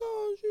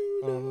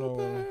I don't know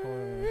what I'm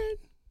playing.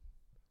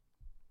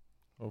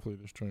 Hopefully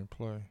this train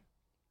play.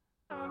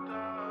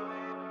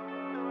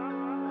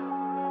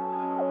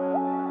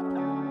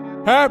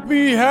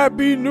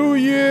 Happy New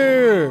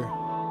Year!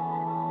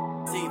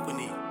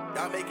 Symphony,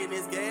 y'all making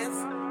this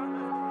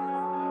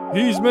gas?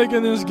 He's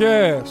making this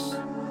gas.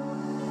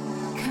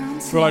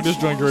 Feel like this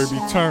joint ready to be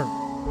turned.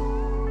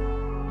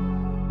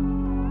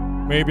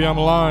 Maybe I'm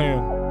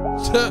lying.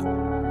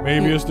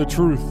 Maybe it's the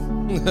truth.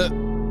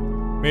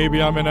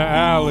 Maybe I'm in an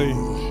alley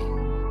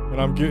and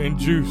I'm getting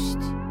juiced.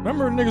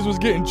 Remember niggas was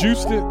getting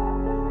juiced it?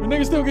 You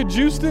niggas still get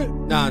juiced it?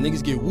 Nah,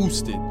 niggas get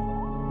woosted.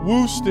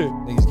 Woosted.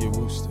 Niggas get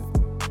woosted.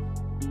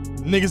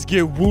 Niggas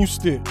get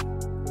woosted.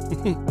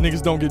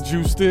 Niggas don't get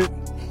juiced it.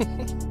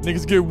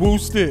 Niggas get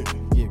woosted.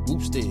 Get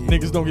woosted.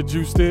 Niggas don't get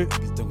juiced it.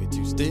 Niggas don't get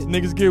juiced it.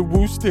 Niggas get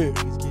woosted.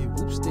 Niggas get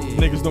woosted.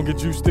 Niggas don't get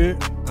juiced it.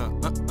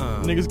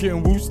 Niggas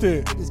getting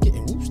woosted. Niggas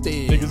getting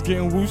woosted. Niggas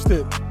getting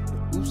woosted.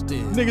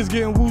 Woosted. Niggas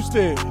getting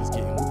woosted. Niggas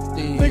getting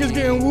woosted. Niggas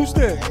getting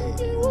woosted.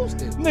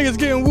 Niggas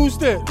getting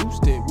woosted.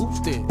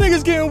 Woosted.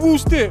 Niggas getting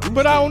woosted.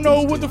 But I don't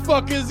know what the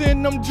fuck is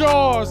in them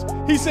jars.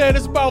 He said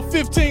it's about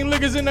 15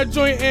 niggas in that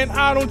joint and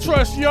I don't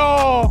trust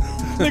y'all.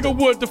 Nigga,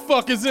 what the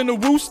fuck is in the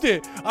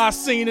woosted? I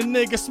seen a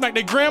nigga smack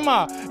their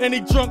grandma and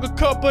he drunk a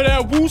cup of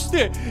that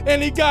woosted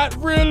and he got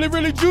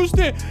really juiced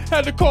it.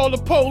 Had to call the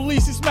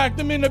police. He smacked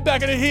him in the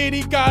back of the head.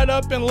 He got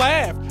up and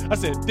laughed. I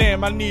said,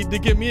 damn, I need to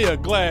get me a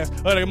glass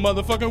of that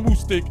motherfucking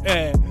woosted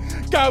ass.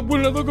 Got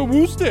with a look of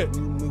woosted.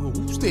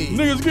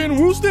 Niggas getting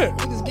woosted.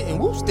 Niggas getting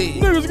woosted.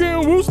 Niggas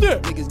getting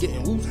woosted. Niggas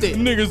getting woosted.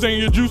 Niggas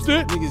ain't get juiced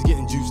it. Niggas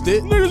getting juiced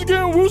it. Niggas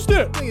getting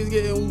woosted. Niggas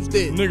getting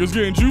woosted. Niggas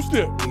getting juiced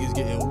it. Niggas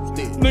getting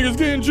woosted. Niggas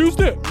getting juiced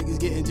it. Niggas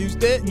getting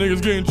juiced it.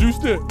 Niggas getting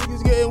juiced it.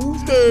 Niggas getting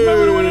woosted.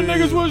 Remember when the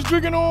niggas was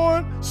drinking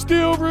on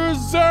Steel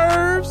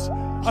Reserves?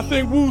 I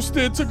think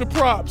Woosted took the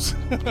props.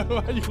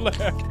 Why you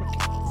laughing?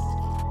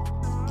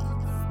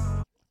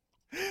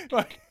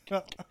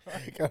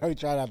 I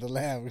try not to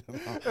laugh.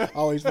 I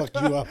always fuck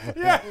you up.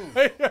 Yeah.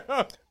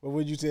 But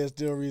when you said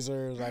still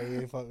reserves, like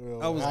we fuck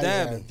real. I was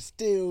dabbing.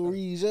 Still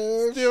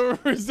reserves. Steel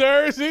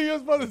Reserves. You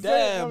was supposed to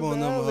say Dab on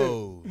them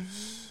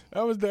hoes.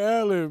 that was the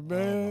ad-lib,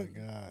 man.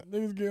 Oh my God.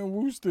 Niggas getting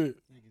woosted.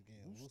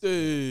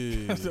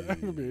 Woosted. I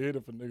could be a hit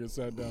if a nigga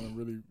sat down and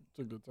really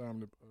took the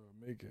time to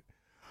make it.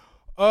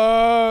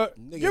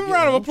 Give a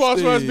round of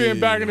applause for us being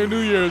back in the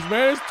New Year's,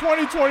 man. It's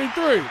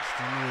 2023.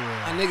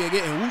 A nigga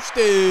getting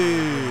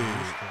woosted.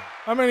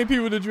 How many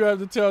people did you have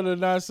to tell to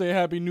not say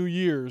Happy New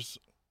Year's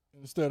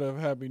instead of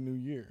Happy New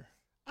Year?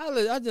 I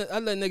let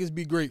niggas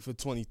be great for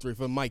 23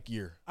 for Mike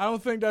year. I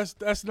don't think that's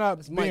not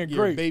It's being Mike year,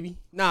 great. baby.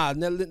 Nah,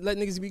 let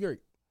niggas be great.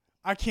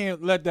 I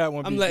can't let that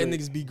one. I'm be letting great.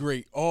 niggas be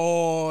great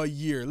all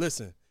year.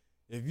 Listen,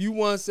 if you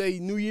want to say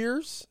New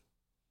Year's,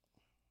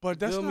 But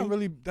that's Feel not me?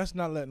 really. That's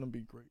not letting them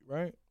be great,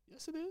 right?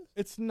 yes it is.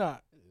 It's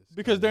not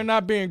because they're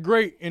not being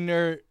great in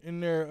their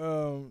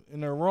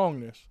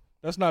wrongness.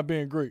 That's not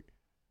being great.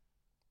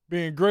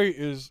 Being great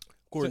is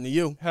According to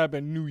you.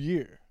 having New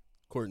Year,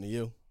 According to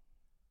you.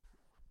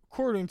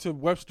 according to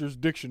Webster's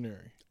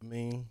dictionary. I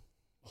mean,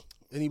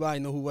 anybody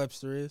know who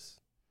Webster is?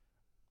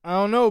 I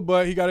don't know,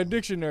 but he got a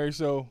dictionary,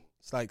 so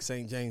It's like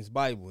St. James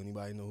Bible.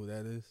 Anybody know who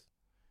that is?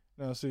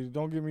 now see,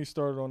 don't get me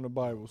started on the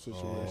Bible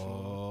situation.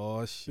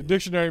 Oh, The shit.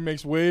 dictionary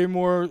makes way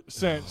more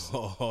sense.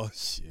 Oh,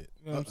 shit.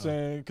 You know what I'm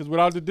saying? Because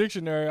without the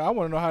dictionary, I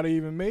want to know how they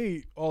even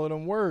made all of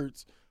them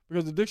words.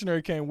 Because the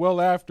dictionary came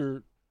well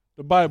after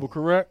the Bible,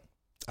 correct?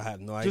 I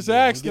have no Just idea.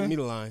 ask Give them. me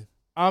the line.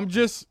 I'm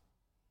just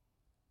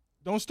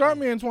don't start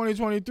me in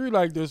 2023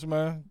 like this,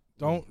 man.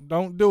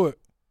 Don't do it.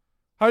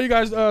 How you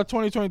guys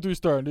 2023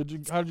 starting?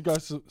 How did you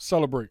guys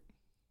celebrate?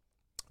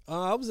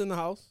 I was in the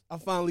house. I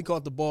finally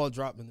caught the ball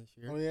dropping this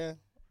year. Oh yeah.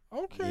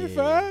 Okay, yeah,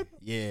 Fab.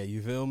 Yeah,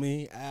 you feel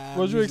me?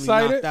 Was you usually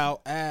excited? Knocked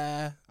out.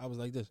 I was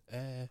like this.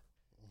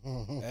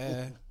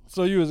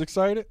 So you was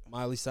excited?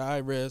 Miley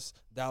Cyrus,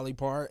 Dolly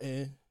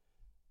Parton.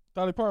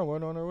 Dolly Parton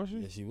wasn't on there, was she?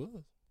 Yeah, she was.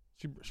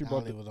 She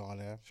bought Dolly the, was on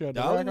there. she had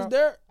the Dolly rack was out?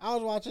 there. I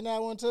was watching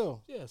that one too.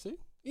 Yeah, see?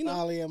 You know.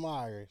 Dolly and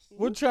Myers.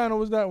 What channel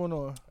was that one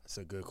on? That's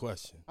a good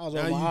question. I was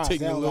Now on my you eyes.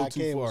 taking it a That was little like too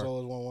cable, far. so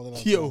it was one of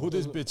them Yo, channels.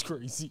 this bitch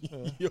crazy.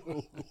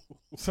 Yo.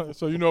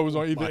 So you know it was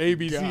on either My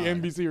ABC, God.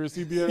 NBC, or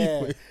CBS.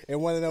 Yeah,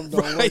 and one of them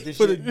don't work. Right and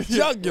for the shit.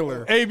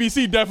 jugular.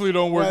 ABC definitely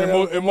don't work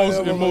in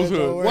most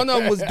hoods. One of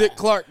them was Dick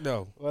Clark,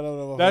 though. One of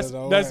them That's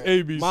don't that's work.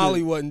 ABC.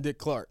 Molly wasn't Dick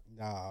Clark.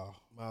 No,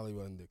 Molly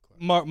wasn't Dick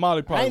Clark.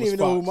 Molly probably I didn't was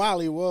even know who Fox.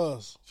 Molly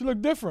was. She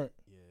looked different.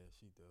 Yeah,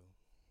 she do.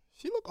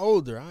 She look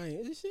older.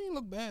 She ain't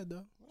look bad,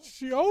 though.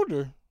 She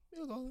older. She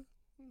look older.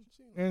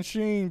 And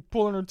she ain't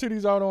pulling her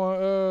titties out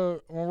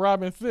on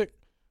Robin Thicke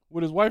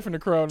with his wife in the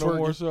crowd no Twerking.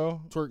 more.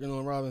 So Twerking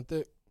on Robin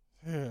Thicke.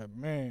 yeah,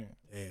 man,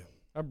 Damn.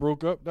 that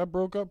broke up. That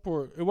broke up.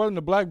 Poor. It wasn't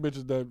the black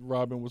bitches that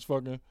Robin was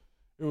fucking.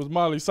 It was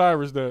Miley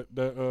Cyrus that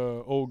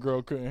old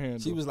girl couldn't handle.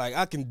 She was like,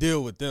 I can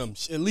deal with them.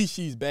 At least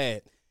she's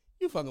bad.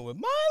 You fucking with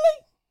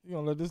Miley? You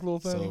gonna let this little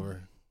It's thing?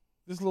 over.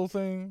 This little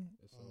thing.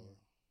 It's over.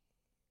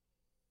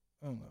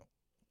 I don't know.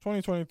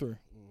 2023.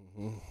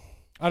 Mm-hmm.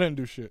 I didn't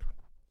do shit.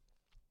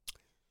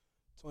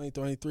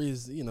 2023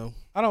 is,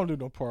 I don't do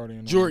no partying.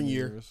 on Jordan New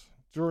year. Year's.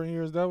 Jordan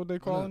year, is that what they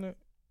calling it?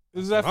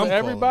 Is That's that what for I'm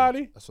calling everybody?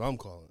 it. That's what I'm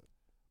calling it.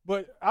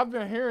 But I've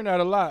been hearing that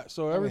a lot,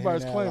 so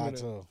everybody's claiming it.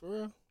 Too. For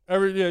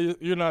real?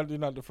 You're not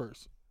the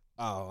first.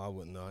 Oh, I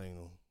wouldn't know. I ain't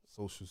on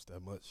socials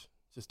that much.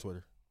 Just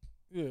Twitter.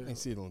 Yeah. I ain't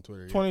see it on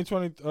Twitter yet.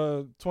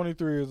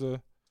 23 is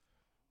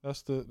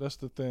that's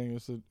the thing.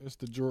 It's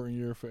the Jordan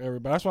year for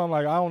everybody. That's why I'm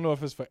like, I don't know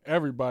if it's for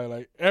everybody.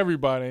 Like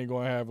everybody ain't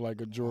gonna have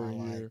like a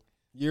Jordan year.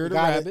 Year of the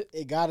rabbit.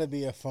 It gotta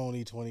be a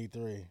phony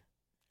 23.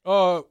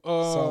 Lil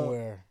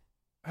Somewhere.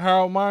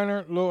 Harold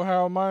Miner,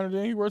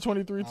 didn't he wear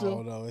 23 I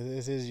don't too? know.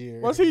 It's his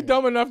year. Was he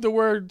dumb enough to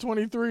wear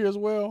 23 as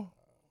well?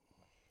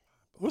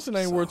 What's the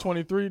name? Wore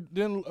 23?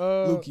 Didn't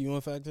Luke, you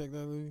want to fact check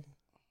that, Luke?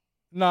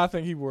 No, I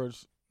think he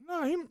wears.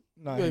 He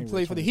He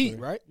played for the Heat,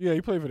 right? Yeah,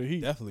 he played for the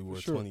Heat. Definitely wore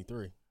sure.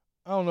 23.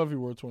 I don't know if he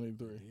wore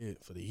 23. Yeah,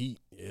 for the Heat.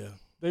 Yeah.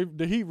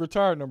 The Heat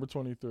retired number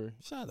 23.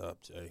 Shut up,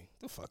 Jay.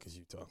 The fuck is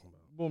you talking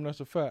about? Boom, that's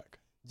a fact.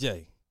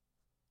 Jay,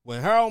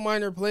 when Harold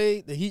Miner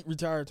played, the Heat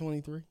retired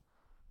 23.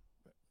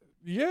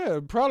 Yeah,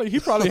 he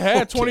probably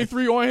had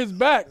 23 on his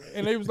back,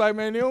 and they was like,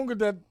 man, they don't get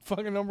that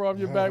fucking number off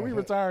your back. We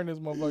retiring this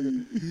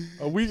motherfucker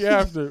a week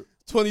after.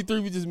 23,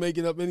 we just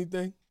making up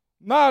anything?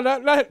 Nah,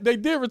 they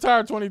did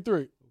retire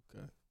 23.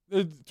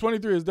 Okay.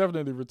 23 is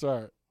definitely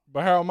retired.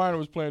 But Harold Miner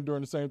was playing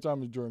during the same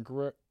time as Jordan,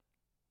 correct?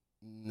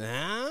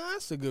 Nah,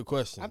 that's a good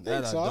question. I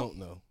think so. I don't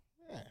know.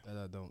 Yeah. That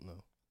I don't know.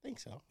 I think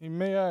so. He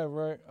may have,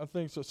 right? I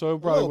think so. So it A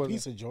probably little wasn't.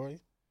 piece of Jordan.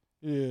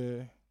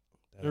 Yeah.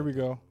 There we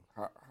go.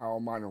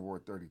 Harold Miner wore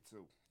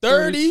 32.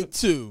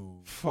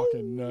 32.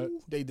 Fucking nut.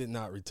 They did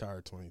not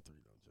retire 23,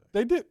 though, Jay.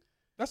 They did.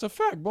 That's a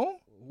fact, boom.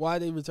 Why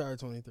they retire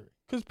 23?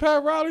 Because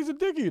Pat Riley's a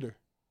dick eater.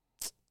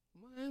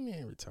 Miami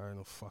ain't retiring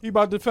no fucking. He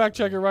about to fact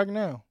check it right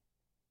now.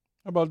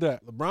 How about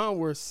that? LeBron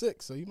wears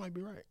 6, so you might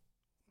be right.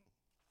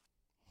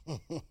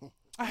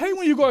 I hate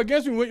when you go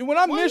against me. When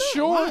I'm Why this not?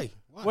 sure, Why?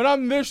 when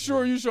I'm this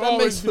sure, you should That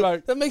always makes be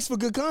like, that makes for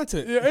good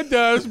content. yeah, it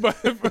does. But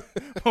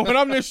when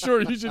I'm this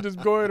sure, you should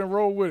just go ahead and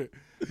roll with it.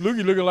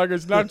 Lukey looking like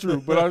it's not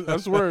true, but I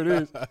swear it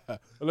is.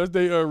 Unless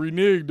they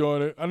reneged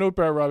on it. I know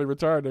Pat Riley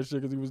retired that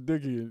shit because he was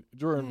dicky. And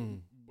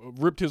Jordan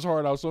ripped his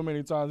heart out so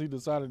many times he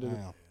decided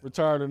to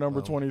retire to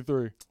number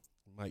 23.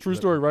 True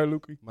story, right,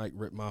 Lukey? Mike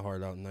ripped my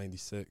heart out in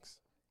 96.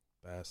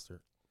 Bastard.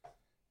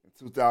 In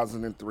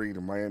 2003,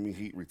 the Miami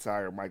Heat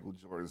retired Michael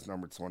Jordan's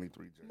number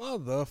 23 jersey.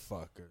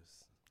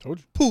 Motherfuckers. Told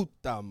you.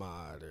 Puta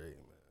madre, man.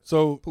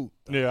 So, Puta.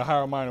 yeah,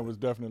 Harold Miner was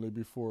definitely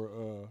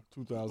before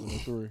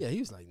 2003. Yeah, he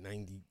was like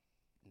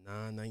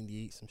 99,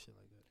 98, some shit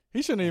like that.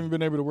 He shouldn't have even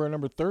been able to wear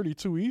number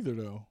 32 either,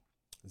 though.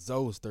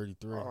 Zoe was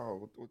 33.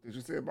 Oh, what did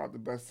you say about the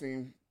best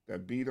team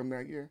that beat them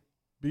that year?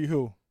 Beat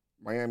who?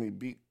 Miami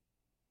beat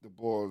the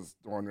Bulls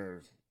during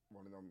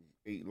one of them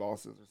 8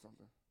 losses or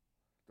something.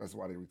 That's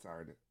why they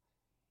retired it.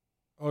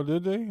 Oh,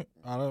 did they?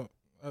 I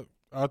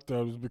thought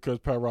it was because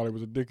Pat Riley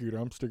was a dick eater.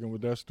 I'm sticking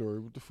with that story.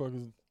 What the fuck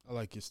is? I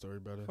like your story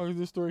better. Fuck is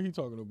this story he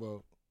talking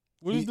about?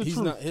 What is the he's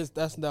truth? not his.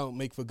 That's not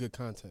make for good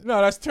content.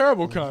 No, that's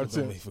terrible Don't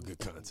content. make for good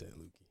content,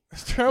 Lukey.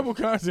 It's terrible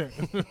content.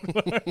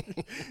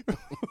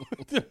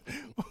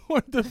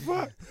 What the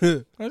fuck?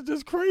 That's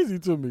just crazy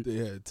to me. They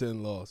had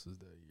 10 losses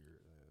that year.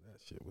 Man, that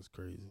shit was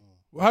crazy.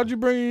 Well, how'd you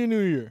bring in your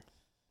New Year?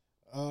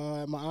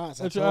 At my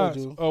aunt's, I At your told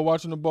aunt's? you. Oh,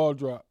 watching the ball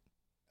drop.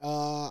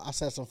 I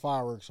set some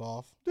fireworks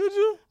off. Did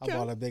you? I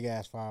bought a big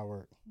ass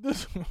firework.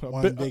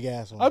 One Big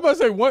ass I one. was about to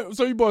say, what?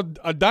 So you bought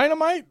a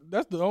dynamite?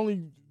 That's the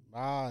only.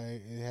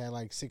 It had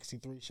like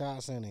 63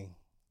 shots in it.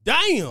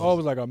 Damn. Oh, it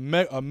was like a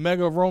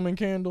mega Roman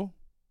candle.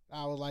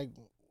 I was like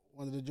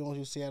one of the joints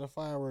you see at a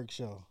fireworks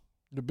show.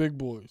 The big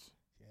boys.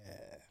 Yeah.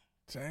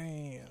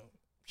 Damn.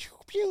 Pew,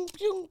 pew,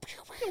 pew, pew,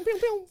 pew, pew,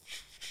 pew.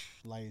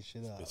 Light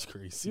shit up. It's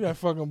crazy. See that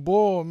fucking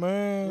ball, It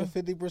man. was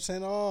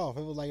 50% off.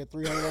 It was like a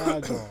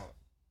 $300 joint.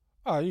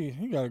 Oh,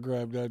 you gotta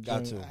grab that.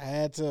 Got joint. to. I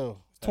had to.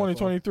 It's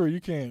 2023.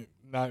 You can't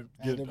not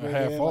I had get to a bring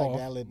half it in off. like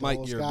that. Lit the Mike,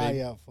 whole you're a sky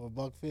baby. up for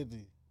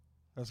 $1.50.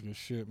 That's good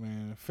shit,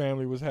 man.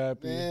 Family was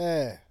happy.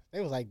 Yeah. They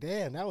was like,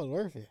 damn, that was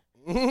worth it.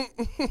 I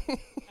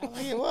was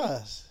like, it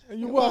was.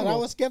 You It was. I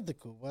was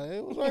skeptical, but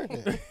it was worth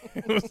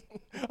it.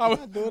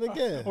 I'll do it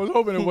again. I was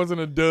hoping it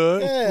wasn't a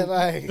dud. Yeah,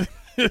 like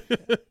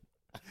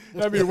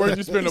That'd be the worst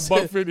you spend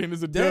 $1.50 and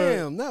it's a dud.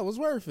 Damn, that was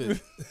worth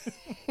it.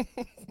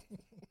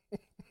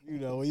 you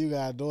know, when you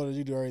got daughters,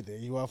 you do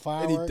everything. You want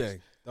fireworks?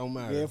 Anything. Don't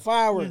matter. Yeah, You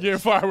fireworks. get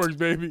fireworks,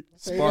 baby.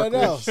 Say nothing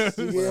sparklers. else.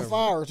 You get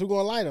fireworks. Who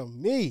gonna light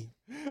them? Me.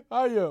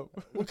 How yo?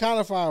 What kind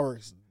of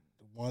fireworks?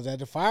 The ones at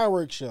the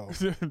fireworks show.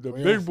 The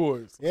Real. big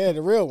boys. Yeah,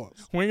 the real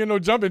ones. We ain't get no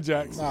jumping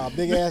jacks. Nah,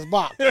 big ass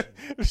box.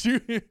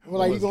 You- Well,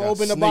 like you Boys gonna got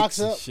open the snakes box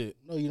and up? shit.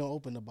 No, you don't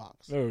open the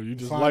box. no, you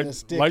just find light a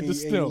stick the and you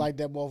stem. light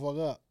that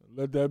motherfucker up.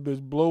 Let that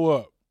bitch blow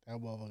up. That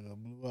motherfucker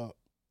blew up.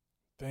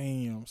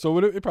 Damn. So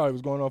it probably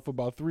was going off for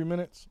about 3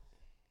 minutes.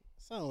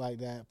 Something like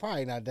that.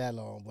 Probably not that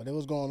long, but it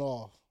was going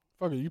off.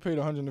 Fuck it, you paid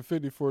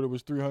 $150 for it. It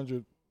was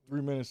 300.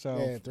 3 minutes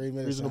sounds Yeah, 3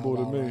 minutes. reasonable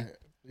to sound me. about right.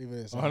 3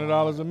 minutes. sound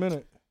 $100 about a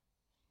minute.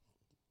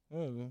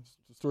 Yeah, that's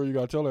the story you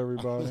gotta tell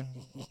everybody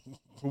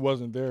who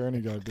wasn't there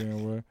any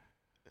goddamn way.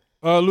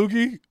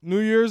 Lukey, New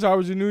Year's. How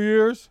was your New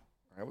Year's?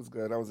 I That was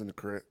good. I was in the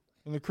crib.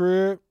 In the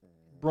crib,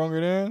 brung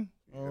it in.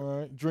 All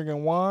right,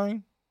 drinking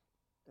wine.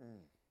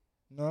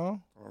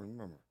 No, I don't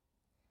remember.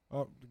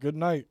 Oh, good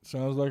night.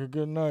 Sounds like a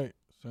good night.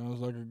 Sounds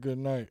like a good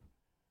night.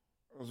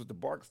 It was with the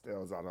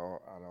Barksdales out of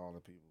all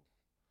the people.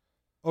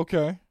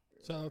 Okay.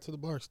 Shout out to the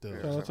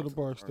Barksdale. Shout out to the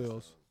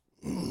Barksdales.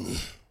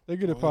 They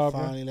get it Finally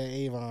popping. let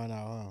Avon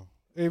out, huh?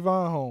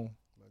 Avon home.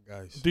 My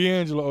guys.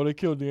 D'Angelo. Oh, they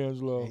killed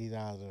D'Angelo. Yeah, he's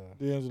out there.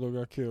 D'Angelo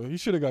got killed. He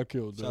should have got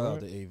killed, Shout though.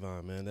 out Right? to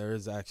Avon, man. There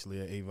is actually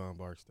an Avon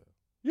Barksdale.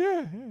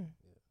 Yeah.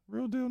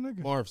 Real deal nigga.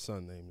 Marv's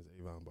son name is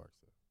Avon Barksdale.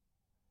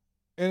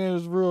 And it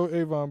was real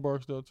Avon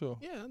Barksdale, too.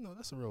 Yeah, I know.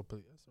 That's a real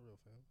family.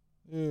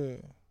 Yeah.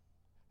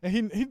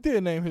 And he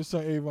did name his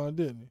son Avon,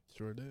 didn't he?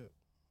 Sure did.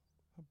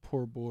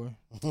 Poor boy.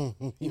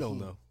 You don't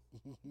know.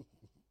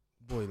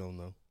 Boy don't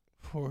know.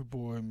 Poor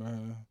boy,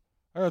 man.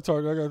 I gotta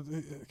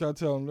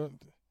tell him,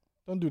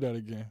 don't do that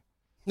again.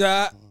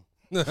 Nah.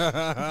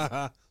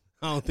 I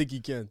don't think he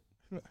can.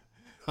 I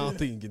don't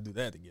think he can do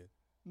that again.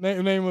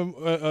 Name him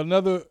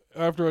another.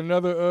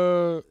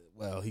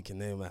 Well, he can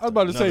name after I was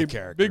about to say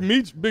character.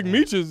 Big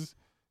Meech is.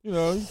 You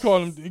know, you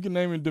call him. He can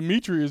name him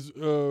Demetrius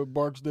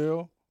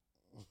Barksdale.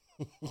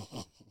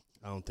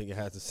 I don't think it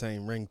has the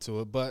same ring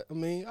to it, but I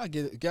mean, I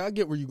get it. I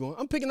get where you're going.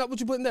 I'm picking up what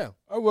you're putting down.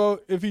 Well,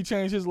 if he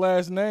changed his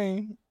last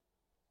name,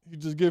 you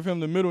just give him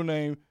the middle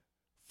name,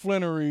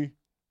 Flannery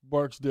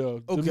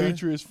Barksdale. Okay.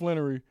 Demetrius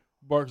Flannery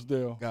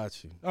Barksdale.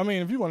 Got you. I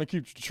mean, if you want to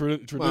keep Might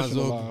as tradition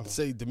well alive.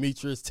 say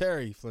Demetrius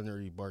Terry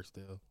Flannery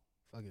Barksdale.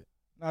 Fuck it.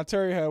 Now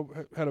Terry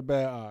had a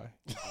bad eye.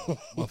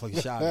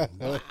 Motherfucker shot him.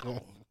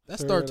 Wow. That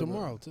start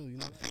tomorrow too. You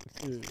know,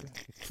 Yeah.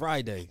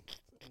 Friday.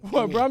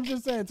 What, bro? I'm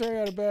just saying Terry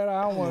had a bad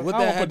eye. I don't want What to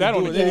that put that had to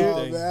on do the with kid.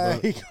 anything? Oh,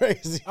 man, he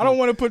crazy. I don't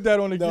want to put that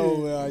on the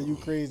No, kid. you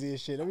crazy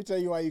as shit. Let me tell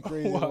you why you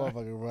crazy as Why?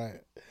 motherfucker, right?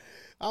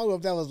 I don't know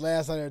if that was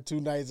last night or 2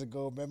 nights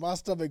ago, man. My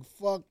stomach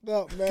fucked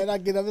up, man. I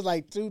get up, it's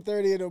like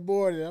 2:30 in the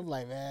morning. I'm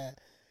like, man,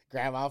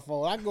 grab my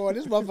phone. I go in,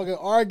 this motherfucker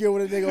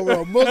arguing with a nigga over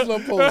a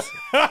Muslim post.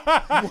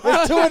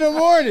 It's 2 in the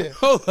morning.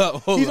 Hold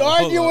up. He's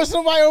arguing with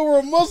somebody over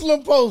a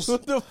Muslim post.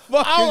 What the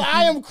fuck?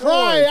 I am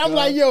crying. I'm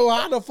like, yo,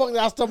 how the fuck did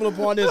I stumble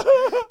upon this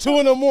 2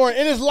 in the morning?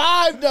 And it's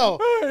live, though.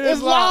 It's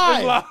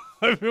live.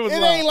 It was It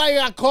live. ain't like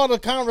I caught a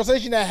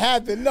conversation that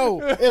happened.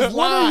 No, it's live.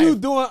 What are you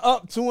doing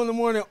up 2 in the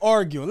morning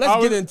arguing?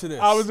 Let's get into this.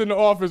 I was in the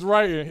office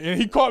writing,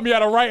 and he caught me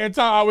at a writing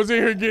time. I was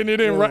in here getting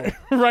it in,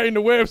 writing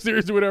the web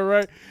series or whatever,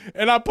 right?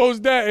 And I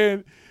post that,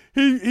 and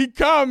he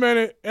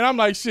commented, and I'm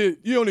like, shit,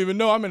 you don't even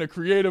know I'm in a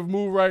creative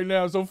mood right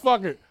now, so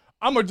fuck it.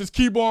 I'm going to just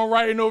keep on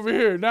writing over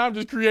here. Now I'm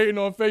just creating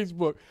on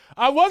Facebook.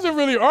 I wasn't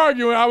really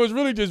arguing. I was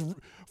really just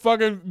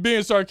fucking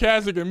being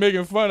sarcastic and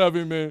making fun of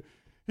him, and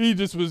he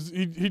just was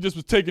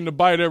taking the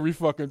bite every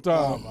fucking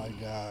time. Oh my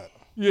God.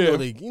 Yeah.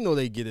 You know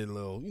they get it a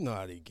little. You know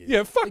how they get it. Yeah,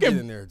 They fucking get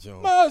in there,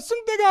 Jones. some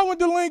nigga I went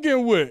to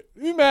Lincoln with.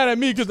 You mad at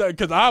me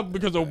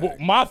because of what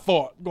my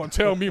thought. Gonna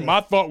tell me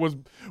my thought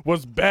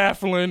was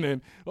baffling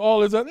and all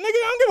this other. Nigga,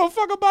 I don't give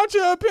a fuck about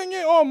your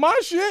opinion on my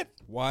shit.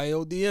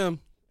 YODM.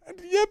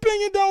 Your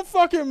opinion don't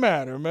fucking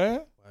matter,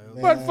 man.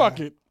 But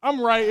fuck it.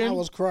 I'm writing. I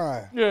was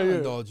crying. Yeah.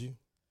 Indulge you.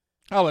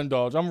 I'll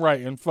indulge. I'm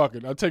writing. Fuck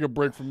it. I'll take a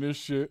break from this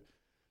shit.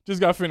 Just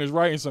got finished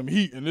writing some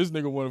heat, and this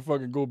nigga want to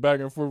fucking go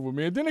back and forth with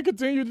me. And then it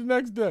continued the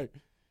next day.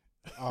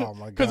 Oh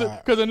my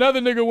God. Because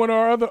another nigga, one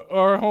of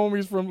our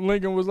homies from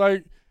Lincoln was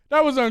like,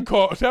 that was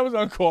uncalled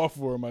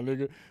for, my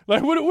nigga.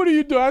 Like, what do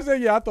you do? I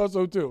said, yeah, I thought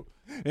so too.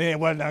 And it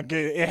wasn't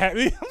good. It had,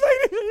 I'm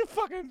like, you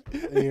fucking.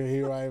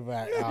 He right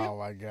back. Oh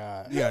my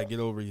God. You gotta get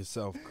over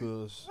yourself,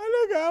 cuz.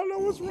 Nigga, I don't know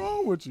what's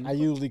wrong with you. I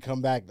usually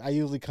come back a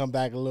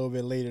little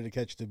bit later to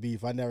catch the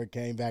beef. I never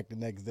came back the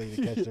next day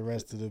to catch the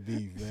rest of the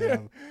beef,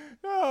 man.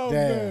 Oh,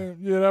 Damn. man.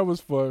 Yeah, that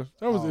was fun.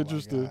 That was Oh, my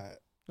interesting. God.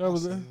 That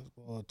was I it. see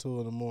this boy at 2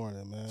 in the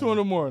morning, man. 2 in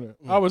the morning.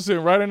 I was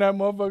sitting right in that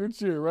motherfucking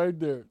chair right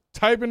there,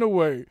 typing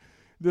away.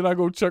 Then I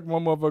go check my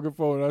motherfucking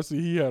phone, and I see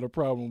he had a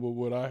problem with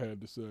what I had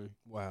to say.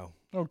 Wow.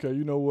 Okay,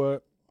 you know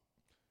what?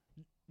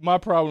 My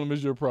problem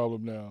is your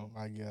problem now.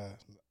 My God.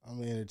 I'm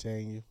going to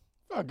entertain you.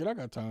 Fuck it, I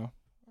got time.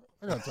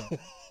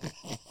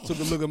 Took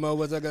a look at my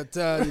watch. I got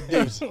time to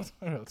do.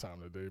 I got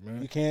time today,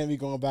 man. You can't be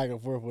going back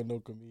and forth with no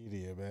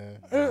comedian, man.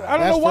 I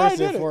don't know why That's he first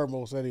did and it.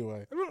 foremost,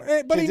 anyway.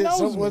 But he knows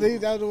That was me.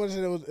 the one that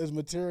said it was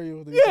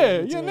material. Did he Yeah, say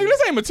yeah, material? nigga,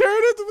 this ain't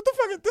material. What the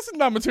fuck? This is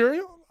not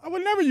material. I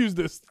would never use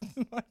this.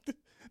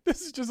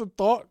 This is just a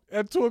thought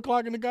at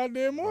 2:00 in the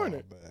goddamn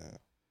morning. Oh, man.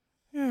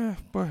 Yeah,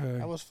 but hey.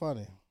 That was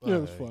funny. Yeah,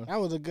 it was fun. I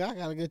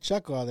got a good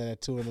chuckle out of that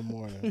at 2 in the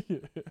morning.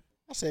 Yeah.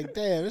 I said,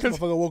 damn, this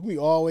motherfucker woke me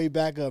all the way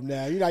back up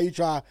now. You know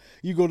how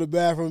you go to the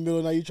bathroom in the middle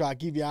of the night, you try to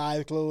keep your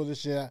eyes closed and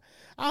shit.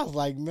 I was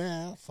like,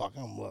 man, fuck,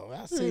 I'm up.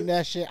 I seen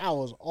that shit. I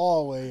was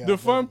all the way up. The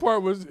fun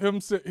part was him.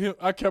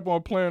 I kept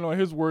on playing on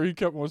his word. He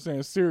kept on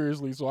saying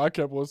seriously, so I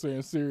kept on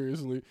saying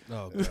seriously.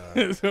 Oh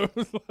God. So it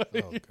was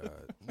like, Oh God.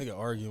 Nigga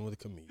arguing with a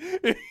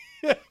comedian.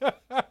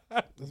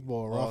 This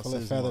boy Lost ruffling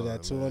his feathers mind,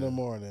 at 2 in man. the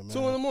morning, man. 2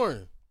 in the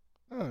morning.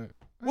 all right.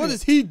 What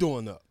is he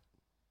doing up?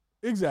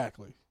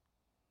 Exactly.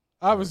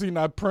 Obviously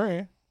not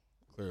praying.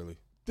 Clearly.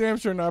 Damn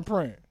sure not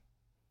praying.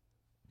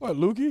 What,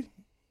 Lukey?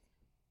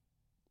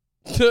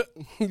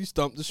 You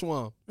stumped the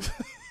swamp.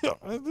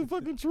 That's the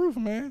fucking truth,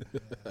 man.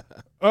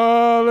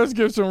 Let's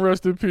give some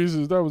rest in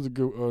pieces. That was a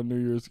good New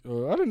Year's.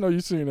 I didn't know you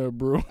seen that,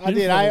 bro. I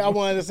did. I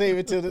wanted to save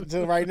it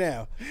till right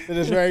now, to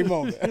this very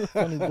moment.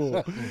 Funny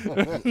bull.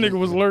 Nigga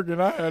was lurking.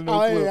 I had no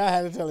clue. I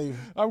had to tell you.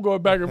 I'm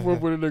going back and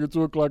forth with a nigga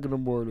 2 o'clock in the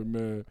morning,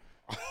 man.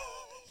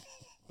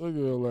 Look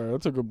at that. I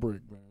took a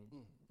break,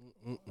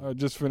 man. I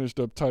just finished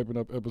up typing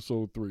up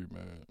episode 3,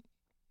 man.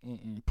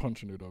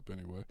 Punching it up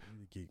anyway.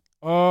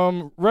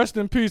 Rest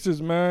in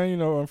pieces, man. You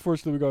know,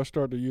 unfortunately, we got to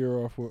start the year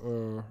off with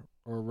or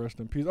rest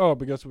in peace. Oh,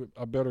 but guess what?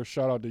 I better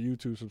shout out the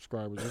YouTube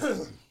subscribers.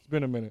 It's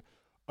been a minute.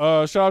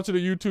 Shout out to the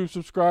YouTube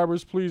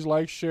subscribers. Please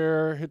like,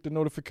 share, hit the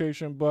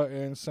notification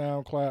button,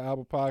 SoundCloud,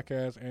 Apple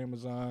Podcasts,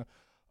 Amazon.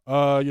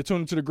 You're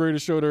tuning to the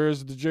greatest show there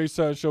is, the Jay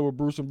Sutton Show with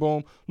Bruce and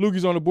Boom.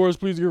 Lukey's on the boards.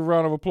 Please give a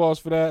round of applause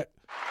for that.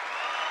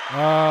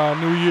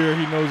 New year,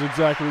 he knows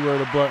exactly where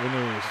the button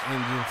is.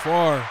 Engine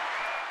far.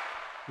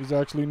 He's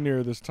actually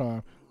near this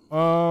time.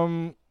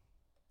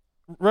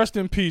 Rest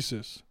in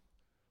pieces.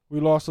 We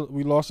lost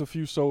a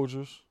few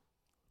soldiers.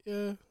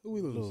 Yeah, who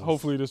we lose?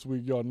 Hopefully this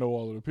week y'all know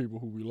all of the people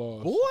who we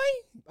lost. Boy,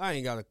 I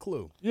ain't got a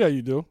clue. Yeah,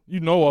 you do. You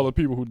know all the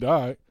people who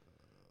died.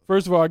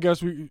 First of all, I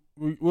guess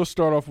we'll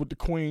start off with the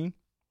Queen,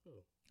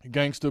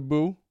 Gangsta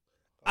Boo.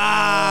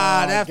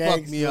 That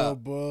fucked me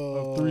up.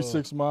 Of 3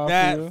 6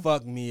 Mafia. That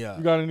fucked me up.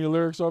 You got any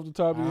lyrics off the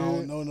top of I your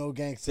head? don't know no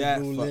Gangsta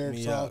Boo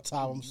lyrics off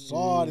top. I'm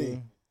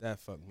sorry. That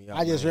fucked me up.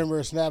 I just remember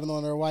her snapping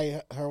on her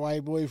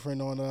white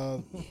boyfriend on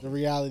the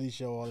reality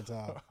show all the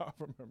time. I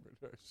remember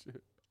that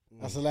shit.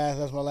 That's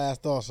my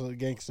last thought. So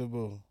Gangsta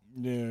Boo.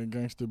 Yeah,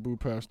 Gangsta Boo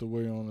passed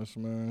away on us,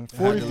 man.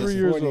 43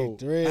 years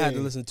old. I had to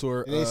listen to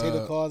her. Did they say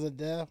the cause of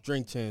death?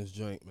 Drink Chan's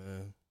joint,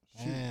 man.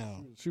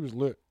 Damn. She was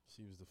lit.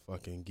 She was the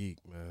fucking geek,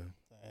 man.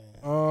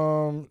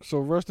 So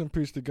rest in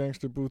peace to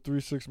Gangsta Boo,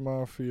 3 6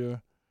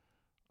 Mafia.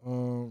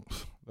 That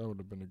would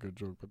have been a good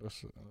joke, but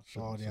that's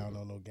Oh, they don't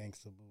know no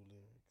Gangsta Boo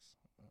lyrics.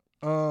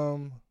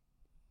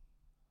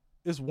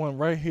 It's one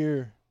right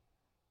here,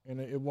 and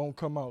it won't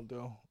come out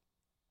though.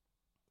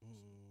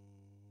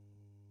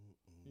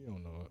 You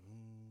don't know it.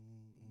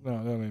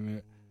 No, that ain't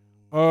it.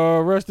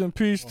 Rest in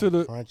peace to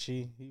the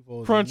Crunchy.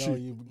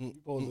 Crunchy. You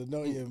supposed to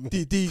know you.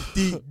 D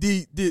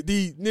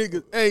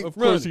nigga. Hey, of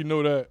course he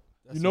know that.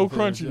 That's you know my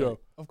favorite Crunchy joke. though.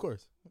 Of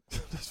course.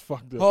 That's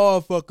fucked up.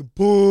 Oh fucking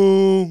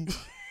boom.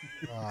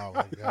 Oh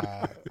my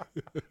god.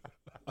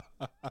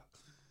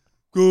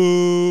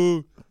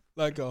 Good.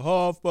 Like a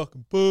hard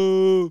fucking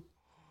boo.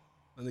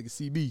 My nigga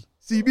CB.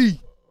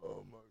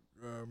 Oh my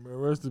god, man.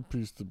 Rest in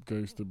peace to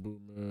Gangsta Boo,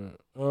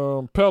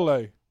 man.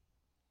 Pele.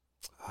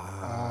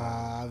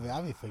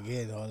 I be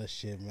forgetting all this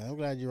shit, man. I'm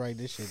glad you write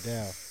this shit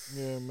down.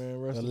 Yeah, man.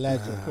 Rest The in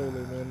legend. peace to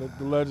Pele, man.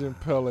 The legend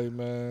Pele,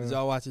 man. Did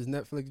y'all watch his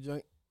Netflix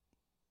joint?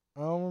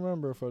 I don't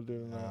remember if I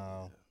did or not.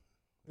 No.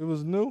 It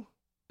was new?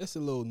 It's a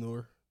little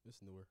newer.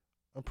 It's newer.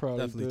 I probably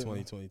Definitely did.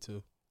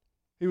 2022.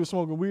 He was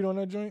smoking weed on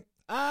that joint?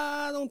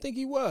 I don't think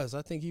he was.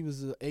 I think he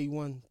was an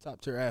A1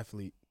 top tier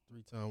athlete,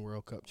 3-time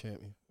World Cup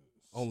champion.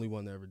 Only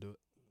one to ever do it.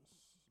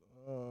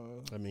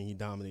 I mean, he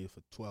dominated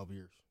for 12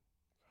 years.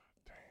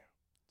 Damn.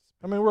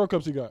 How many World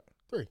Cups he got?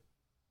 3.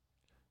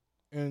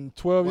 In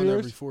 12 One years?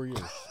 every 4 years.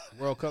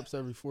 World Cups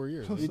every 4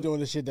 years. He doing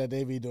the shit that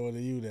they be doing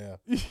to you now.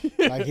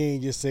 Like he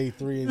ain't just say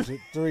 3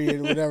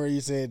 and whatever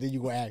you said, then you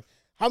go act.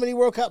 How many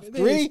World Cups? They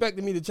 3?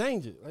 expected me to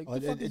change it. Like,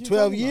 the fuck is you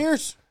 12 talking about?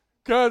 years?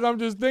 Because I'm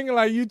just thinking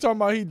like you talking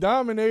about he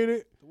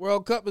dominated. The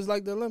World Cup is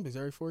like the Olympics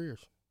every 4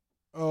 years.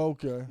 Oh,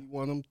 okay. He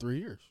won them 3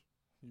 years.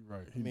 You're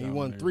right. He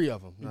won 3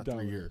 of them, not 3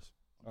 dominated. years.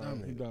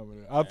 He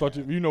dominated. I thought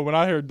when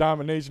I hear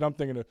domination, I'm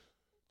thinking of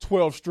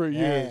 12 straight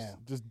years.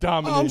 Just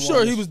dominating. I'm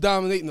sure he was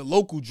dominating the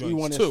local joints, He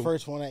won too. his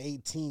first one at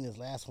 18, his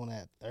last one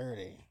at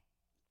 30.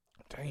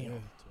 Damn.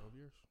 12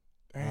 years.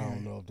 I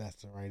don't know if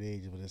that's the right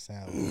age, but it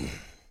sounds.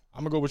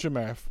 I'm going to go with your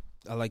math.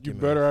 I like You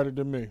your better math. at it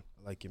than me.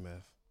 I like your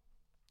math.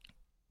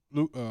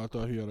 Luke, I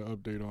thought he had an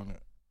update on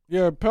it.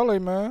 Yeah, Pele,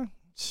 man.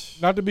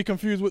 Not to be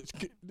confused with.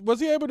 Was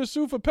he able to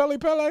sue for Pele?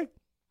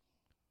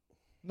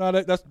 No,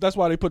 that's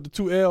why they put the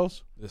 2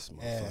 L's. This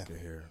motherfucker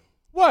here.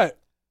 What?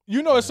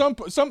 You know, it's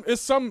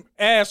some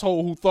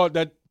asshole who thought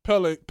that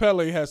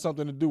Pele has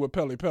something to do with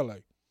Pele.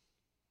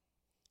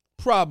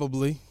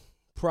 Probably.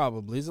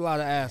 There's a lot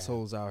of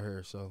assholes out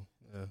here, so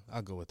yeah,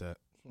 I'll go with that.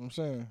 That's what I'm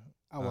saying.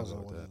 I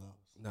wasn't go with one that. of those.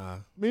 Nah.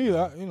 Me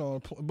either.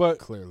 But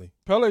Clearly.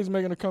 Pele's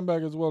making a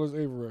comeback as well as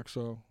Averek.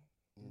 So,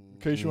 in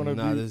case you want to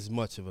Not be, as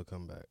much of a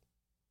comeback.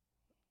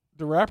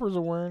 the rappers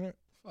are wearing it.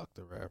 Fuck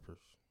the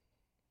rappers.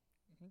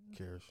 Who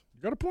cares?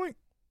 You got a point.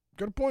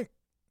 Guy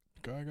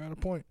got a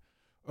point.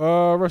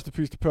 Rest in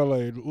peace to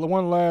Pele.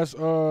 One last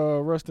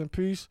rest in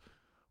peace.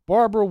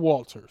 Barbara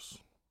Walters.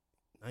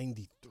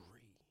 93.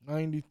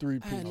 93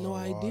 I had people. no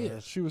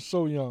idea. She was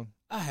so young.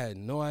 I had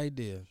no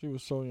idea. She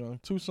was so young.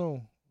 Too soon.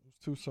 It was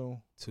too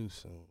soon. Too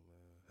soon,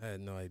 man. I had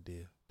no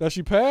idea. That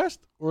she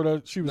passed or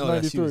that she was No,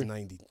 93? that she was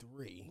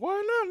 93.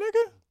 Why not,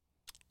 nigga?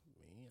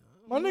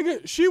 My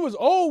nigga, she was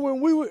old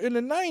when we were in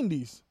the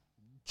 90s.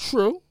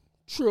 True.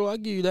 I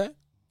give you that.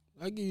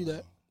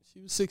 She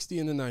was 60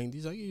 in the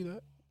 90s. I give you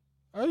that.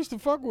 I used to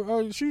fuck with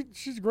her.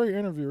 She's a great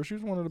interviewer.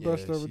 She's one of the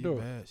best to ever do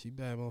it. She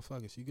bad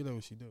motherfucker. She good at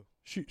what she do.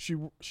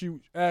 She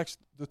asked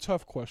the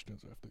tough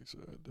questions, after they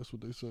said. That's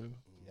what they said.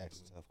 She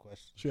asked the tough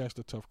questions. She asked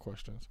the tough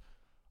questions.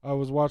 I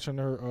was watching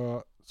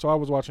her. So I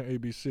was watching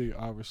ABC.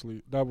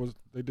 Obviously,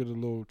 they did a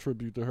little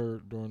tribute to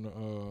her during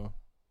the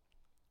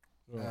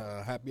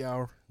happy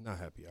hour, not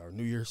happy hour.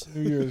 New Year's.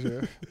 New Year's,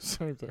 yeah,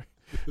 same thing.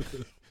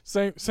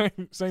 Same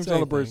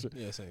celebration.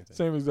 Thing. Yeah, same thing.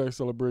 Same exact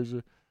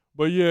celebration.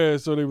 But yeah,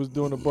 so they was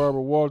doing the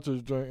Barbara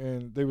Walters joint,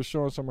 and they was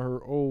showing some of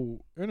her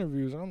old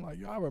interviews, and I'm like,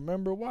 I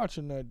remember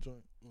watching that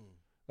joint,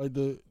 like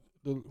the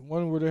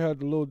one where they had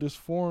the little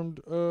disformed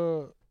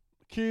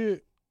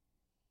kid.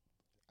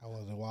 I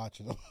wasn't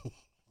watching them.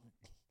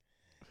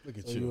 Look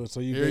at you. So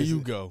Here you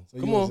go. So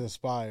Come you on. was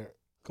inspired.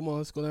 Come on,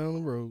 let's go down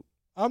the road.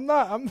 I'm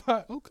not.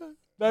 Okay.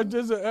 That's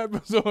just an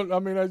episode. I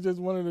mean, that's just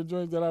one of the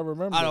joints that I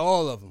remember. Out of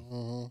all of them.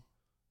 Mm-hmm.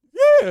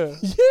 Yeah.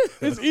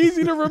 It's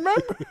easy to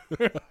remember.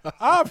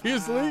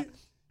 Obviously.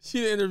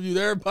 She interviewed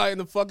everybody in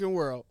the fucking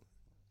world.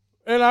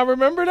 And I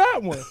remember that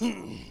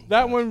one.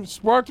 That one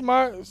sparked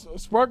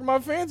my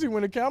fancy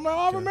when it came. I'm like,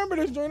 I remember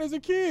this joint as a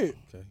kid.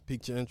 Okay.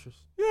 Piqued your interest?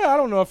 Yeah, I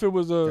don't know if it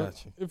was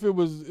Gotcha. if it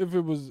was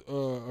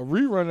a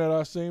rerun that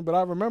I seen, but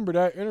I remember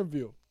that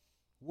interview.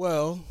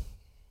 Well,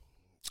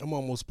 I'm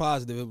almost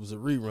positive it was a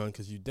rerun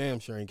because you damn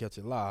sure ain't catch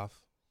it live.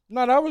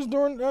 No, that was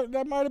during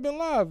that might have been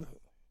live.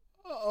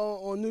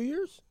 On New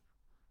Year's?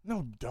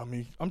 No,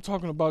 dummy. I'm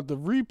talking about the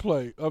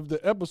replay of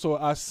the episode.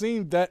 I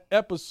seen that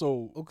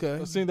episode. Okay.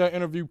 I seen that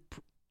interview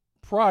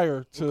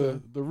prior to Okay.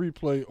 the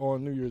replay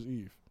on New Year's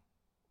Eve.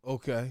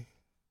 Okay.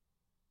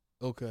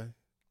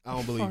 I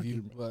don't believe Fuck you,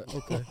 you. but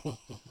okay.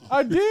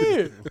 I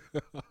did.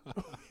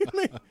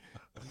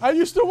 I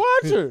used to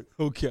watch her.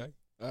 Okay.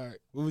 All right.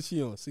 What was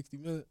she on? 60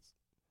 Minutes?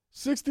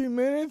 60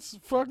 Minutes?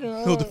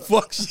 Fucking. Who the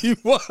fuck she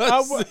was?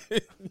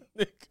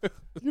 Nigga.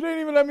 You didn't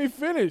even let me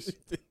finish.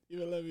 You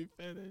didn't let me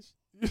finish.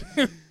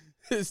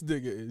 This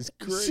nigga is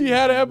crazy. She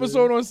had an man.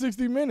 episode on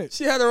 60 Minutes.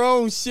 She had her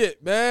own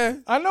shit,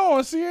 man. I know,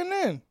 on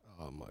CNN.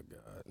 Oh, my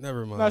God.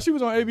 Never mind. Nah, she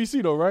was on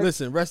ABC, though, right?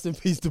 Listen, rest in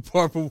peace to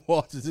Barbara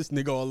Walters. This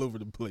nigga all over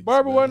the place.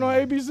 Barbara man. wasn't on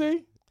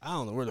ABC? I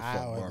don't know where the I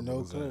fuck have Barbara no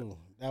was clue.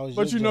 That was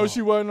But your you know job.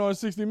 she wasn't on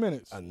 60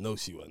 Minutes. at. I know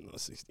she wasn't on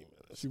 60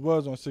 Minutes. She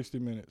was on 60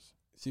 Minutes.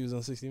 She was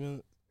on 60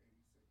 Minutes?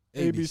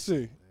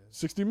 ABC.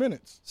 60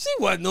 Minutes. She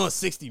wasn't on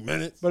 60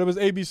 Minutes. But it was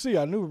ABC.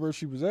 I knew where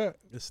she was at.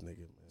 This nigga,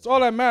 man. So all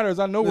that matters,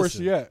 I know where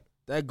Listen. she at.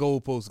 That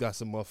goalpost got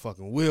some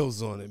motherfucking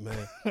wheels on it,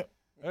 man.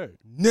 Hey.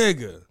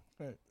 Nigga.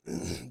 Hey.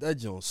 That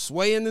joint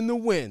swaying in the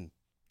wind.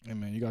 Hey,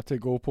 man, you got to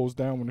take goalposts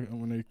down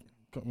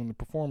when the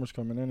performers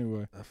come in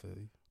anyway. I feel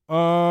you.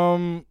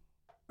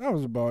 That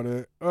was about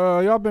it.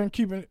 Y'all been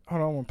keeping.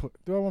 Hold on,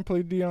 do I want to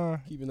play Dion?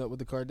 Keeping up with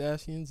the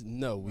Kardashians?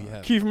 No, we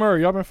haven't. Keith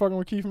Murray. Y'all been fucking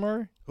with Keith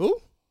Murray? Who?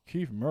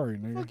 Keith Murray,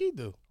 What the nigga. fuck he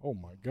do? Oh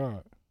my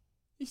God.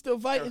 He still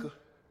fighting?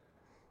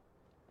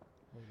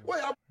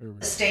 Well, Here we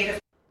go.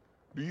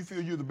 Do you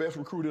feel you're the best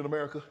recruit in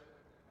America?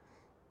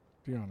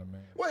 Dion,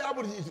 man. Well, I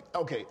would.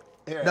 Okay.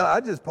 Here. No,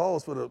 I just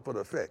paused for the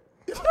effect.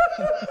 You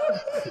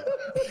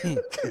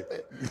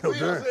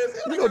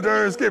know,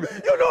 darn skip it.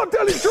 You know I'm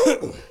telling you the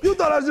truth. You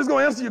thought I was just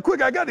gonna answer you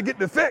quick. I got to get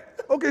the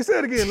effect. Okay, say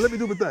it again. Let me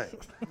do my thing.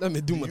 Let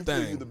me do my you feel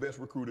you're thing. the best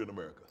recruit in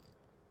America?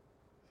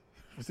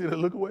 You see that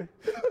look away?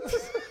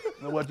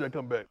 Now watch that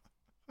come back.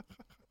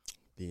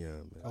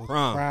 Dion, man. Coach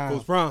Prime. Prime.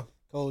 Coach Prime.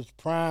 Coach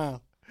Prime.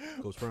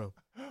 Coach Prime.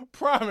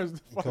 Prime is the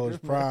fucking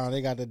Coach Prime.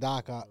 They got the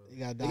doc up. They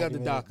got the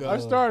doc up. I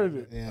started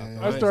it. Yeah, I ain't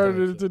started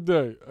started it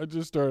today. I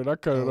just started. I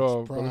cut it Coach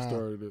off, but I Prime.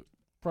 started it.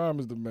 Prime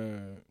is the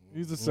man.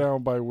 He's a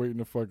soundbite waiting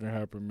to fucking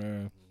happen,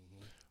 man.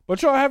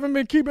 But y'all haven't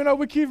been keeping up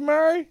with Keith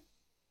Murray?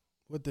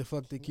 What the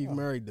fuck did Keith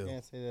Murray do?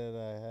 Can't say that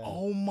I have.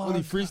 Oh my What,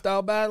 he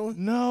freestyle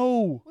battling?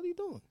 No. What are you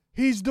doing?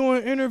 He's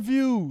doing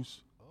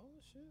interviews. Oh,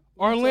 shit.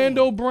 What you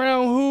Orlando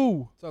Brown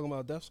who? talking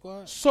about Def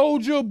Squad?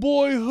 Soldier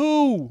Boy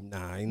who?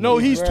 Nah, ain't No,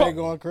 he's Ray talking.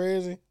 going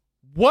crazy.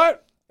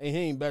 What? Hey, he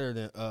ain't better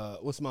than,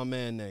 what's my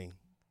man name?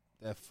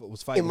 That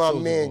was fighting And my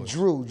Soulja man Boy.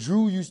 Drew.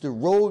 Drew used to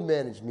road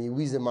manage me.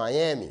 We was in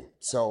Miami.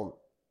 So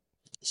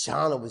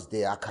Shauna was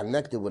there. I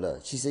connected with her.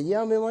 She said,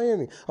 yeah, I'm in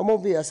Miami. I'm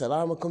over here. I said,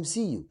 I'm going to come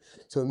see you.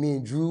 So me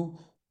and Drew,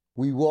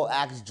 we walked,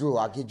 asked Drew.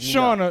 I'll get you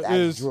Shauna ask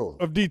is Drew.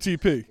 of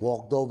DTP.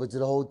 Walked over to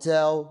the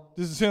hotel,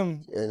 This is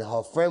him and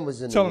her friend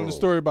was in telling the the room.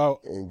 story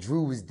about. And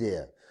Drew was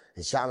there.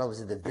 And Shauna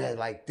was in the bed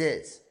like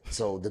this.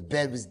 So the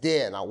bed was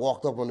there, and I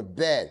walked up on the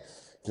bed,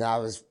 and I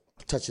was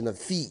touching her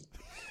feet,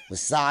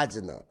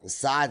 massaging her.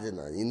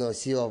 You know,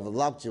 she all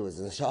voluptuous.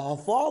 And her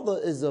father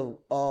is a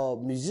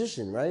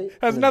musician, right?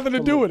 Has nothing to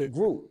From do a with it.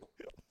 Group.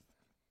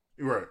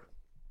 Right.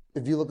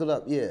 If you look it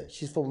up, yeah,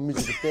 she's from a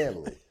musical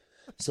family.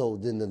 So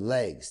then the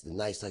legs, the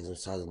nice legs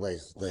inside the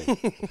legs,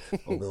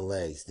 over the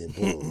legs, then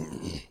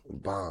boom,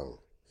 bang,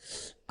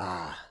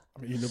 I'm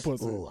eating the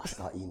pussy. ooh, I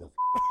start eating the,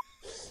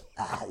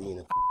 eating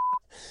the,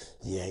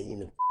 yeah, eating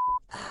the,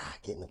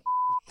 getting the,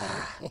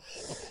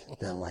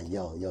 Then I'm like,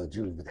 yo,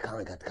 Drew, got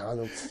the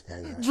condom?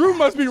 And, Drew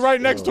must be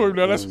right next to him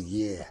now. That's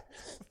yeah.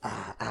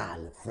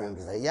 The friend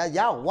was like, yeah,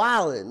 y'all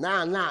wildin'.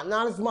 Nah,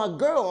 this is my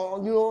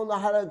girl. You don't know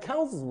how to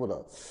counsel with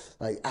her.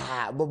 Like,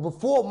 but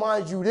before,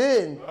 mind you,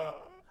 then,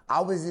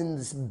 I was in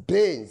this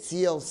Benz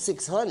CL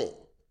 600.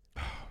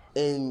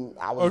 And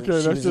I was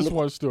okay. That's just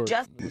one story.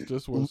 That's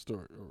just one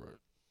story. All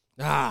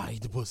right.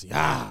 Eat the pussy.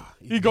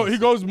 He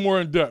goes more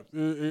in depth.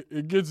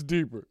 It gets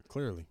deeper.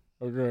 Clearly.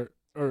 Okay.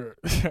 All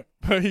right.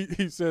 But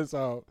he says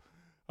how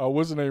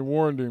what's the name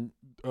warned him.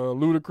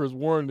 Ludacris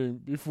warned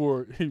him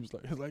before he was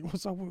like,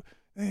 what's up with?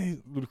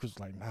 Hey, Ludacris was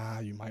like, nah,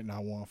 you might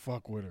not want to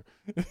fuck with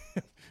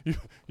her.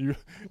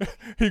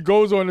 He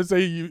goes on to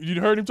say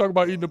you heard him talk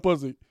about eating the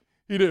pussy.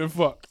 He didn't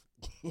fuck.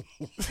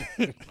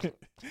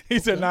 He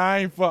said, nah, I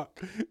ain't fuck.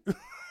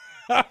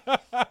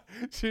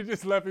 She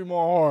just left him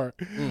on hard.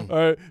 All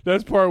right,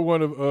 that's part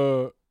one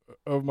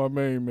of my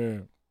main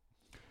man.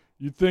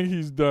 You think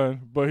he's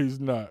done, but he's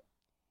not.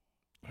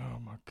 Oh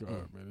my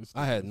God, man!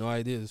 I had no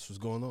idea this was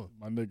going on.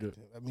 My nigga.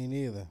 I mean,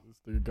 neither. This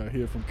nigga got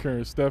here from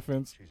Karen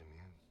Steffens.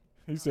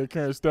 He said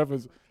Karen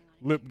Steffens'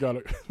 lip got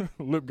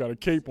a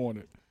cape on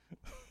it.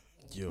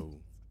 Yo.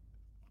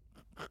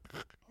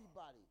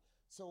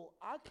 So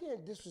I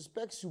can't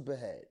disrespect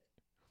Superhead.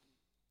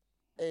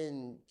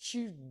 And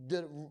she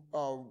did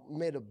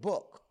made a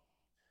book,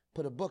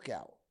 put a book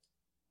out.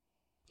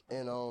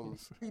 And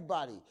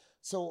everybody.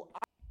 So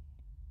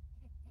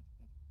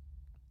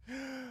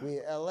we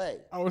in LA.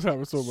 I was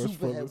having so much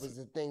fun. Superhead was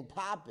the thing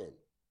popping.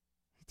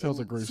 He tells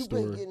a great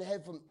story. Superhead getting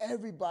head from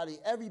everybody.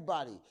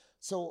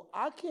 So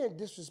I can't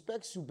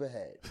disrespect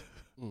Superhead.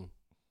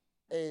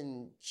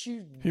 And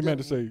he meant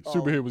to say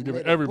Superhead was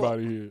giving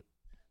everybody head.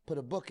 Put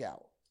a book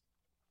out.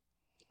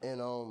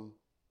 And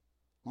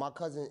my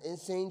cousin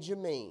Insane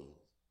Jermaine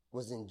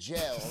was in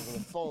jail on the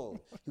phone.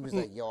 He was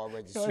like, yo, I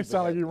read the Superhead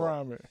sound like he book.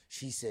 rhyming.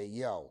 She said,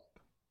 yo.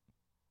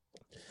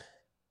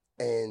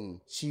 And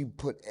she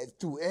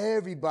threw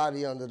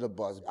everybody under the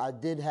bus. I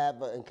did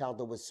have an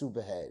encounter with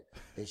Superhead.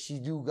 And she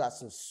got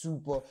some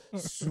super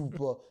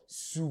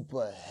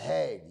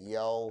head,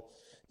 yo.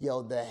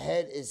 Yo, the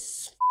head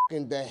is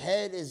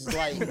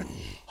like,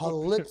 her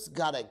lips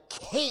got a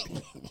cape.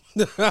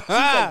 She's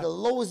like the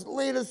lowest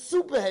layer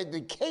Superhead,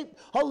 the cape.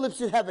 Her lips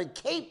should have a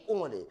cape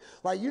on it.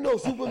 Like, you know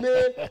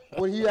Superman,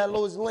 when he had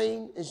Lois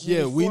Lane? And she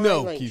Yeah, was we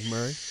know, like, Keith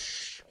Murray.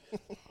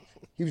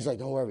 He was like,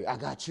 don't worry, I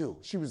got you.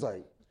 She was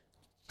like,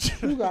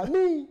 you got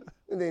me.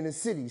 And then in the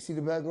city, see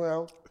the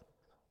background?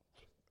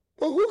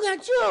 Well, who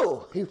got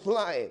you? He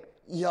flying.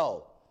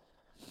 Yo,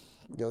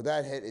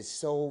 that head is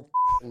so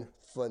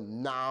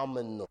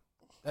phenomenal.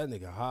 That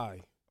nigga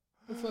high.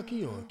 What the fuck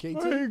he on?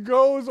 KT? He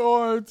goes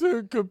on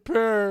to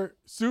compare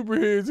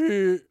Superhead's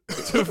head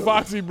to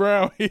Foxy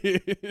Brown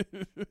head.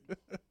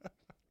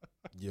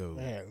 Yo,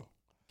 Man.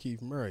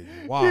 Keith Murray.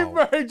 Wow. Keith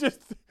Murray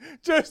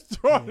just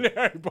throwing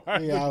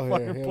everybody. He out here.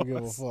 He fucking don't give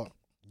a bus. fuck.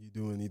 You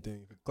do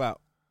anything for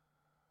clout.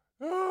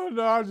 Oh,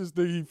 no, I just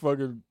think he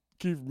fucking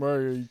Keith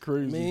Murray. He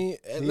crazy. I mean,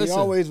 He listen.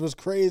 always was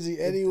crazy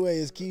anyway.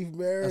 It's Keith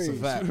Murray. That's a He's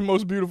fact. the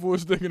most beautiful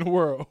thing in the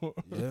world.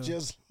 Yeah.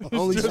 Just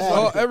Only just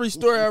every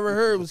story I ever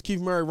heard was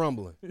Keith Murray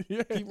rumbling.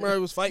 Yeah. Keith Murray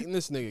was fighting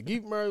this nigga.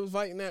 Keith Murray was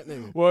fighting that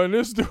nigga. Well, in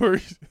this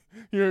story,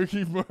 you hear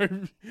Keith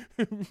Murray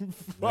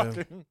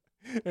fucking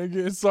and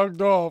getting sucked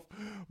off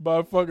by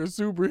a fucking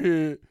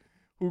Superhead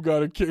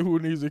who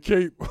needs a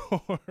cape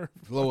on her.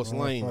 Lois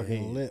Lane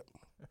fucking head.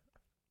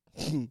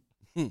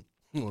 lip.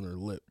 On her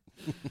lip.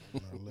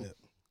 Her lip.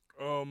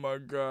 Oh my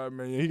God,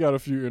 man! He got a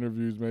few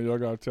interviews, man. Y'all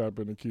gotta tap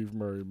into Keith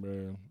Murray,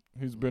 man.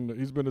 He's been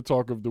the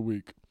talk of the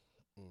week.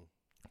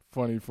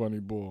 Funny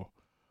boy.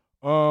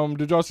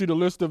 Did y'all see the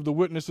list of the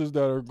witnesses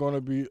that are going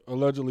to be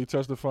allegedly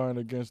testifying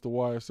against the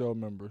YSL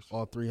members?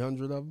 All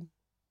 300 of them?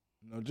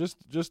 No, just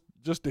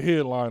the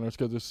headliners,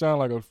 because it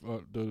sounded like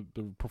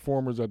the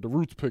performers at the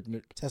Roots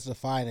picnic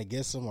Testifying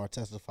against him or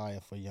testifying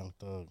for Young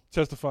Thug?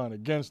 testifying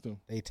against him.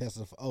 They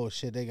testify. Oh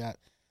shit, they got.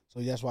 So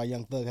that's why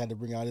Young Thug had to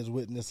bring out his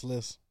witness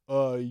list.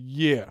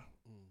 Yeah.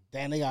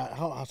 Damn, they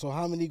got. So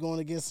how many going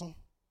against him?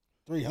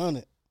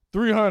 300.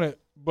 300,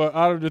 but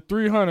out of the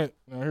 300,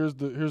 now here's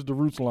the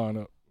Roots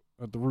lineup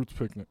at the Roots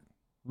picnic: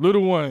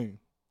 Lil Wayne,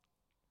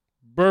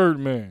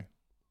 Birdman,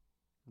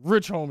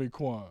 Rich Homie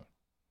Quan,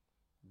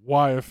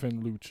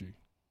 YFN Lucci,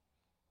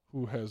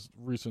 who has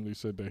recently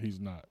said that he's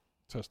not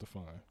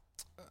testifying.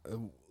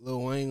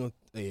 Lil Wayne,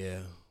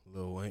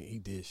 Lil Wayne, he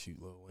did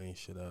shoot Lil Wayne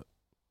shit up.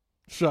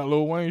 Shot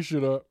Lil Wayne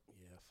shit up.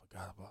 Yeah, I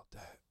forgot about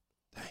that.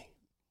 Dang.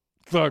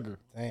 Thugger.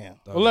 Damn.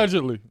 Thugger.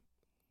 Allegedly.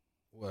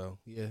 Well,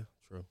 yeah,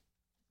 true.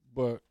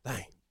 But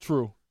Dang.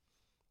 true.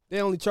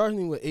 They only charged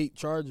me with 8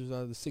 charges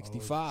out of the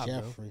 65.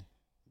 Oh,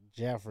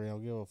 Jeffrey,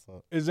 don't give a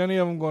fuck. Is any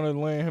of them going to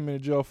land him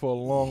in jail for a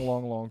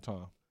long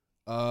time?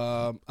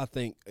 I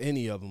think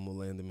any of them will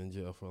land him in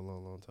jail for a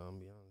long time, to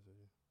be honest with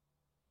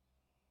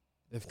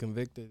you. If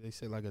convicted, they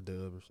say like a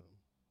dub or something.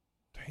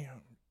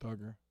 Damn,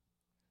 Thugger.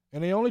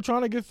 And they only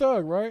trying to get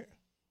Thug, right?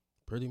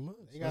 Pretty much.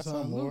 They got That's how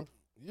I some know. more.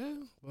 Yeah.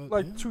 But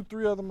Like yeah.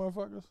 2-3 other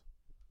motherfuckers.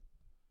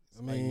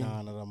 I mean, like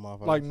 9 of them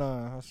motherfuckers. Like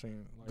 9, I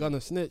seen. Like,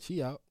 Gunna snitch,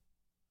 he out.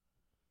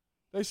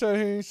 they said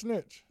he ain't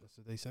snitch. That's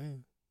what they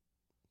saying.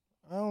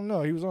 I don't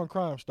know. He was on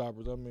Crime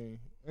Stoppers. I mean,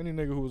 any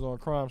nigga who was on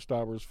Crime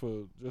Stoppers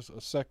for just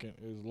a second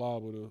is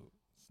liable to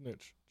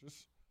snitch.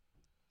 Just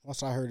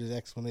Once I heard his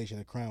explanation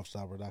of Crime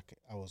Stopper,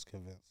 I was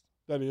convinced.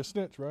 that he a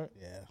snitch, right?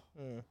 Yeah.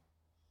 Yeah.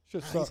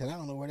 Shit He sucks. said, I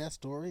don't know where that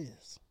store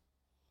is.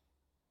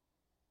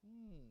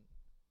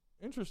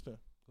 Interesting.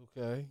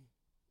 Okay.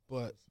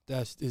 But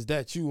is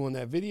that you on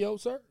that video,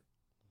 sir?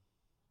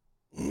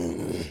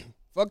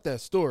 Fuck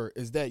that story.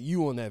 Is that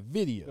you on that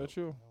video? That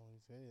you?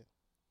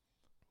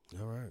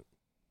 All right.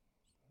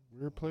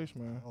 Weird place,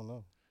 man. I don't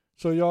know.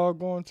 So y'all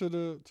going to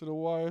the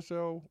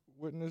YSL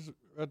witness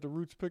at the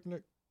Roots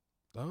picnic?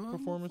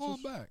 Performances? Fall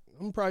back. I'm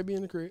gonna probably be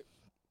in the crib.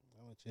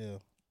 I'm going to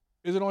chill.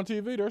 Is it on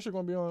TV? That shit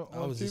gonna be on I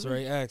was TV? just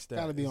ready to ask that.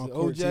 Gotta be Is on it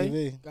Court OJ?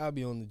 TV. Gotta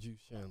be on the Juice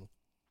channel.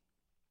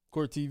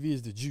 Court TV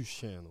is the Juice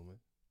channel, man.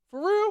 For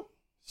real?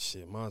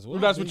 Shit, might as well.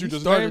 Well, that's man. what you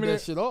just started naming that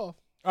it? shit off.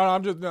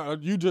 I'm just no,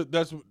 you just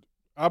that's what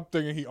I'm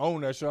thinking. He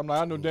owned that shit. I'm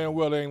like, I know damn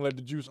well they ain't let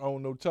the Juice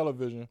own no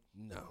television.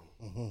 No.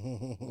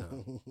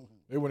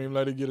 They wouldn't even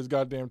let him get his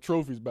goddamn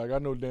trophies back. I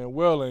know damn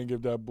well they ain't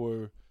give that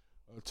boy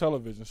a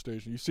television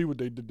station. You see what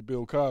they did to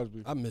Bill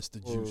Cosby. I missed the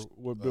or Juice.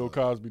 what Bill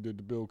Cosby did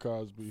to Bill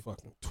Cosby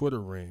Fucking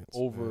Twitter rants.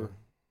 over man.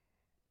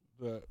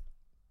 that.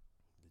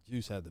 The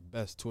Juice had the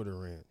best Twitter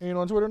rant. He ain't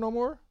on Twitter no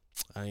more?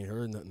 I ain't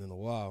heard nothing in a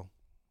while.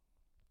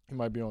 He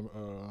might be on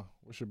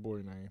what's your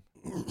boy name?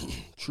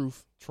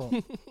 Truth.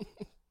 Trump.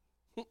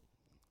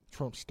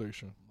 Trump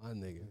station. My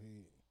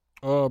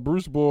nigga.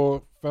 Bruce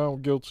Boyle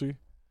found guilty.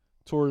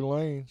 Tory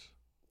Lanez.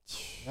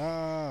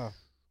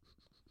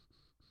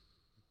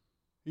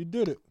 He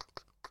did it.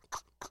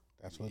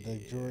 That's what the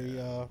jury.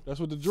 That's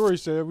what the jury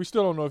said. We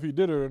still don't know if he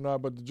did it or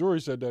not, but the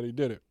jury said that he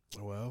did it.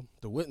 Well,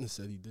 the witness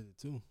said he did it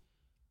too.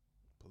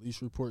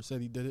 Police report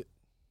said he did it.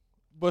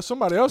 But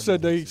somebody else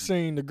said they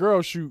seen the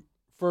girl shoot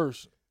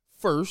first,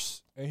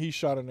 First. and he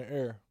shot in the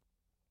air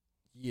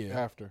Yeah.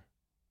 after.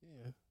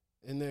 Yeah.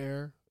 In the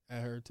air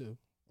at her too.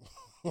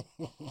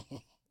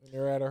 And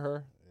they're at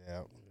her.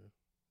 Yeah.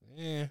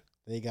 Yeah.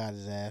 They got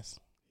his ass.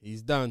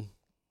 He's done.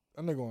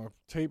 That nigga on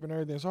tape and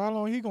everything. So how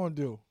long he gonna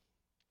do?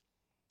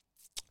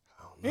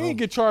 I don't He know. ain't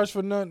get charged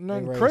for nothing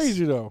race.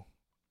 crazy though.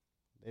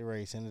 They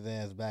ready to send his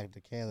ass back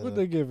to Canada. What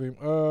they give him?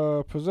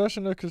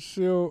 Possession of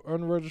concealed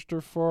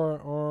unregistered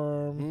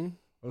firearm,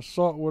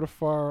 assault with a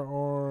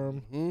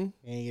firearm. Hmm?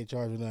 He ain't get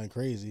charged with nothing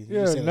crazy. He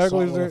Yeah, just said assault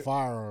with a negligent-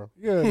 firearm.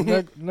 Yeah,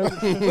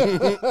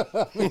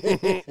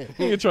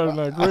 he ain't charged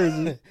nothing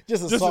crazy.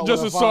 Just Just assault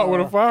assault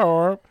with a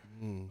firearm.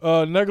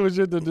 Mm.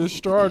 Negligent to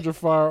discharge a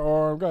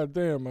firearm. God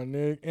damn, my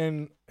nigga.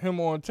 And him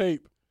on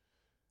tape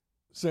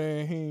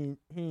saying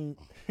he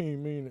ain't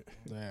mean it.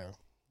 Damn.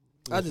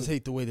 I just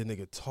hate the way the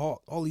nigga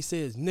talk. All he said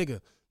is nigga.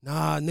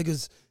 Nah,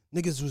 niggas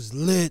was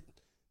lit.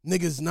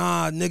 Niggas,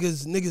 nah,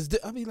 niggas.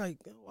 I be like,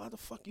 why the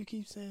fuck you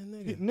keep saying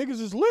nigga? Niggas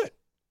is lit.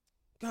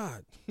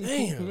 God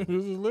damn.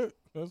 Niggas is lit.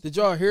 Did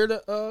y'all hear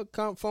the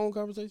phone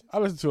conversation? I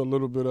listened to a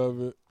little bit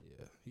of it.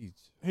 Yeah,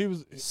 He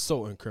was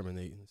so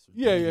incriminating.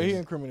 Yeah, he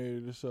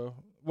incriminated himself.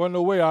 Wasn't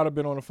no way I'd have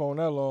been on the phone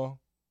that long.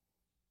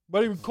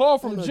 But he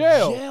called from On a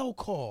jail. Jail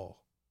call.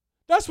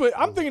 That's what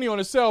I'm thinking. He on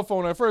his cell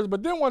phone at first,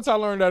 but then once I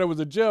learned that it was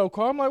a jail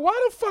call, I'm like,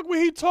 why the fuck would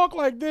he talk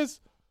like this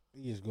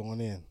He is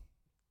going in.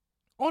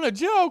 on a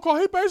jail call?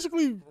 He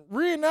basically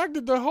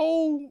reenacted the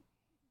whole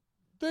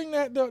thing,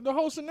 that the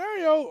whole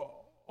scenario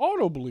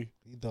audibly.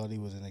 He thought he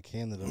was in a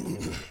Canada. he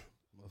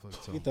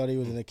Motherfucker thought he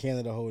was in a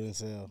Canada holding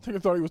cell. I think I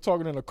thought he was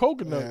talking in a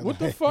coconut. Yeah, What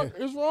the fuck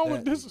is wrong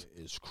with that this?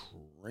 is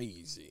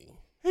crazy.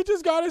 He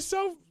just got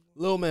himself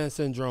Little man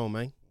syndrome,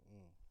 man.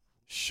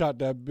 shot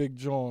that big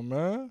John,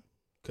 man.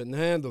 Couldn't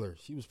handle her.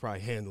 She was probably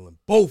handling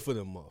both of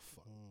them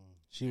motherfuckers.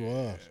 She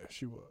was. Yeah,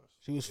 she was.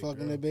 She was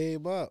fucking the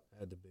babe up.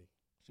 Had to be.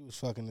 She was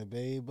fucking the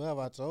babe up.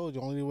 I told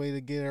you, only way to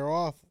get her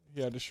off.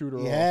 He had to shoot her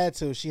He off. had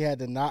to. She had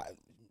the knot.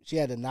 She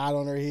had the knot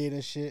on her head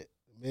and shit.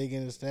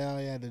 Megan Thee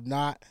Stallion had the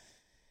knot.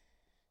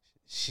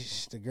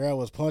 The girl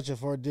was punching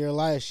for dear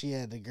life. She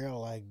had the girl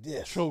like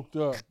this. Choked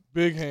up.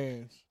 Big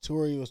hands.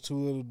 Tory was too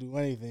little to do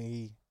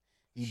anything.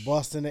 He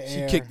bust in the She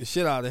air. kicked the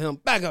shit out of him.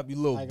 Back up, you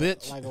little like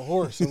bitch. like a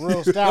horse, a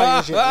real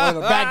stallion shit. One of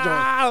them back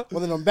joints.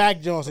 One of them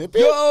back joints. Said,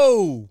 "Beep."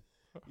 Yo.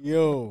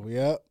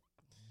 Yep.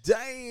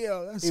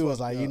 Damn. That's He was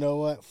fucked like, up. you know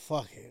what?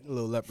 Fuck it.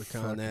 Little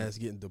leprechaun ass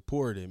getting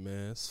deported,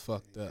 man. It's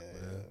fucked up,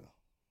 man.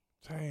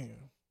 Damn.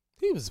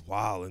 He was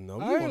wilding though.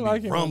 I You ain't gonna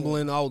like be him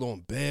rumbling out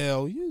on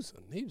bail. He's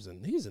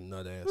a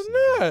nut ass. Who's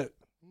that?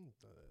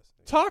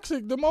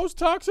 Toxic, the most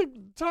toxic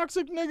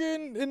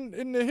nigga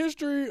in the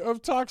history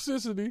of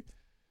toxicity.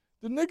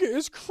 The nigga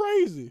is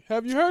crazy.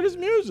 Have you heard his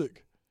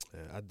music?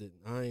 Yeah,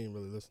 I ain't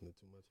really listening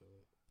too much of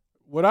it.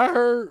 What I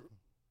heard,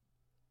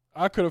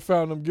 I could have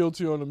found him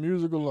guilty on the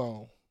music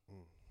alone.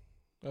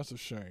 That's a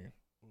shame.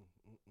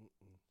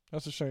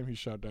 That's a shame he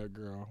shot that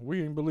girl.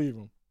 We ain't believe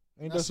him.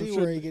 Ain't I that some see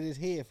shit? where he get his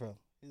head from.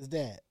 His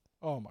dad.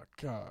 Oh my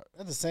God.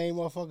 That's the same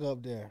motherfucker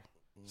up there.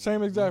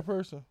 Same exact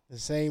person. The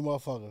same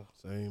motherfucker.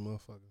 Same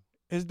motherfucker.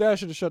 His dad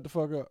should have shut the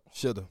fuck up.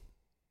 Shoulda.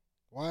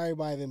 Why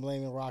everybody been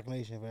blaming Rock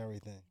Nation for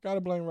everything?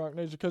 Gotta blame Rock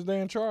Nation because they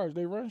in charge.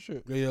 They run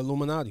shit. Yeah,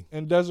 Illuminati.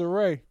 And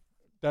Desiree,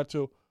 that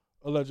too,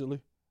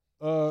 allegedly.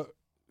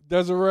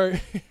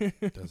 Desiree.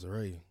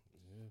 Desiree.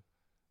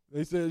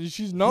 They said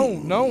she's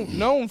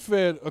known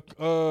fed.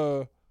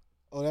 Oh,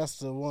 that's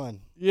the one.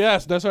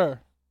 Yes, that's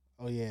her.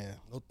 Oh yeah.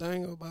 No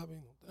thing about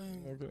me. No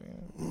thing. Okay.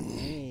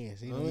 Yeah,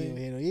 see, no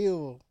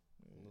evil.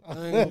 No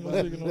thing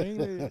about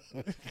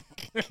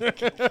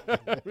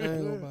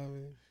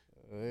me.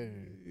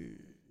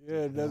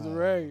 Yeah,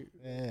 Desiree.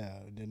 Yeah,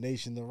 the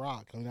Nation the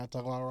Rock. I'm not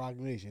talking about Rock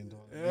Nation.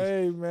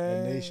 Hey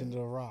man, the Nation the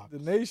Rock. The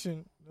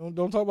Nation.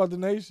 Don't talk about the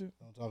Nation.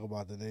 Don't talk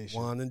about the Nation.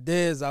 Juan and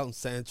Dez out in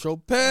San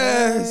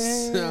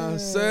Tropez. You know what I'm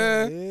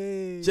saying?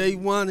 Hey. Jay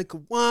Juan and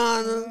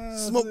Kawana.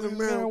 Smoking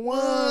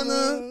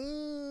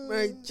marijuana.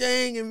 Mary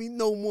Jane, give me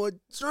no more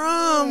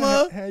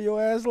drama. Had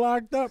your ass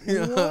locked up.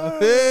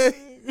 Yeah.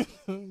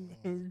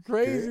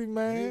 Crazy,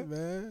 man. Yeah,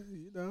 man.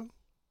 You know.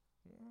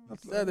 I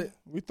said it.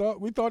 We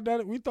thought that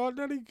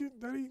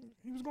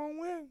he was gonna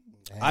win.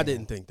 I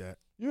didn't think that.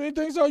 You didn't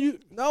think so?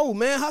 No,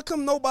 man. How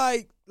come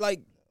nobody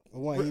like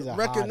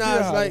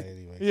recognize like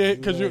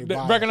because you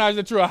recognize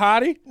that you're a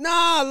hottie?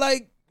 Nah,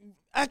 like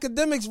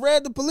academics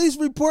read the police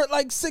report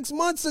like 6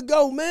 months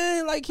ago,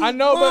 man. Like he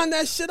lined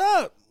that shit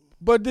up.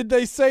 But did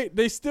they say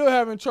they still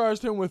haven't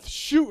charged him with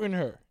shooting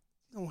her?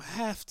 Don't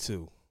have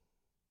to.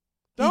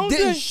 Don't he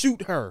didn't they?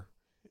 shoot her.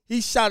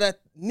 He shot at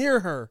near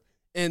her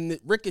and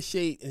it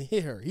ricocheted and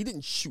hit her. He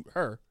didn't shoot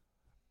her.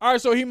 All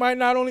right, so he might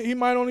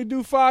only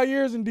do 5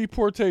 years in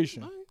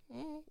deportation.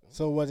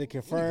 So was it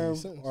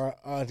confirmed or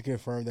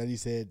unconfirmed that he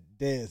said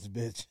dance,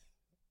 bitch?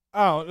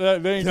 Oh,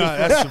 they ain't. Nah,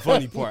 that's the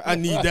funny part. I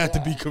need that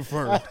to be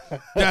confirmed.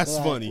 That's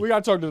funny. We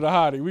gotta talk to the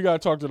hottie.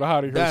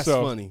 Herself. That's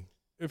funny.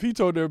 If he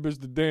told that bitch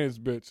to dance,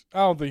 bitch, I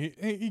don't think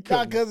he could.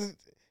 Nah, because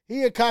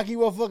he a cocky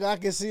motherfucker. I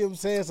can see him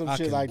saying some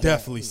shit like that. I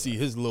definitely see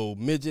his little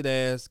midget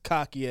ass,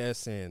 cocky ass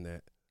saying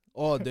that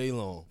all day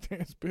long.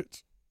 Dance,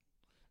 bitch.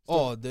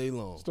 All day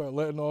long. Start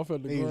letting off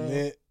at the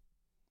ground.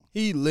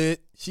 He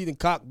lit. She done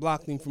cock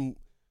blocked him from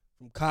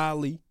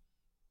Kylie.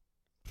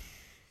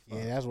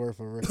 Yeah, that's worth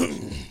a record.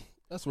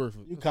 That's worth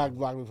it. You cock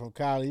blocked me from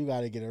Kylie. You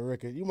gotta get a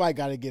record. You might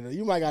gotta get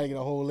a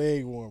whole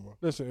leg warmer.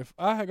 Listen, if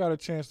I had got a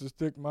chance to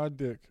stick my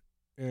dick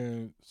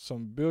in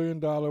some $1 billion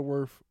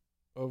worth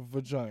of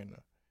vagina,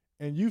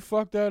 and you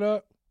fuck that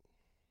up,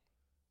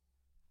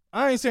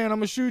 I ain't saying I'm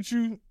gonna shoot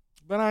you,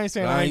 but I ain't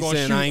saying I ain't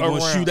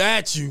gonna shoot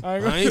at you. I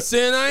ain't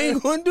saying I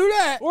ain't gonna do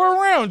that or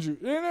around you.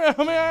 You know,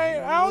 I mean,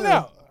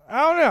 I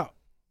don't know.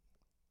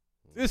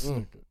 This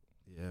nigga.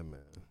 Yeah, man.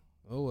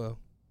 Oh well.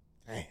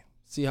 Damn.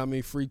 See how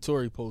many free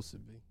Tory posts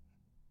it be.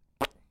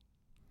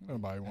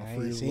 Nobody want I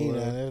free. ain't seen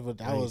none, but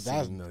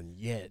that's none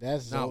yet.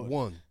 That's not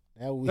one.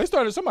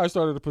 Somebody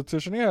started a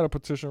petition. They had a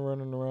petition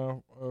running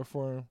around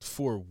for him.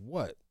 For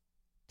what?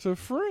 To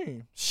free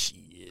him.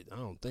 Shit, I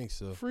don't think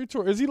so. Free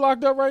Tory. Is he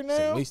locked up right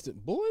now?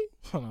 Wasted boy.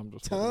 I'm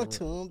just talk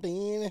to him,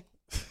 baby.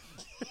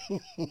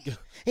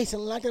 He's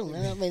locked up.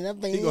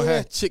 He gonna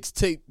have chicks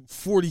tape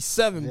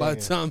 47 by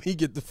the time he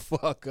get the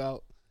fuck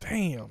out.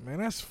 Damn, man,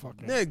 that's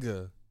fucking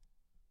nigga.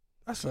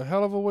 That's a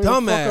hell of a way to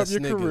fuck up your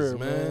niggas, career,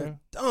 man.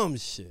 Dumb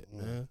shit,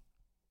 man.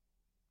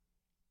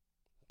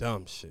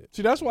 Dumb shit.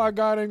 See, that's why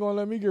God ain't gonna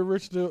let me get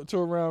rich till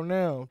around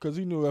now, because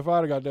he knew if I'd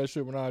have got that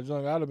shit when I was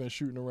young, I'd have been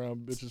shooting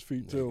around bitches'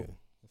 feet too.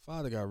 If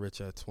I'd have got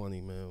rich at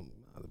 20, man,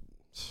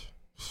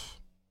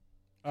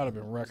 I'd have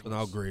been reckless. An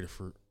outgraded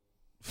fruit.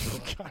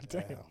 God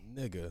damn.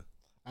 Nigga.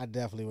 I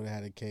definitely would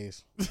have had a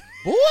case.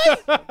 Boy?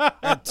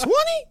 At 20?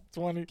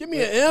 20. Give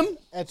me an M.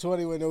 At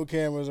 20 with no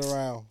cameras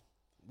around.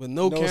 With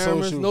no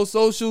cameras, no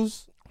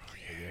socials. Oh,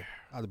 yeah.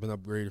 I'd have been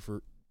upgraded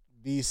for.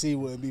 DC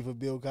wouldn't be for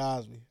Bill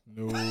Cosby.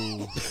 No.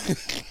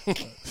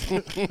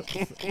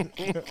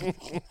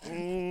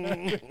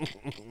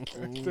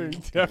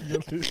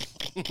 Definitely.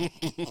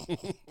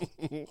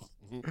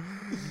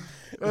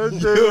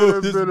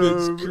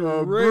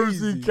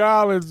 Brucey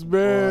Collins,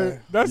 man. Boy.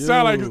 That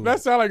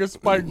sound like a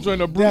Spike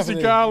joint of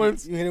Brucey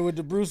Collins. You hit it with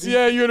the Brucey?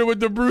 Yeah, you hit it with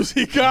the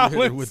Brucey Collins.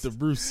 Hit it with the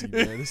Brucey,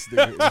 man. This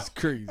nigga is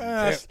crazy.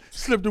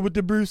 Slipped it with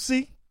the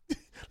Brucey.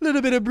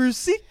 Little bit of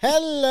Brucey.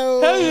 Hello.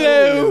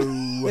 Hello.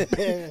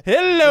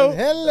 Hello.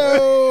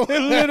 Hello. A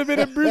little bit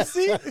of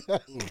Brucey.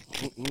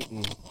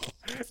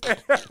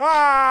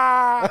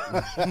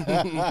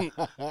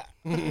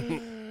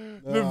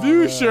 The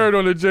views shared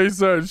on the Jay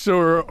Sutton Show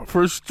are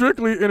for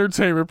strictly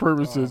entertainment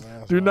purposes.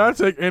 Do not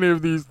take any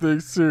of these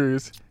things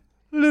serious.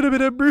 Little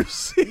bit of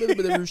Brucey. Little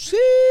bit of Brucey.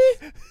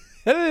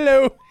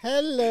 Hello.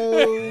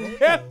 Hello.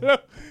 Hello.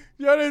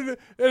 Yeah, and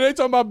they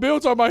talking about Bill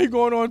talking about he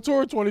going on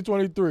tour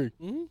 2023.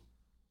 Mm-hmm.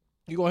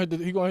 He gonna hit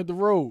the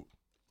road.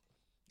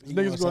 He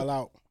gonna sell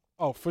out.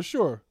 Oh, for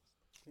sure.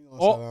 He gonna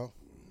sell out.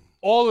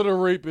 All of the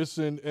rapists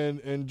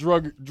and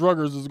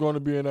druggers is going to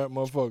be in that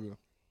motherfucker.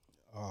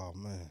 Oh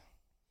man.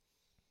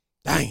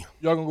 Damn.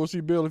 Y'all gonna go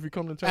see Bill if he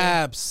come to town?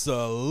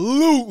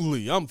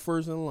 Absolutely. I'm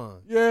first in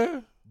line.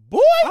 Yeah.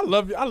 Boy. I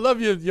love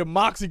your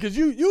moxie because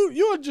you're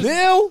just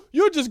Bill.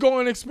 You're just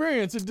going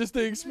experience. It's just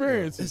the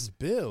experience. It's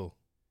Bill.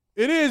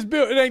 It is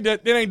Bill. It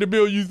ain't the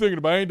Bill you thinking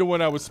about. It ain't the one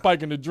that was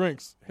spiking the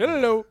drinks.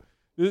 Hello.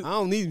 I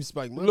don't need him to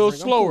spike my A little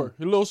drink. I'm slower.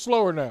 cool. A little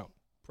slower now.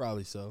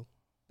 Probably so.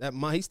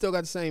 He still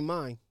got the same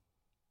mind.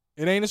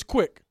 It ain't as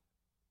quick.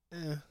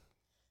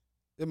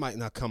 It might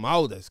not come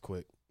out as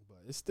quick, but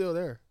it's still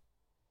there.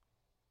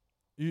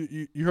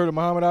 You heard of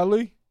Muhammad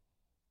Ali?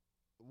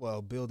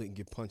 Well, Bill didn't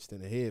get punched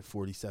in the head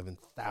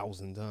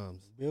 47,000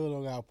 times. Bill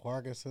don't got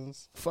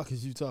Parkinson's. The fuck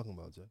is you talking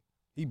about, Jay?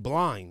 He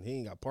blind. He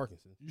ain't got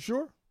Parkinson's. You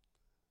sure?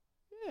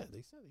 Yeah,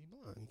 they said he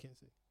blind. He can't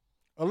see.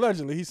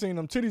 Allegedly, he seen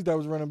them titties that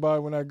was running by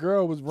when that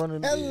girl was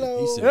running.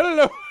 Hello. He said,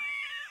 Hello.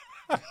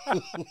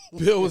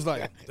 Bill was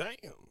like, damn.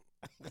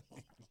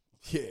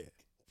 Yeah,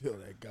 Bill,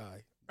 that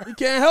guy. He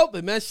can't help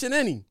it, man. Shit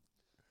in him.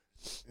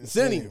 It's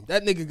in him.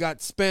 That nigga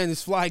got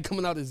Spanish fly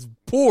coming out his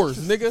pores,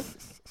 nigga.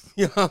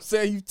 You know what I'm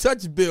saying? You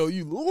touch Bill,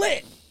 you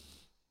lit.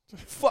 The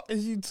fuck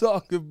is you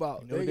talking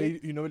about?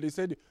 You know what they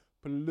said?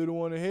 Put a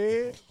little on the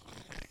head.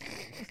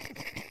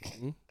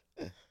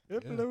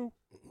 Hello.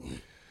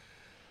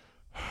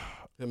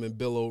 Him and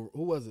Bill,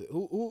 who was it?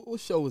 What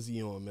show was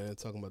he on, man?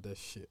 Talking about that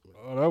shit, man.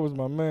 Oh, that was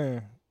my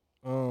man,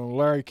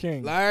 Larry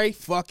King. Larry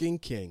fucking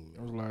King.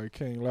 That was Larry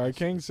King. Larry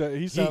King said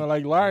he sounded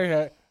like Larry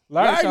had.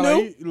 Larry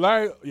knew.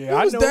 Yeah, He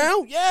I was know.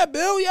 down. Yeah,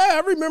 Bill. Yeah,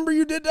 I remember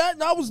you did that.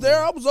 And I was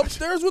there. I was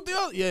upstairs with the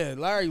other. Yeah,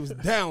 Larry was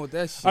down with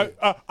that shit.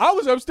 I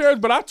was upstairs,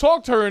 but I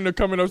talked to her into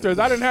coming upstairs.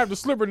 I didn't have to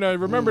slip her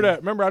nothing. Remember that?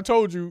 Remember I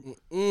told you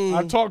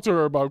I talked to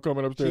her about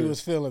coming upstairs. She was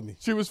feeling me.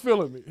 She was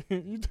feeling me.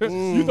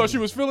 You thought she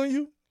was feeling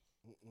you?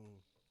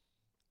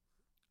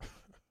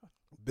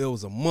 Bill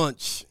was a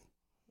munch.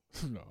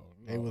 No.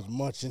 They was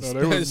munching. No,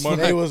 they was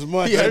munching. They was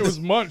munching. They was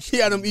munching.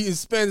 He had him eating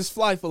Spanish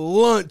fly for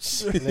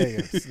lunch.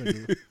 That's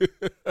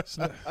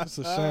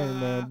a shame,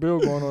 man. Bill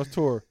going on his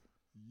tour.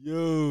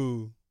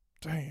 Yo.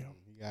 Damn.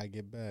 You gotta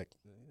get back.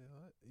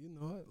 You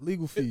know what?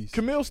 Legal fees.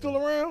 Camille still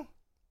around?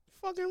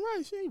 Fucking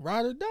right. She ain't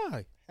ride or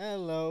die.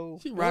 Hello.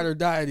 She ride or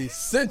die this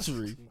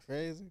century. You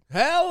crazy?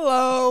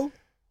 Hello.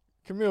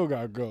 Camille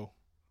gotta go.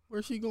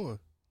 Where's she going?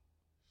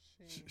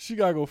 She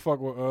gotta go fuck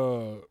with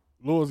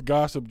Louis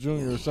Gossip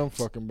Jr. or some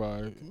fucking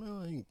body.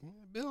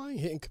 Bill ain't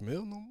hitting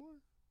Camille no more.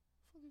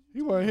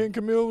 He wasn't hitting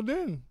Camille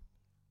then.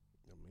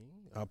 I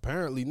mean,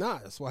 apparently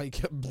not. That's why he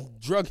kept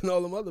drugging all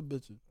them other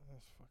bitches.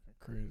 That's fucking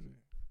crazy.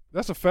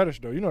 That's a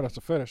fetish, though. You know that's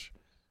a fetish.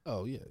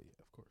 Oh, yeah,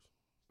 of course.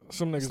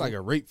 Some niggas. It's like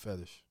a rape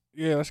fetish.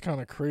 Yeah, that's kind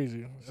of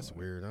crazy. That's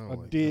weird. I don't A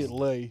like dead that.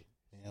 lay.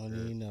 You don't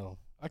even know.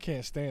 I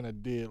can't stand a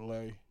dead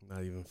lay.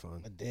 Not even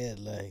fun. A dead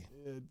lay.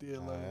 Yeah,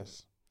 dead lay.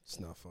 It's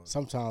not fun.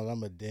 Sometimes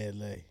I'm a dead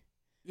lay.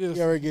 Yes.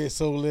 You ever get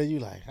so lit, you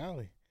like,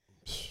 Holly.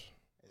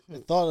 The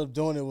thought of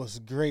doing it was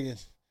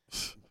great.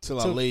 Till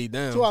I laid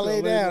down. Till I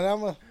lay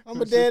down, I'm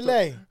a dead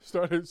lay.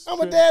 I'm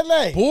a Dead. dead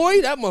lay.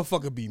 Boy, that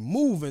motherfucker be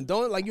moving,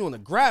 don't it? Like you on a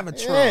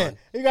gravitron. Yeah,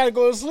 you gotta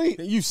go to sleep.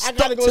 And you I stuck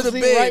gotta go to to the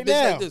sleep bed right bitch,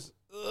 now. like this.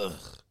 Ugh.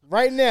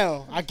 Right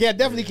now, I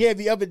definitely can't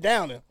be up and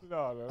down there.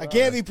 No, I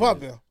can't be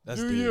pumping. That's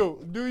do dead.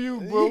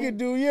 you, bro? You can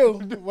do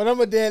you, but I'm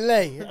a dead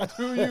lay.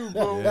 Do you,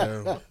 bro?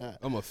 Yeah.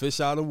 I'm a fish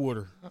out of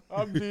water.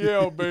 I'm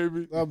DL,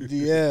 baby. I'm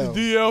DL.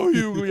 DL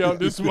Hughley out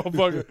this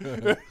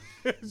motherfucker.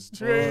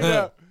 Straight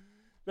up.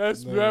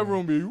 That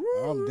room be. Woo.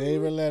 I'm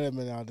David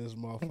Letterman out this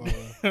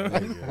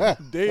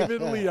motherfucker.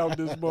 David Lee out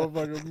this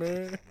motherfucker,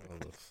 man.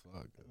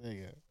 Motherfucker.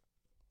 Nigga.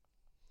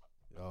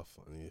 Y'all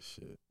funny as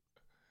shit.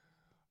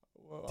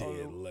 Well,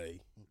 Dead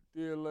lay.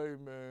 Dead lay,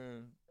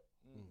 man.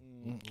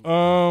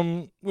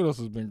 What else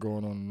has been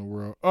going on in the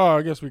world? Oh,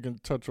 I guess we can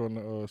touch on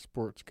the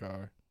sports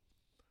guy.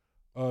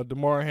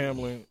 DeMar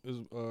Hamlin is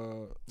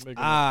making.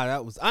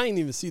 I didn't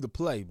even see the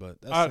play, but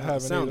I that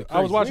haven't sounded either. crazy.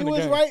 I was watching We the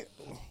was game, right.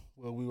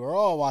 Well, we were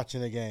all watching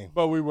the game.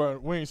 but we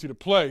didn't see the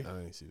play. I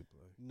didn't see the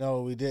play.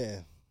 No, we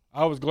didn't.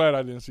 I was glad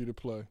I didn't see the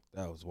play.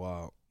 That was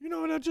wild. You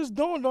know, that just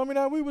dawned on me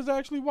that we was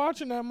actually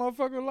watching that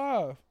motherfucker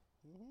live.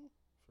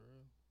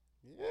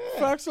 Yeah.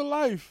 Facts of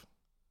life.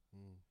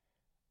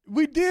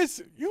 We did.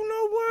 You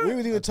know what? We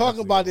was even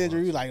talking about the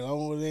injury. We like,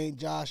 oh, it ain't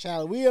Josh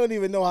Allen. We don't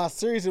even know how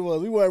serious it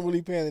was. We weren't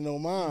really paying it no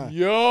mind.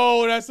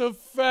 Yo, that's a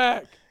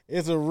fact.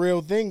 It's a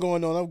real thing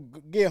going on. I'm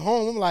get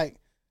home. I'm like,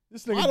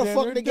 This nigga why the damn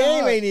fuck near the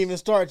game died. ain't even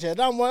start yet?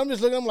 I'm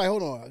just looking. I'm like,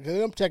 hold on,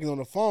 because I'm checking on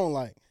the phone.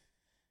 Like,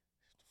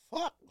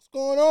 fuck, what's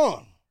going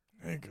on?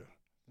 Nigga.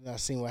 And I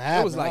seen what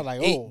happened. It was like I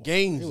 8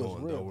 games it was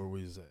on real. though where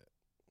we was at.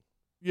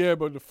 Yeah,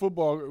 but the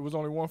football, it was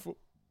only one football.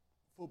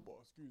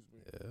 Excuse me.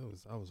 Yeah,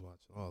 I was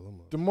watching all of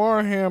them.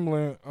 DeMar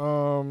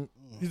Hamlin,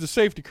 he's a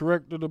safety,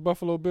 correct, to the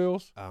Buffalo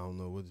Bills? I don't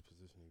know what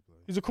position he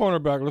played. He's a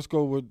cornerback. Let's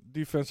go with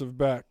defensive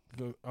back.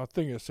 I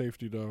think it's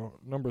safety, though.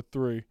 Number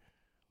 3.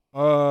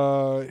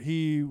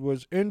 He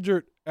was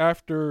injured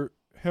after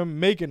him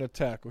making a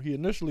tackle. He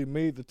initially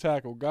made the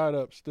tackle, got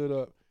up, stood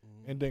up,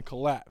 and then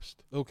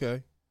collapsed.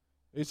 Okay.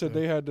 They said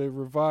they had to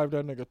revive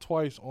that nigga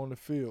twice on the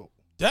field.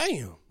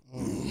 Damn.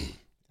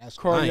 That's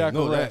Cardiac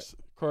know that. arrest.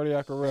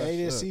 Cardiac arrest. They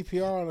did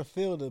CPR on the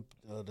field.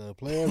 The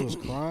player was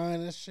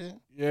crying and shit.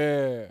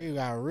 Yeah. He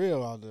got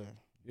real out there.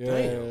 Yeah.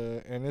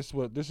 Damn. And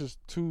this is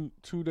two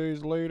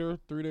days later,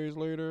 3 days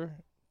later,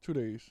 2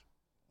 days.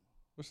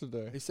 What's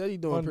today? They said he's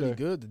doing Monday. pretty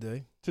good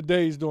today.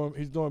 Today he's doing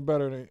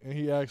better, and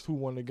he asked who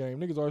won the game.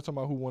 Niggas always talking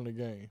about who won the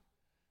game.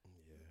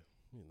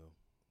 Yeah,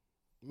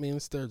 I mean,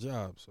 it's their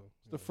job, so.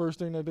 It's the first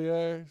thing that they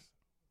ask.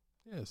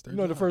 Yeah, it's their You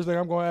know, job. the first thing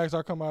I'm going to ask,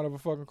 I come out of a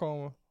fucking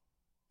coma.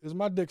 Is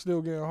my dick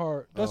still getting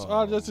hard? I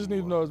just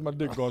need to know, is my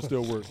dick going to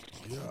still work?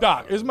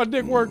 Doc, is my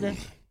dick working?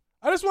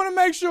 I just want to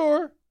make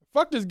sure.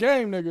 Fuck this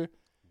game, nigga.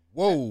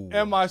 Whoa.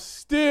 Am I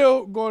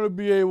still going to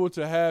be able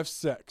to have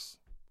sex?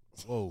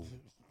 Whoa.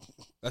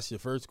 That's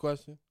your first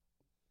question?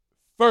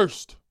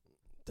 First.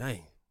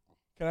 Dang.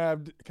 Can I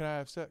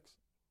have sex?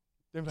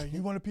 They be like,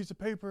 you want a piece of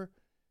paper?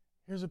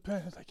 Here's a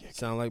pen. It's like, yeah,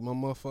 Sound like my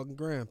motherfucking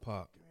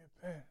grandpa. give me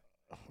a pen.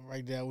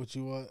 Write down what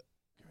you want.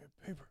 Give me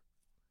a paper.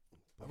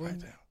 Write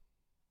down.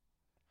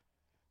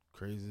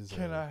 Crazy as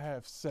Can hell. I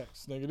have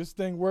sex, nigga? This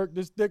thing work?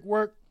 This dick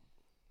work?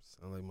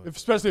 Sound like my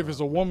Especially if it's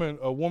a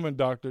woman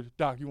doctor.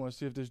 Doc, you want to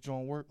see if this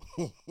joint work?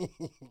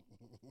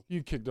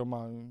 You kicked them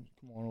out and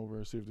come on over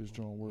and see if this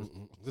joint work.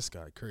 This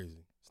guy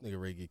crazy. This nigga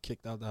ready to get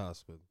kicked out the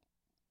hospital.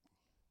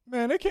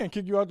 Man, they can't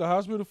kick you out the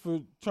hospital for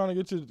trying to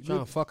get to Trying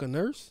to fuck a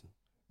nurse?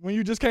 when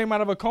you just came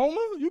out of a coma.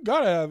 You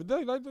gotta have it.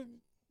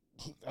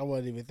 I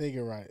wasn't even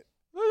thinking right.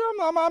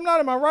 I'm not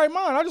in my right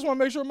mind. I just want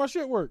to make sure my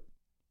shit work,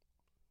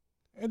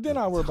 and then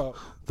I worry about.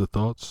 The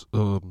thoughts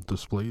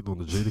displayed on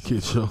the Jada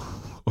Kid Show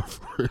are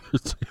for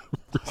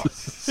entertainment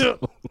purposes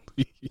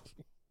only.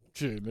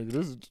 Shit, nigga,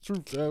 this is the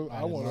truth.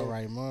 I want my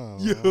right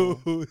mind. Yo,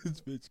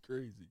 this bitch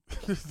crazy.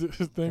 this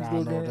thing I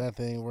still know going. that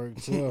thing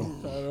works too.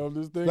 I know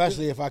this thing.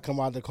 Especially if I come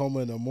out the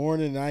coma in the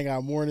morning and I ain't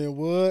got morning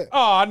wood.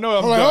 Oh, I know.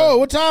 I'm like, oh,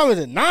 what time is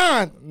it?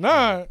 9.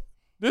 9.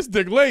 This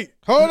dick late.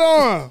 Hold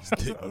on.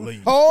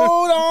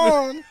 Hold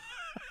on.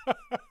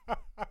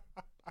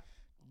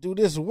 Do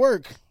this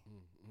work.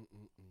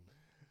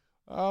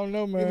 I don't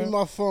know, Give me man.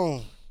 my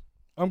phone.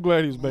 I'm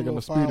glad he's making gonna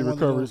a speedy find one of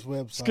recovery. those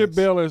websites. Skip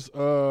Bayless,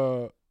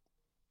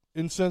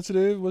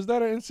 insensitive. Was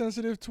that an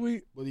insensitive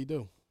tweet? What'd he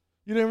do?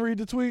 You didn't read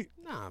the tweet?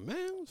 Nah,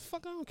 man.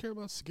 Fuck, I don't care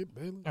about Skip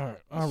Bayless. All right,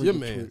 I'll It's read your the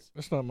man. tweet.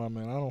 That's not my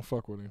man. I don't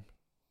fuck with him.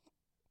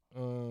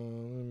 Let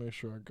me make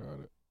sure I got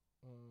it.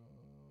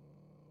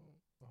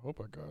 I hope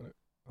I got it.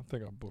 I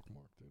think I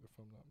bookmarked it, if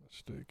I'm not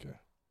mistaken.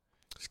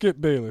 Skip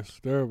Bayless.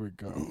 There we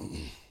go.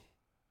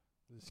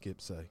 What did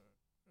Skip say?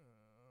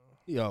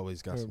 He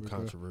always got There some we go.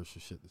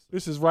 controversial shit to say.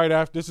 This is right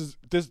after.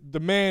 The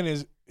man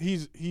is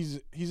he's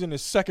in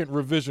his second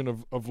revision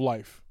of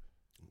life.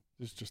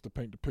 This is just to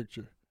paint the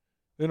picture.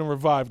 They done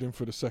revived him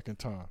for the second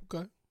time.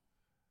 Okay.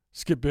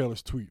 Skip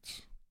Bayless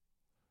tweets.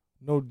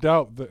 No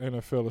doubt the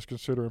NFL is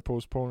considering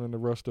postponing the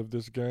rest of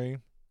this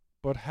game,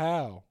 but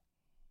how?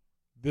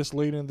 This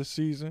late in the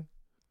season,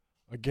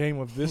 a game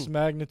of this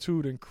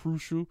magnitude and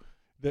crucial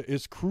that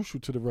is crucial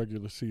to the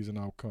regular season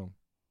outcome,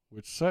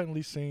 which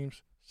suddenly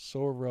seems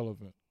so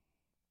irrelevant.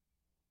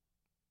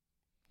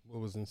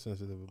 What was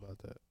insensitive about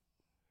that?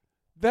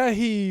 That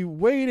he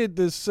waited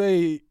to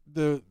say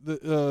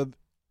the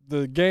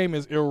game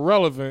is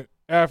irrelevant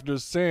after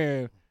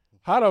saying,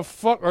 how the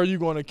fuck are you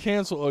going to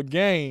cancel a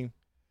game?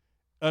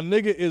 A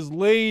nigga is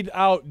laid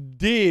out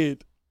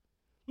dead.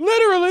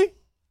 Literally.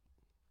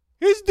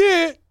 He's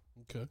dead.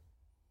 Okay.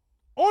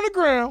 On the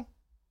ground.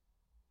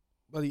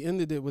 But he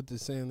ended it with the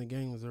saying the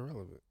game was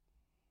irrelevant.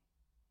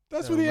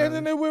 That's Yeah, what he man.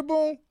 ended it with,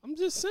 boom. I'm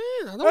just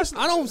saying. I That's-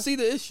 don't see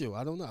the issue.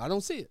 I don't know. I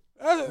don't see it.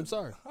 I'm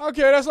sorry.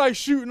 Okay, that's like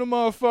shooting a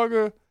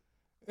motherfucker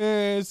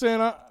and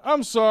saying,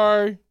 I'm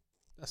sorry.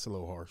 That's a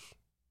little harsh.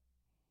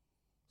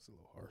 It's a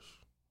little harsh.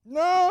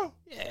 No.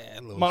 Yeah,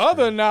 a little My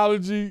other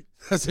analogy.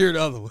 Let's hear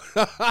the other one.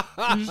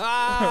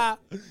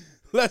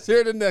 Let's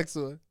hear the next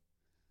one.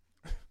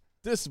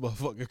 This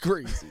motherfucker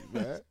crazy,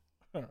 man.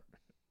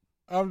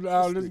 I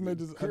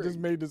just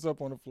made this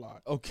up on the fly.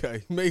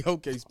 Okay.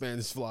 Okay,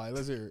 Spanish fly.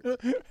 Let's hear it.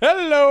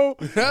 Hello.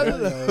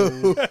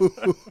 Hello.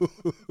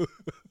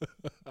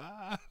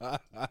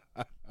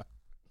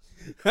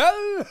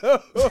 Hello.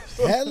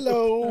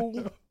 Hello.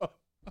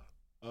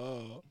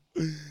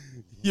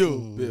 Yo,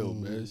 Bill,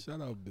 man.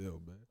 Shout out Bill,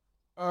 man.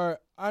 All right.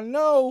 I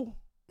know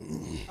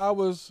I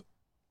was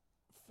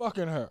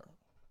fucking her,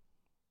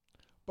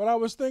 but I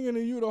was thinking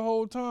of you the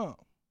whole time.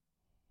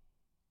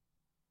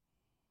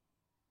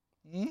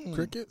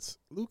 Crickets?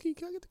 Lukey,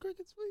 can I get the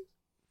crickets, please?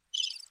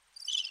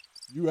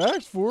 You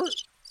asked for it.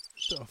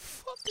 What the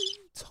fuck are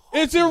you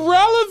talking It's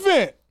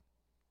irrelevant.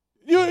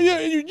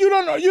 You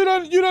don't know. You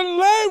don't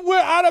lay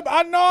where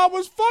I know I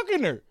was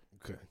fucking her.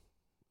 Okay.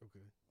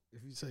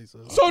 If you say so.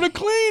 So the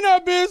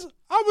cleanup is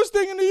I was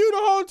thinking of you the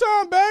whole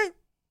time, babe.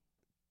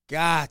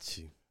 Got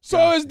you.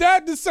 So is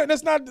that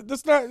that's not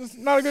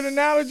a good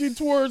analogy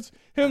towards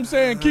him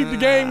saying keep the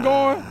game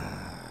going?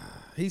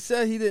 He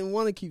said he didn't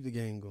want to keep the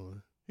game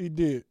going. He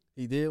did.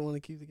 He did want to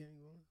keep the game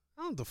going?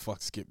 I don't know what the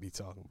fuck Skip be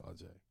talking about,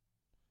 Jay.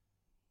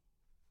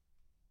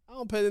 I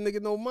don't pay the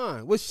nigga no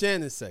mind. What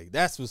Shannon say?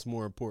 That's what's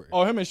more important.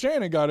 Oh, him and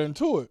Shannon got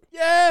into it.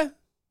 Yeah.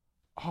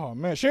 Oh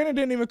man, Shannon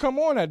didn't even come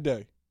on that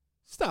day.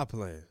 Stop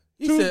playing.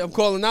 He said, I'm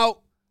calling out.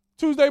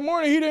 Tuesday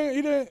morning, he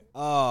didn't.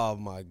 Oh,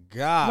 my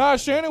God. Nah,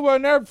 Shannon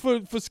wasn't there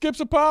for Skip's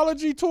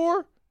apology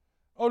tour.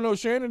 Oh, no,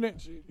 Shannon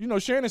didn't. You know,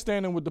 Shannon's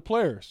standing with the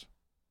players.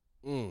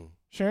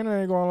 Shannon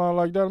ain't going on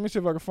like that. Let me see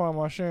if I can find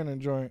my Shannon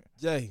joint.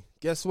 Jay,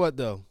 guess what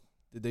though?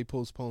 Did they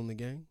postpone the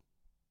game?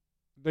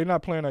 They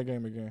not playing that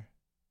game again.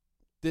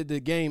 Did the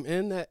game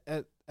end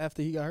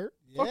after he got hurt?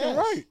 Fucking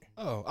right.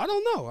 Oh, I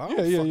don't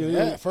know.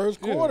 Yeah. First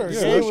quarter.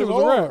 Yeah, Game that shit was a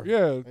over. wrap.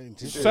 Yeah,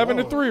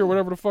 7-3 or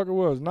whatever the fuck it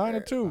was.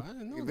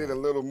 9-2. He did a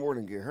little more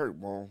than get hurt,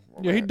 bro.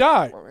 Yeah, he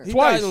died. He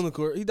Twice. died on the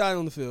court. He died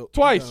on the field.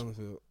 Twice. He died on the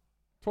field.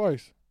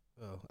 Twice.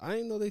 Oh, I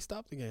didn't know they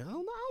stopped the game. I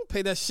don't know. I don't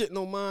pay that shit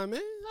no mind,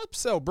 man. I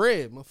sell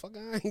bread,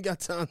 motherfucker. I ain't got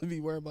time to be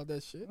worried about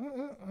that shit.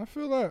 I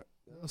feel that.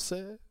 You know what I'm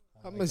saying?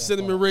 How much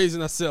cinnamon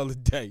raisin I sell a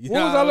day? You What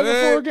know was I looking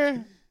man? for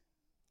again?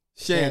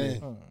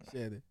 Shannon.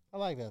 Shannon. I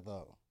like that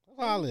though. That's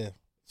how I live.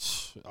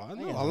 I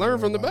know. I learned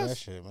from the best. That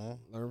shit, man.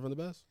 Learn from the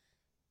best.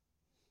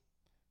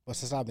 But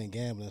since I've been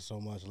gambling so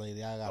much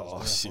lately, I got.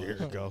 Oh shit! Here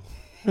we go.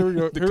 Here we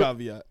go. The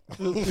caveat.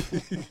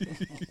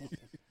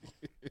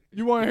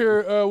 You want to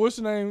hear what's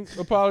the name?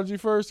 Apology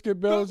first. Skip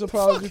Bayless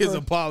apology. Fuck his first?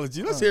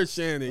 apology. Let's hear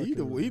Shannon. He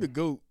the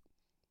goat.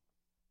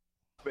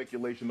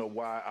 Speculation of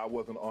why I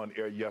wasn't on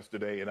air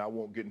yesterday, and I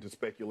won't get into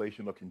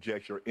speculation or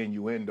conjecture or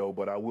innuendo,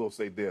 but I will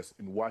say this.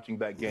 In watching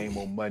that game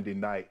on Monday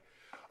night,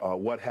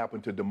 what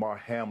happened to DeMar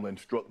Hamlin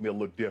struck me a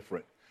little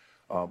different.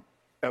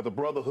 As a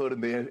brotherhood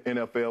in the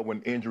NFL,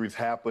 when injuries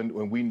happen,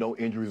 when we know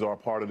injuries are a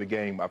part of the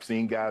game, I've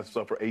seen guys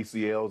suffer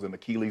ACLs and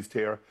Achilles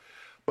tear,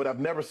 but I've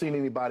never seen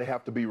anybody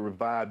have to be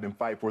revived and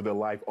fight for their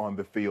life on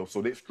the field.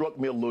 So it struck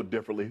me a little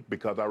differently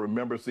because I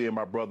remember seeing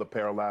my brother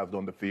paralyzed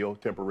on the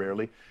field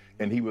temporarily,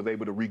 and he was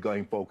able to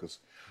regain focus.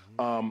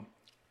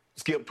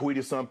 Skip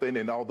tweeted something,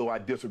 and although I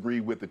disagree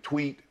with the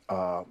tweet,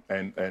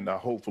 and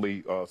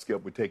hopefully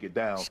Skip would take it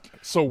down.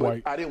 So but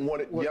white. I didn't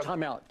want it. Well, yep.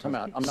 time out. I'm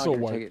not So going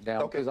to white. take it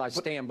down Okay, because I but-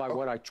 stand by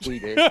what I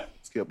tweeted.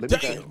 Skip,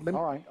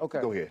 All right,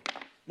 okay. Go ahead.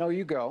 No,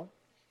 you go.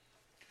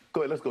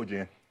 Go ahead, let's go,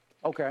 Jen.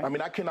 Okay. I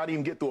mean, I cannot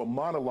even get through a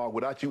monologue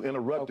without you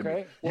interrupting me.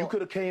 Okay, You well-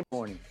 could have came.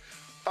 Morning.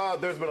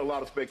 There's been a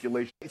lot of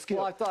speculation. Skip,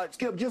 Well, I thought-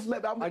 Skip, just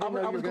let. I didn't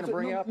know you were gonna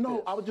bring up No,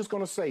 this. I was just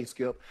going to say,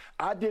 Skip,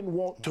 I didn't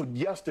want to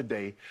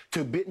yesterday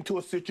to get into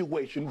a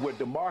situation where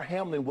DeMar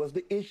Hamlin was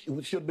the issue.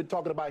 We should have been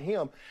talking about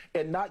him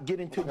and not get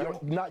into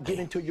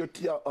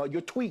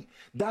your tweet.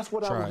 That's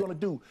what I was Try it. going to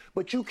do.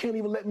 But you can't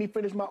even let me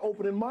finish my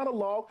opening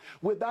monologue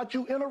without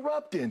you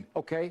interrupting.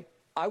 Okay.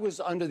 I was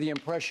under the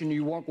impression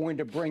you weren't going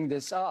to bring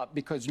this up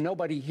because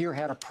nobody here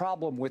had a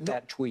problem with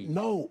that tweet.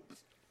 No,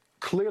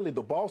 clearly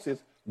the bosses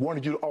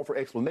wanted you to offer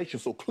explanation.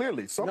 So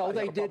clearly, somebody. No, they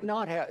had a did problem.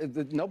 not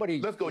have. Nobody.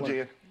 Let's go,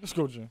 Jen. Let's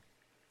go, Jen.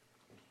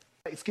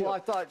 Hey, Skip. Well, I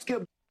thought-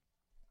 Skip.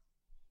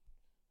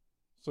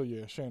 So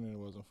yeah, Shannon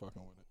wasn't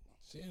fucking with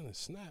it. Shannon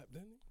snapped,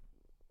 didn't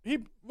He,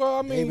 well,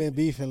 I They mean, been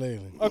beefing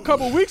lately. a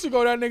couple weeks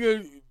ago, that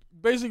nigga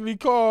basically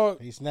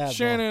called He snapped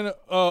Shannon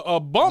a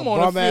bum on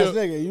Bum the ass field.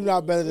 nigga. You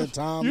not better than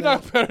Tom. You're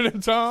man. not better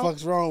than Tom.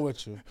 Fuck's wrong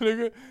with you?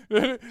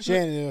 Nigga,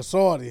 Shannon a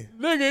salty.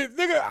 nigga,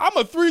 I'm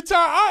a 3-time.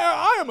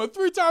 I am a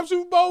 3-time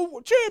Super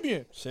Bowl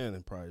champion.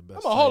 Shannon probably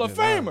best. I'm a Hall of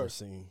tight end I ever Famer.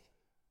 seen.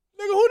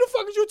 Nigga, who the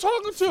fuck is you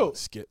talking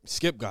to?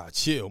 Skip got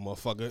chill,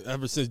 motherfucker.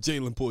 Ever since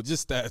Jalen pulled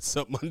just stats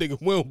up, my nigga,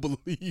 we don't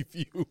believe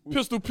you.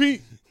 Pistol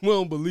Pete. We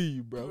don't believe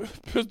you, bro.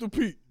 Pistol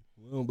Pete.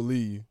 We don't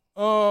believe you.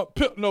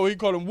 No, he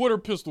called him Water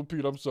Pistol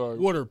Pete. I'm sorry.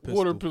 Water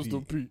Pistol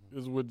Pete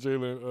is what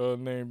Jalen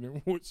named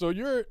him. So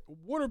you're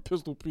Water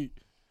Pistol Pete.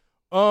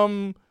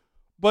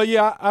 But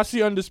yeah, I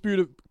see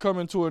Undisputed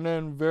coming to an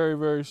end very,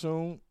 very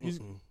soon.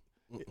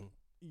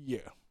 Yeah.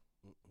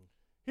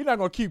 He's not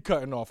gonna keep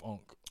cutting off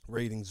Unk.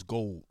 Ratings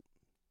gold.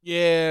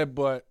 Yeah,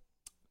 but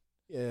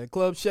Yeah,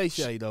 Club Shay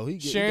Shay though.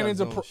 Shannon's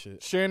he got his own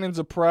shit. Shannon's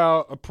a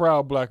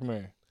proud black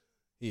man.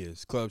 He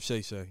is Club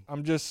Shay Shay.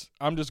 I'm just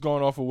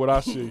going off of what I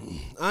see.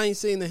 I ain't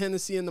seen the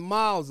Hennessy and the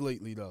Miles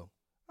lately though.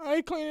 I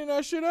ain't cleaning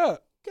that shit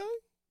up.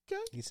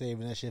 Okay. He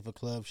saving that shit for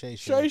Club Shay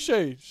Shay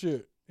Shay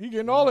shit. He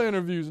getting all the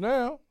interviews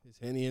now. His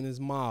Henny and his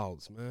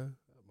Miles, man.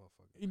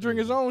 He drink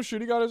his own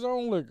shit. He got his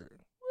own liquor.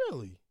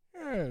 Really?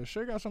 Yeah,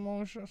 Shay got some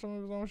of his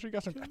own shit. He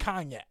got some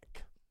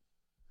cognac.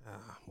 I'm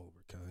over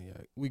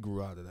cognac. We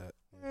grew out of that.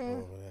 Yeah.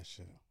 Over that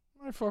shit.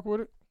 I ain't fuck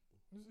with it.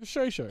 It's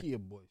Shay Shay. Yeah,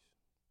 boys.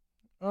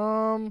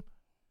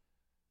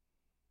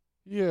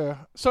 Yeah.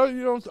 So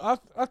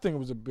I think it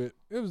was a bit.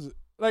 It was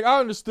like I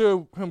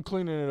understood him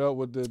cleaning it up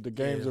with the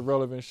games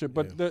irrelevant shit,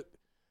 but the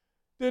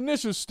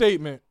initial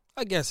statement.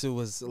 I guess it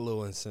was a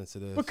little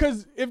insensitive.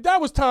 Because if that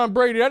was Tom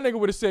Brady, that nigga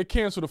would have said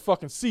cancel the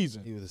fucking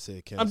season. He would have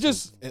said cancel. I'm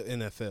just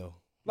NFL.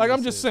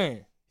 I'm just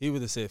saying. He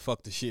would have said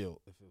fuck the shield.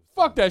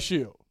 Fuck that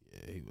shield.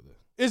 Yeah, he would have.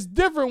 It's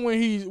different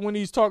when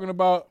he's talking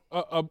about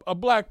a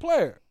black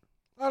player.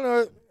 I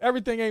know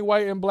everything ain't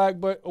white and black,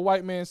 but a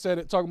white man said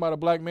it talking about a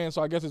black man,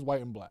 so I guess it's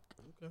white and black.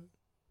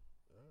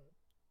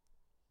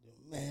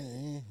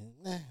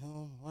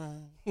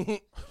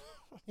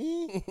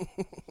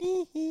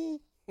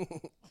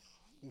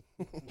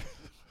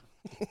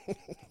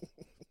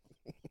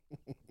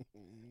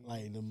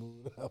 Lighten the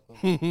mood up.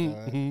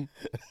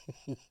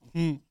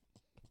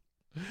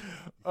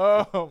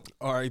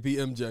 R.I.P.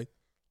 MJ.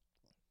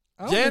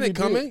 I don't think Janet he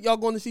coming. did. Y'all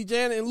going to see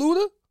Janet and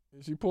Luda?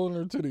 Is she pulling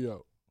her titty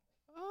out?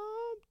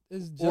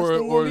 Is Justin Or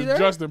gonna be there?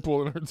 Justin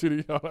pulling her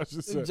titty out, I should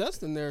Is say.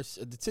 Justin there?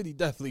 The titty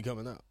definitely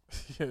coming out.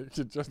 Yeah,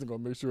 Justin gonna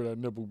make sure that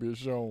nipple be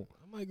shown.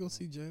 I might go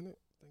see Janet.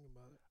 Think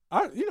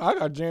about it. I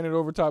got Janet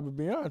over top of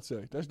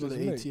Beyonce. That's Go just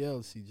to me. ATL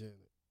to see Janet.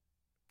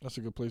 That's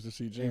a good place to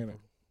see Janet.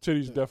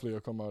 Titties definitely will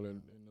come out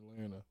in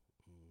Atlanta.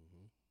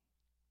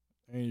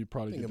 And you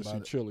probably Think get to see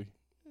about it. Chili.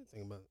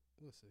 Think about it.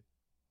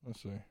 We'll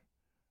see.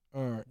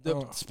 All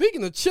right.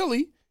 Speaking of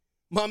Chili,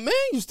 my man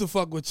used to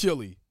fuck with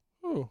Chili.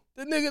 Who?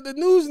 The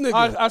news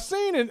nigga. I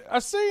seen it. I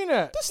seen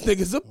that. This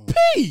nigga's a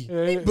P.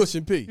 Yeah, He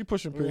pushing P. He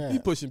pushing P. Yeah. He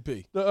pushing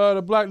P.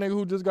 The black nigga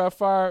who just got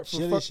fired.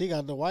 She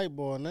got the white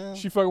boy now.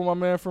 She fucking with my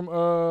man from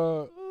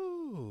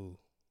Ooh.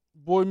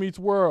 Boy Meets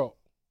World.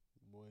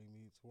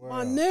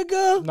 My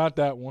nigga. Not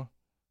that one.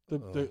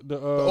 The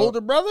older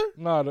brother?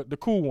 Nah, the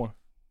cool one.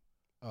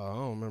 Oh, I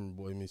don't remember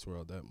Boy Meets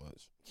World that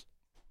much.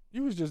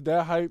 You was just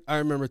that hype. I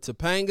remember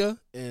Topanga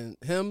and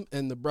him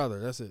and the brother.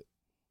 That's it.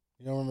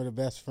 You don't remember the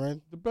best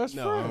friend? The best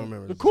No, friend. I don't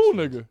remember The the cool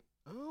best nigga.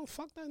 Oh,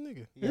 fuck that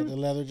nigga. He had the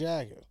leather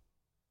jacket.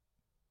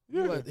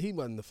 Yeah. He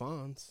wasn't the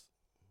Fonz.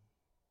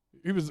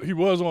 He was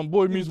on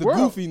Boy He was Meets the World.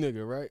 goofy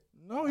nigga, right?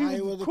 No, He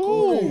he was was the the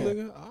cool cool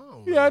nigga. I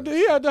don't He had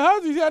the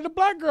hussies. He had the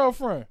black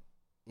girlfriend.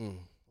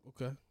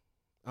 Okay.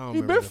 I don't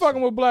He remember been that fucking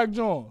shit. with Black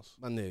Jones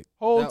My nigga.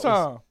 whole That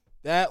time.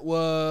 That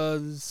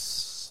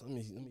was. Let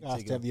me Gotta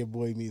take step your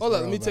boy meets. Hold on,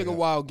 let me world take a back up.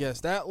 wild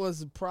guess. That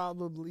was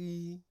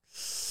probably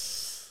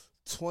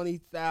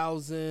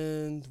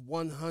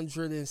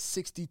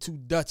 20,162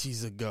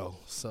 Dutchies ago.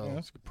 So Yeah,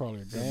 that's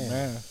probably a good Damn.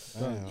 man.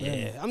 Damn.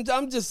 yeah,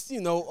 I'm just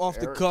off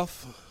the Eric?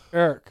 cuff.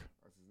 Eric.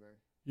 That's his name.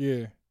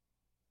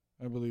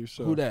 Yeah, I believe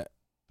so. Who that?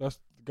 That's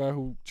the guy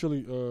who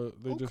Chili.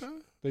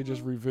 They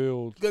just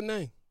revealed. Good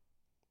name.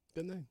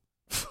 Good name.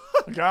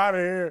 Fuck out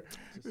of here.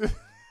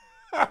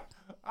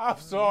 I'm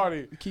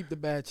sorry. Keep the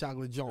bad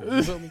chocolate Jones.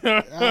 You feel me?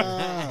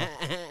 Ah.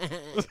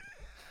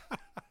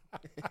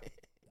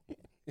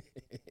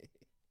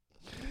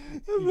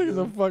 This nigga's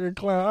a fucking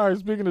clown. All right,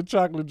 speaking of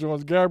chocolate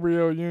joints,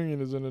 Gabrielle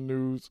Union is in the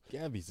news.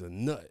 Gabby's a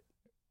nut.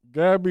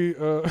 Gabby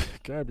the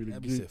Gabby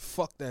geek. said,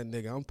 "Fuck that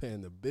nigga. I'm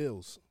paying the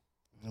bills."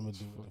 I'm gonna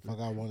do what the fuck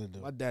I want to do.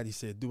 My daddy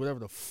said, "Do whatever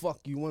the fuck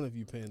you want if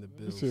you paying the Let's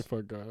bills." see if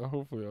I got it.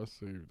 Hopefully I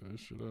saved that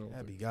shit.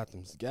 Gabby got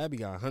them. Gabby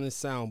got 100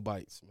 sound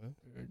bites, man.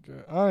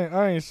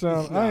 I ain't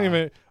sound. I ain't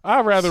even.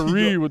 I'd rather She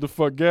read got- what the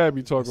fuck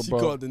Gabby talk She about.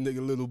 called the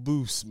nigga Little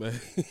Boost, man.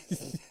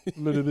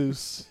 Little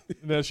Boost.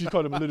 No, she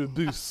called him Little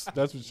Boost.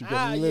 That's what she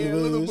called him. yeah,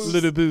 Little Boost.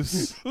 Little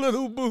Boost.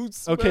 Little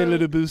Boost. Okay, man.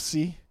 Little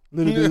Boosty.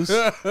 Little Boost.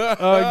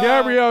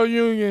 Gabrielle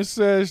Union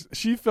says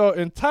she felt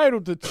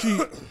entitled to cheat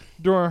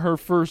during her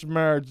first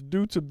marriage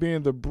due to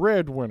being the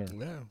breadwinner.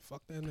 Yeah,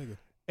 fuck that nigga.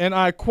 And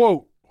I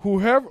quote,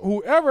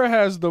 whoever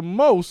has the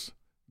most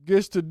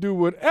gets to do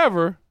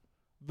whatever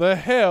the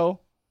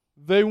hell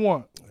they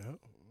want. Yeah.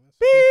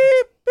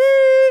 Beep,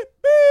 beep,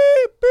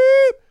 beep,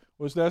 beep.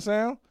 What's that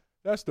sound?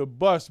 That's the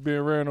bus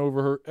being ran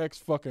over her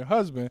ex-fucking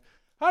husband.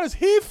 How does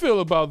he feel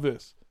about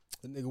this?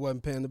 That nigga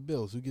wasn't paying the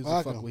bills. Who gives a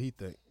Fuck fuck him. what he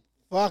think?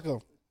 Fuck him.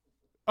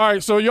 All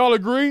right, so y'all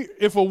agree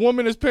if a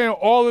woman is paying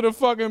all of the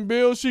fucking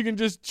bills, she can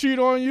just cheat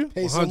on you?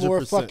 Pay some more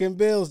 100%. fucking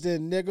bills,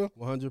 then, nigga.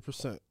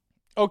 100%.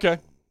 Okay.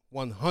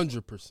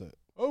 100%.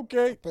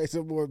 Okay. Pay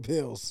some more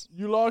bills.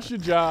 You lost your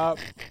job.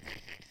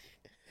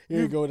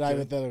 Here you go with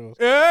hypotheticals.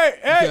 Hey,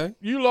 Okay.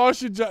 you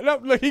lost your job. No,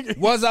 look,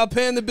 Was I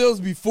paying the bills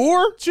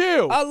before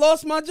chill. I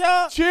lost my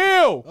job?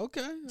 Chill.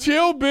 Okay.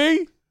 Chill,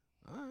 B.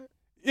 All right.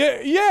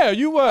 Yeah,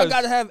 you was. I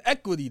gotta have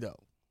equity though.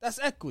 That's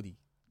equity.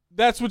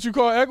 That's what you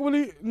call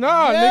equity?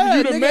 Nah, Yeah, nigga,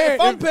 you the nigga, man.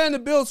 If I'm paying the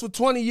bills for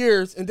 20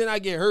 years and then I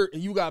get hurt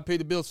and you gotta pay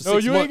the bills for 6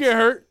 months. No, you ain't get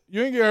hurt.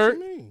 You ain't get hurt.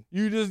 What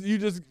you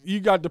mean? You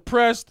got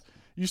depressed.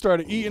 You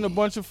started eating a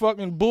bunch of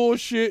fucking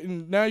bullshit,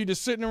 and now you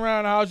just sitting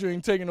around the house. You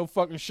ain't taking no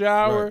fucking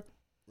shower.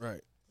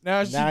 Right.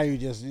 Now you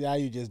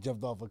just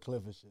jumped off a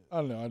cliff and shit.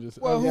 I know. I just.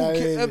 Well, I, who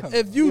yeah, ca-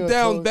 if you Yeah,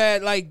 down totally.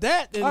 bad like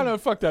that, then I know.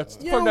 Fuck that.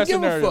 You Fuck don't that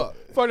give a scenario. fuck.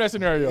 Fuck that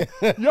scenario.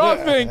 Y'all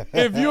think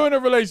if you're in a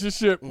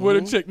relationship with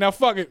a chick, now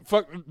fuck it.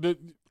 Fuck the.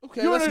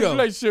 Okay, You're let's in a go.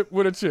 relationship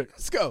with a chick.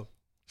 Let's go.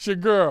 It's your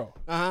girl.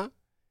 Uh-huh.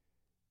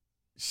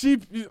 She's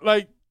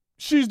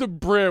the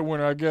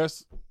breadwinner, I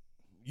guess.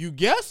 You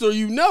guess or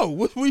you know?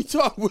 What we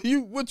talk?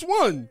 Which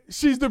one?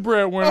 She's the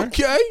breadwinner.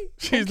 Okay.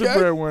 She's the Okay.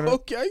 breadwinner.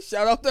 Okay.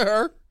 Shout out to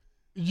her.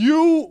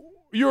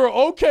 You're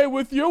okay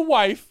with your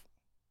wife.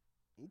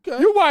 Okay.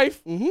 Your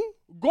wife Mm-hmm.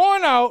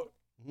 going out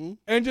Mhm.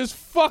 and just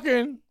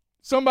fucking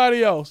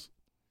somebody else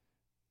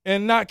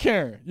and not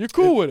caring. You're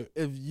cool with it.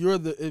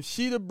 If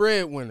she the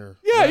breadwinner.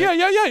 Yeah, right?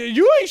 yeah.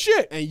 You ain't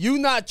shit. And you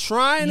not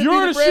trying to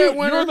You're be the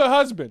breadwinner. You're the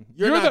husband.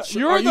 You're not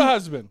the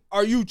husband.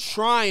 Are you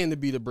trying to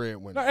be the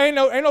breadwinner?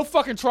 No, ain't no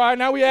fucking try.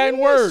 Now we adding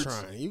You is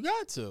words. Trying. You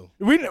got to.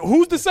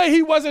 Who's to say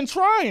he wasn't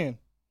trying?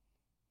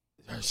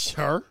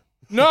 Sure.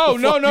 No.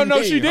 The fuck you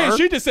mean, She didn't. her?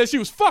 She just said she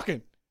was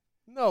fucking.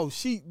 No,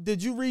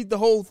 did you read the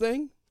whole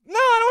thing? No,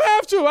 I don't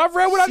have to. I've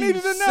read what I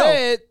needed to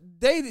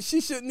know.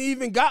 She shouldn't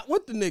even got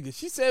with the nigga.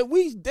 She said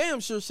we damn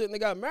sure shouldn't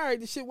have got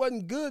married. The shit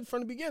wasn't good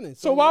from the beginning.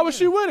 So why was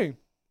she with him?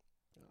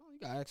 You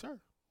gotta ask her.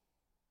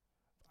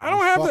 I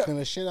don't have Fucking to.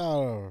 the shit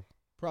out of her.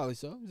 Probably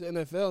so. He's an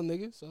NFL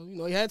nigga, so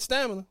he had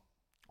stamina.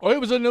 Oh, he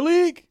was in the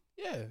league?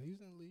 Yeah, he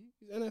was in the league.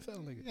 He's an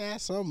NFL nigga. Yeah,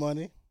 some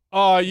money.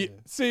 Oh,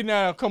 see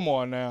now, come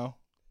on now.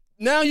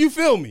 Now you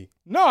feel me?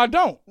 No, I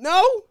don't.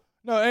 No?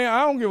 No, I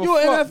don't give a You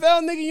fuck. an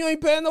NFL nigga, you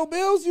ain't paying no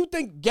bills? You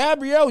think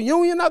Gabrielle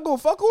Union not gonna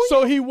fuck with you?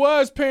 So he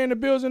was paying the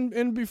bills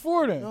in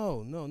before then?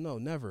 No,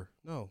 never.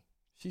 No.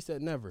 She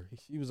said never.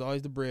 She was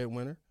always the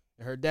breadwinner.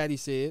 And her daddy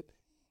said,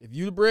 if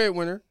you the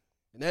breadwinner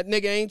and that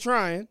nigga ain't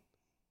trying,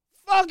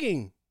 fuck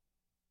him.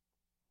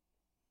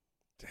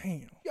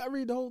 Damn. You gotta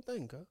read the whole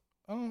thing, cuz.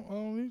 I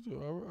don't need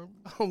to.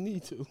 I don't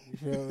need to.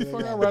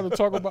 Fuck, I'd rather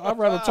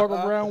talk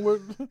around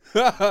with.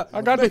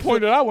 I got the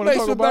point that I want to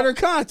talk Makes for about. better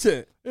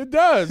content. It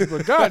does,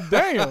 but god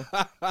damn.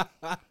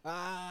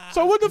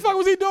 So what the fuck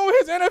was he doing with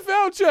his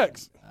NFL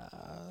checks?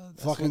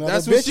 Fucking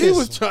That's other what she bitches.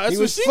 was trying. He That's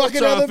was what she was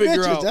fucking trying to other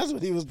figure bitches. out. That's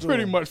what he was doing.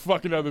 Pretty much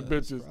fucking other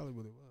bitches. Probably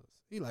what it was.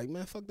 He like,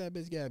 man, fuck that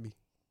bitch Gabby.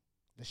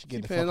 She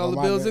paying all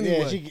the bills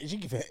anyway. Yeah, she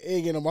keep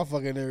egging on my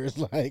fucking nerves.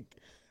 Like,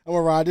 I'm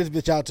gonna ride this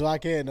bitch out till I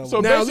can. No So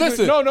more. Now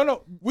basically- listen,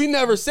 no. We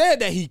never said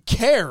that he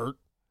cared.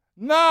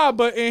 Nah,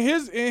 but in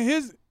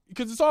his,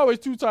 because it's always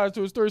two sides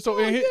to a story. So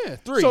in his,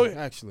 three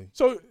actually.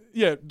 So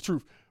yeah,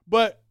 truth.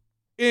 But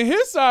in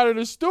his side of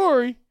the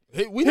story,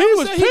 We he never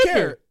was said he pimping.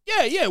 cared.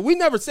 Yeah. We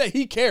never said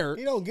he cared.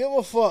 He don't give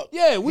a fuck.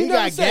 Yeah, we he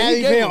never got said he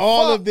Gabby gave paying a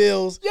all fuck. the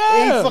bills. Yeah,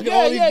 and he fucking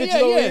all these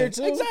bitches over here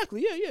too.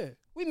 Exactly. Yeah.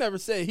 We never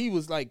said he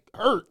was like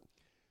hurt.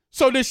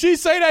 So did she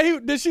say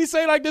that did she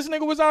say like this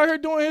nigga was out here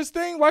doing his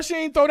thing? Why she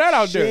ain't throw that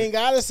out She there? ain't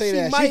gotta say She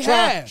that. might She tried.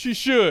 have. She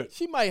should.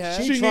 She might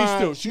have. She needs tried.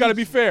 to. She got to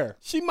be fair.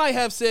 She might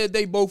have said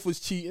they both was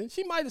cheating.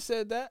 She might have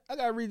said that. I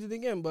gotta read it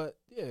again, but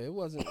yeah, it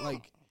wasn't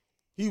like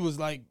he was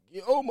like,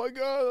 oh my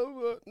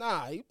god,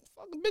 nah. He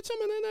fucking bitch,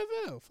 I'm in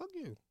the NFL. Fuck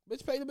you,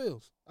 bitch. Pay the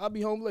bills. I'll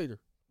be home later.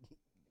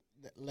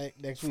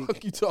 Next week.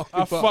 Fuck you talking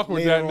I about? fuck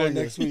with Later that on nigga.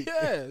 next week.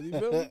 Yeah, you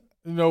feel me?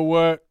 You know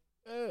what?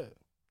 Yeah.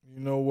 You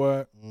know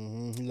what?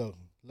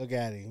 Look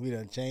at him. We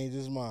done changed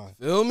his mind.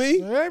 Feel me?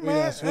 Hey We man.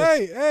 done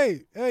switched.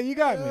 Hey, you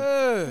got me.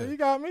 Yeah. You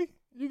got me.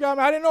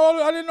 I didn't know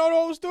the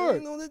whole You story.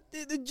 know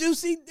the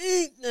juicy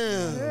dick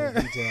now.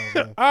 Details,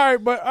 man. All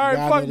right, Gotta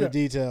fuck know the that.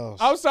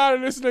 details. Outside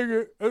of this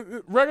nigga,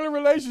 regular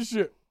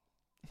relationship.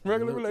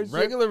 Regular relationship.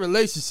 Regular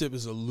relationship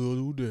is a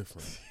little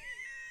different.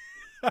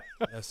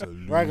 That's a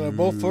Regular,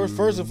 both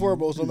first and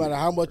foremost, no matter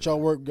how much y'all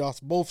work, y'all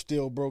both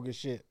still broke as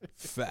shit.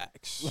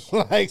 facts.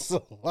 Facts.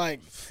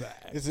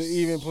 It's an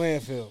even playing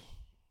field.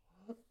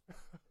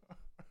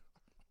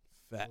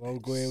 Facts. Well,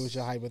 go ahead with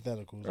your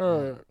hypotheticals.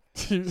 All right.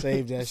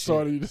 Save that shit.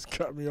 Sorry, you just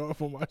cut me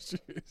off on my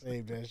shit.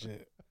 Save that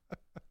shit.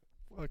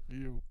 Fuck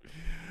you.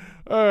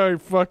 All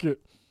right, fuck it.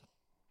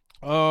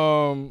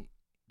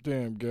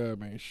 Damn,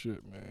 Gab ain't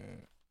shit,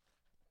 man.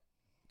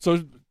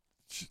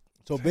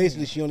 So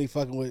basically, she only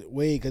fucking with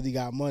Wade because he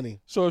got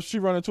money. So if she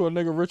run into a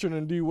nigga richer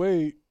than D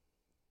Wade,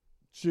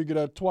 she'll get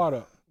that twat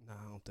up. Nah,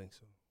 I don't think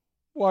so.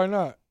 Why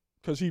not?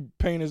 Because he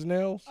paint his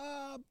nails?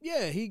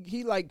 Yeah,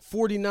 he like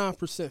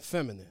 49%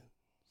 feminine.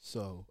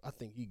 So I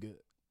think he good.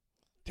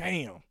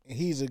 Damn. And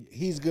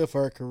he's good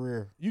for her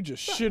career. You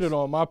just shitted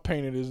on my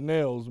painted his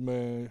nails,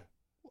 man.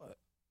 What?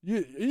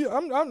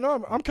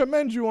 I'm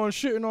commending you on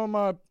shitting on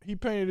my he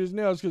painted his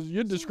nails because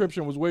your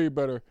description was way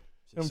better.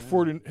 Him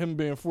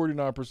being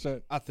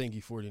 49%. I think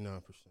he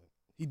 49%.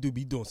 He do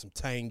be doing some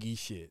tangy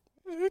shit.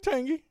 He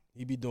tangy.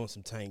 He be doing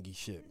some tangy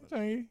shit. Man.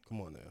 Tangy.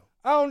 Come on now.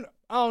 I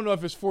don't know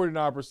if it's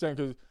 49%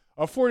 because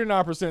a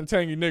 49%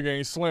 tangy nigga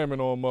ain't slamming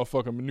on a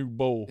motherfucking new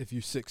bowl. If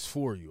you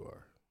 6'4", you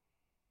are.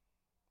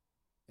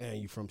 And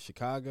you from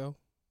Chicago,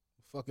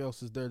 what the fuck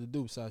else is there to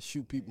do besides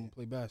shoot people and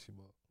play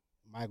basketball?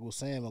 Michael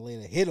Sam laid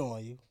a hit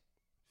on you.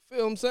 Feel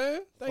what I'm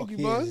saying? Thank you,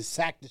 bud.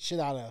 Sacked the shit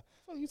out of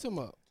What you talking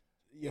about?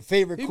 your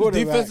favorite He was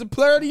quarterback. defensive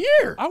player of the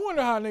year. I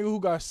wonder how a nigga who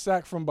got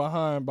sacked from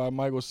behind by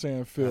Michael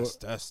Sandfield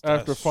That's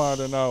after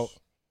finding out.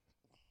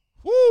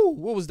 Woo!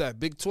 What was that?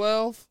 Big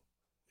 12?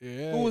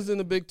 Yeah. Who was in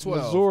the Big 12?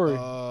 Missouri.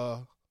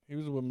 He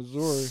was with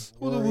Missouri.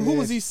 Who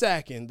was he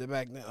sacking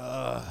back then?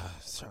 I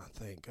was trying to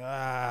think.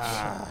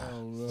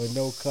 With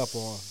no cup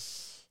on.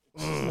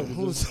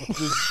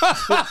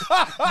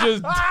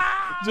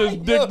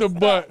 Just dick the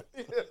butt.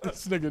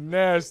 This nigga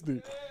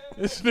nasty.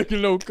 This nigga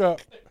no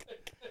cup.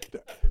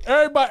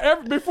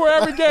 Before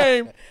every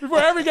game,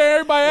 everybody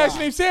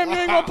asking him, Sam, you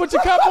ain't gonna put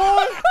your cup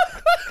on?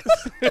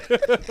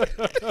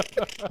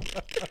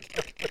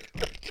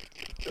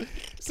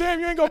 Sam,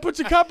 you ain't gonna put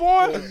your cup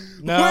on?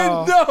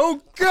 No. With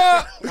no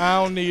cup.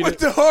 I don't need With it.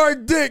 the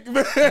hard dick,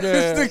 man. Yeah.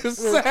 This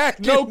nigga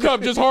sacking. No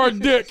cup, just hard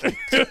dick.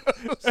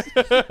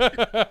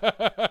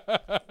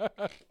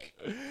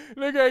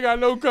 Nigga ain't got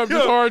no cup,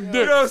 just hard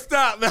dick. Yo,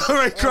 stop, man. I'm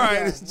already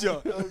crying this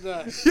joke.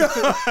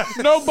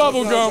 No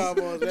bubble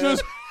gum.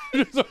 Just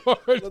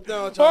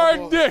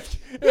hard dick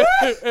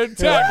and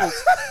tackles.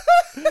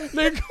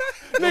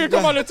 Nigga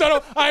come on the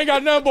tunnel. I ain't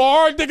got nothing but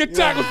hard dick and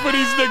tackles for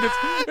these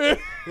niggas.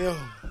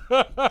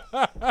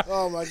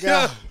 Oh my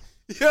God.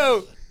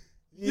 Yo,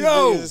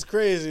 Yo, it's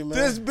crazy, man.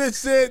 This bitch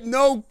said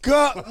no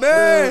cup,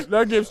 man.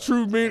 That gives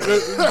true meaning.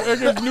 That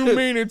gives new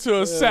meaning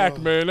to a sack,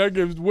 man. That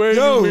gives way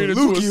new meaning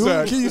to a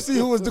sack. Can you see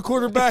who was the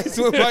quarterback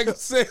when Michael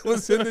said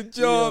was in the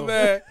jaw,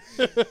 man?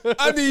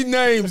 I need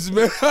names,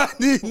 man. I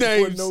need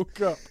names. No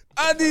cup.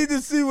 I need to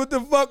see what the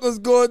fuck was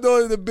going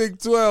on in the Big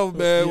 12,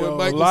 man. With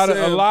Michael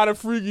a lot of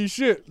freaky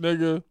shit,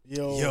 nigga.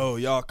 Yo,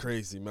 y'all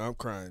crazy, man. I'm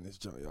crying this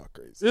joint. Y'all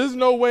crazy. There's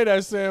no way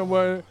that Sam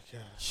was.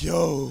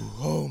 Yo,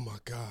 oh my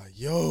God,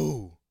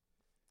 yo.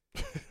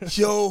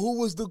 Yo, who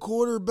was the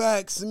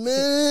quarterbacks,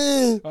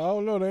 man? I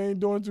don't know. They ain't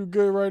doing too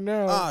good right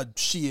now. Ah,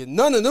 shit.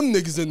 None of them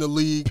niggas in the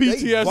league.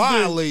 PTSD. They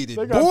violated,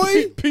 they got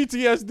boy.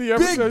 PTSD.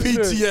 Ever Big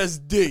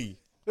PTSD.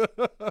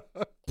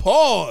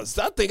 Pause.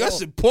 I think I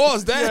should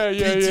pause that PTSD.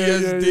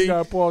 Yeah, you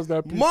gotta pause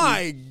that PTSD.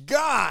 My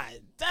God.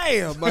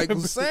 Damn,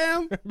 Michael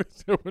Sam. That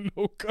bitch said with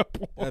no cup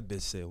on. That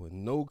bitch said with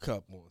no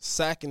cup on.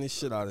 Sacking the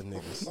shit out of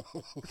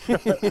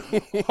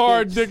niggas.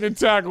 Hard dick and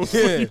tackles for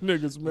you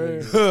niggas,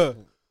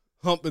 man.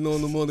 Humping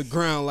on them on the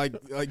ground like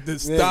the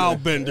style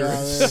bender.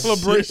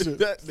 Celebration.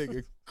 That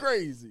nigga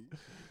crazy.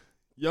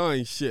 Y'all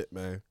ain't shit,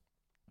 man.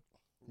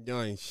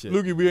 Y'all ain't shit.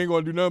 Lukey, we ain't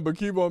gonna do nothing but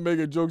keep on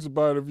making jokes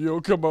about it if you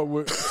don't come up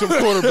with some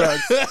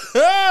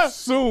quarterbacks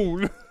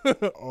soon.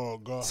 Oh,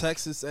 God.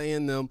 Texas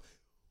A&M.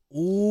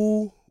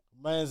 Ooh.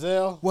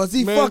 Manziel. Was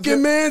he fucking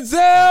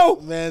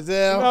Manziel?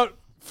 Manziel. Not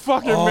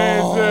fucking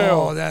Manziel.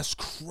 Oh, that's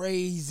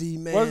crazy,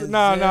 man.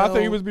 Nah, I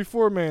think he was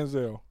before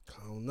Manziel.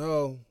 I don't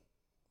know.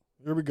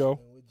 Here we go.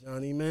 With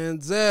Johnny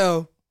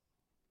Manziel.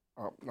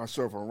 I'm not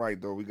sure if I'm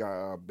right, though. We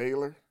got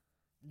Baylor.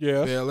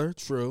 Yeah. Baylor,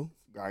 true.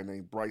 Guy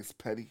named Bryce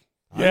Petty.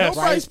 Yes.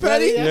 Bryce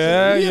Petty.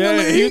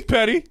 Yeah, he's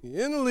petty.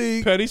 He in the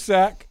league. Petty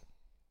sack.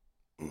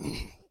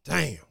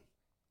 Damn.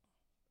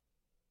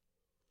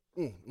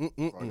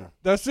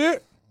 That's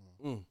it?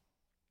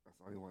 That's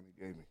the only one he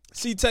gave me.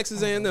 See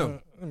Texas A&M.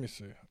 Let me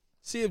see.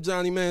 See if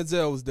Johnny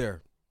Manziel was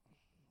there.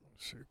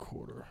 Let's see,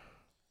 quarter.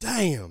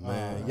 Damn,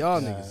 man. Y'all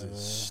niggas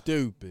is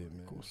stupid,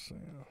 man.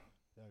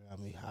 Y'all got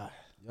me hot.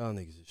 Y'all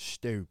niggas is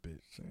stupid.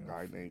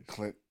 Guy named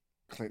Clint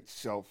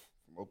Shelf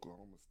from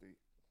Oklahoma State.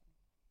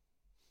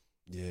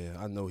 Yeah,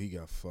 I know he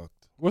got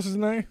fucked. What's his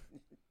name?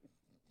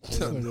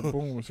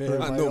 Boom,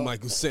 I know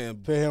Michael Sam.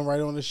 Put him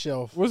right on the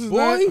shelf. What's his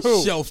name?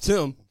 Boy, shelved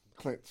him.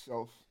 Clint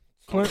Shelf.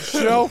 Clint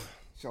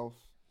Shelf? Shelf.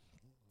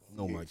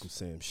 No, Michael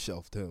Sam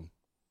shelved him.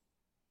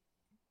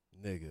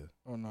 Nigga.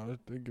 Oh, no,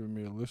 they giving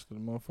me a list of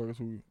the motherfuckers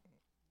who.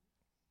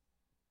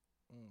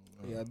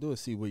 Yeah, I do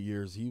see what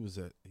years he was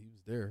at. He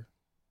was there.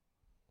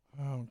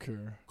 I don't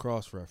care.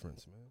 Cross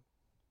reference, man.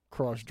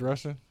 Cross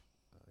dressing?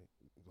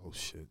 Oh,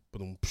 shit.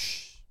 Boom.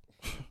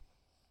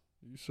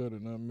 You said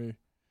it, not me.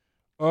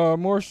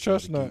 Morris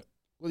Chestnut.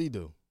 What'd he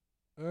do?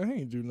 He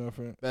ain't do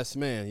nothing. Best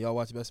Man. Y'all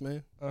watch Best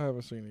Man? I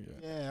haven't seen it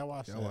yet. Yeah, I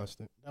watched it. I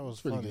watched it. That was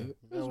pretty funny. good.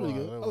 That was pretty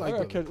good. I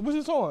like it. What's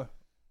it on?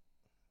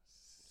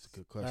 It's a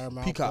good question.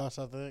 Paramount Peacock. Plus,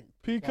 I think.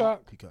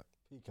 Peacock? Peacock.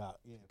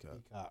 Yeah,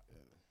 Peacock.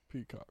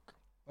 Peacock.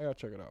 I gotta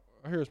check it out.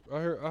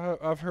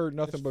 I've heard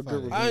nothing but good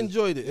reviews. I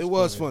enjoyed it. It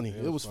was funny.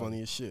 It was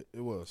funny as shit.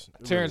 It was.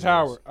 Terrence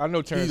Howard. I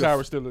know Terrence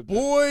Howard still a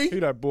boy. He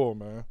that bull,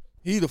 man.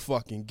 He the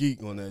fucking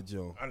geek on that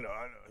joint. I know.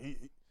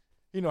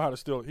 He know how to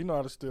steal. He know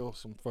how to steal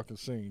some fucking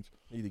scenes.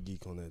 He the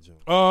geek on that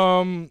joint.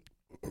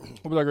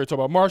 What was I going to talk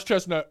about? Morris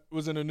Chestnut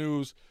was in the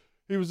news.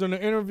 He was in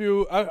an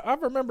interview. I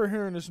remember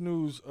hearing this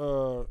news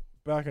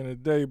back in the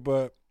day,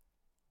 but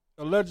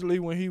allegedly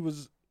when he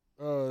was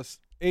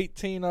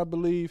 18, I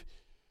believe,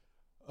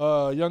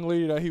 a young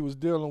lady that he was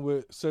dealing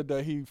with said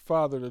that he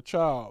fathered a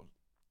child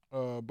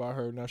by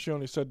her. Now, she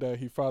only said that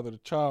he fathered a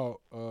child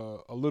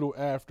a little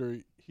after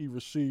he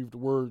received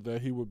word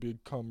that he would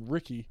become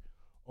Ricky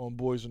on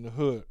Boys in the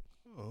Hood.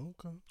 Oh,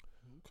 okay.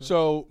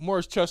 So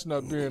Morris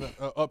Chestnut, being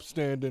an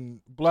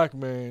upstanding black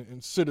man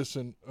and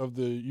citizen of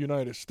the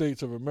United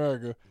States of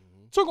America,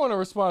 took on the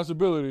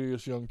responsibility of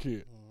this young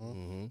kid.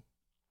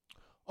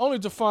 Only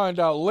to find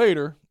out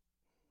later,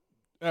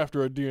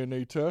 after a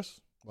DNA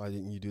test. Why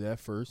didn't you do that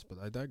first? But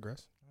I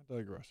digress.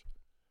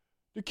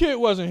 The kid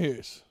wasn't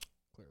his.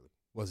 Clearly.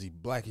 Was he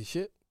black as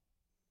shit?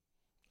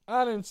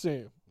 I didn't see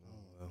him. Oh,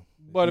 well.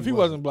 But if he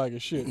wasn't black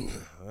as shit,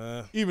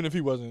 even if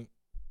he wasn't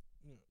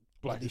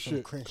black as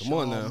shit. Come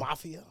on now.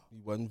 Mafia?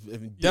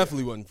 He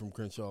definitely wasn't from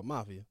Crenshaw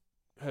Mafia.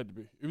 Had to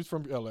be. He was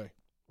from L.A.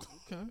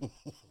 Okay.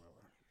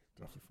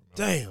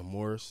 Damn,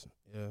 Morris.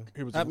 Yeah.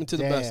 He was happened to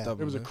the best of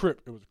them. It was a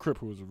Crip. It was a Crip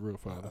who was a real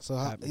father. So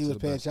he was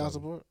paying child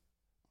support?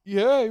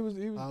 Yeah, he was.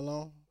 How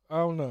long? I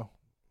don't know.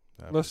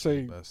 Let's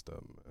say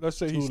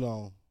Too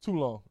long. Too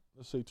long.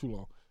 Let's say too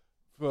long.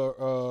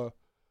 For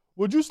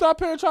would you stop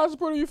paying child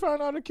support if you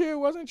found out the kid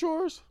wasn't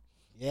yours?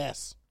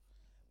 Yes.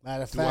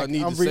 Matter of Do fact, I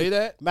need to say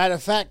that? Matter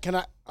of fact, can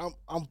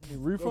I'm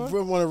refund?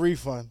 I want a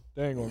refund.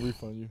 They ain't gonna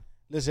refund you.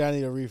 Listen, I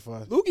need a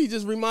refund. Lukey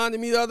just reminded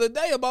me the other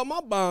day about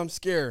my bomb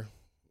scare.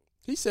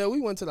 He said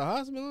we went to the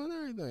hospital and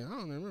everything. I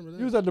don't remember that.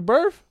 You was at the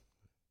birth?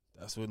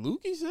 That's what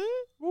Lukey said.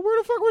 Well,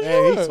 where the fuck was you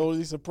He at?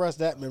 totally suppressed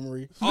that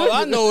memory. All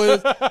I know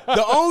is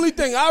the only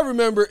thing I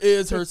remember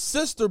is her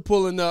sister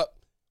pulling up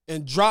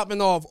and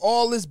dropping off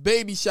all this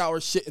baby shower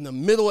shit in the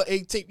middle of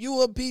 18th.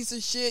 You a piece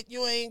of shit.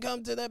 You ain't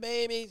come to the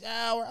baby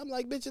shower. I'm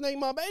like, bitch, it ain't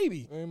my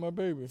baby. Ain't my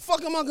baby.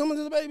 Fuck am I coming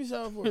to the baby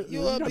shower for?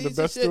 You a got piece the best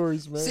of shit.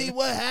 stories, man. See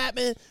what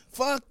happened?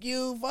 Fuck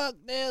you. Fuck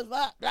this.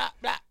 Blah, blah,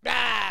 blah,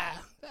 blah.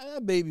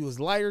 That baby was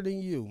lighter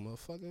than you,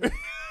 motherfucker.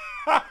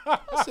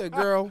 I said,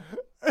 girl,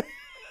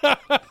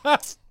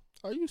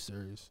 are you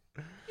serious?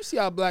 You see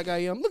how black I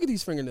am? Look at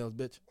these fingernails,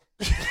 bitch.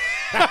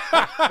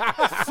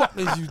 Fuck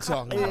is you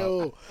talking about?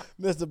 Yo,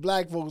 Mr.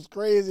 Black folks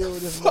crazy over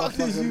this Fuck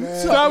is motherfucker, you man.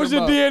 talking That was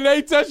your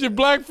DNA test, your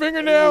black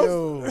fingernails?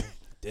 Yo,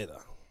 Did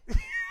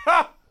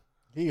I?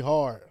 he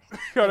hard.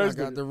 Yo, I that's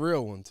got the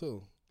real one,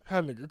 too.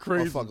 that nigga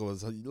crazy. Motherfucker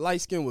was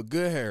light skin with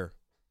good hair.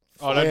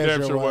 Oh, that Yeah, damn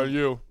sure sure was. wasn't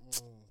you.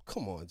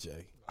 Come on,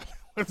 Jay.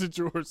 What's it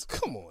yours?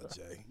 Come on,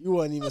 Jay. You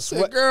wasn't even said,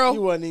 sweating. girl.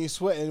 You wasn't even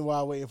sweating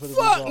while waiting for the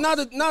Fuck,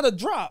 results. not a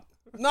drop.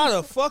 Not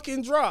a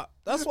fucking drop.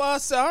 That's why I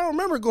said I don't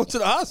remember going to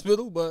the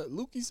hospital, but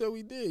Lukey said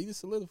we did. He just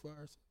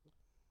solidified us.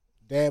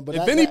 Damn, but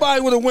If anybody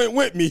would have went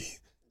with me,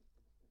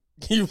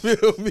 you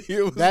feel me?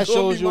 It was that gonna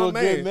shows be you my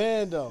a good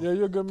man, though. Yeah,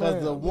 you're a good Because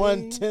man. the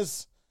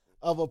 1/10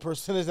 of a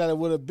percentage that it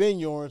would have been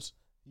yours,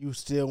 you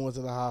still went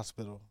to the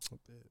hospital.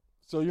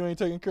 So you ain't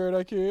taking care of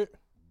that kid?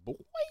 Boy.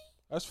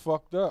 That's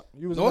fucked up.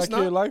 You was No, in it's that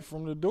kid not. life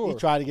from the door. He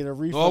tried to get a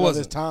refund I of his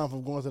wasn't. time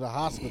from going to the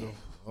hospital.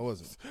 I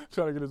wasn't.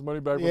 Trying to get his money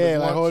back from Yeah, his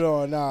like, lunch. hold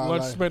on, nah.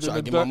 Lunch like, spent in Trying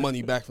the to get my duck.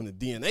 money back from the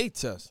DNA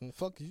test. What the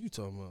fuck is you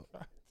talking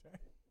about?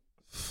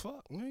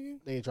 Fuck, nigga.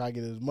 they try to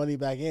get his money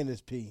back and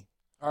his pee.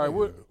 All right,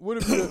 what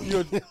if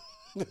you're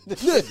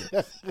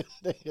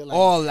They like,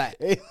 All that.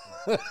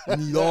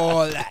 Need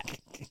all that.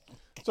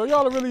 so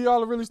y'all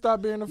really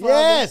stop being the father?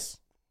 yes,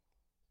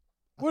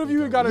 What if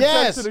you got a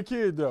Yes. text to the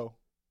kid though?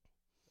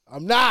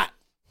 I'm not.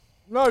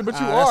 No, but you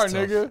Ah, are, that's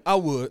tough. nigga.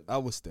 I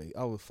would stay.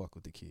 I would fuck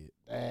with the kid.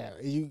 Damn,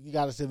 you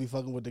gotta still be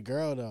fucking with the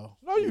girl though.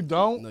 No, you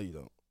don't. No, you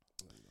don't.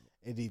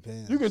 It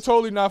depends. You can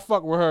totally not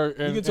fuck with her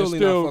and, You can totally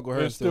and still, not fuck with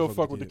her and still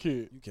fuck with the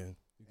kid. You can.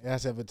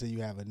 That's up until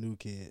you have a new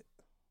kid.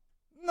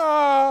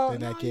 Nah,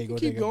 Then that you kid can go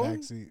keep take going. a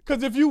backseat.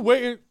 because if you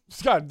waiting,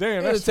 God damn,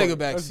 It'll that's take a fuck-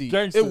 back that's seat.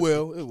 gangsta. It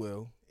will. It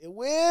will. It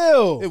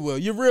will. It will.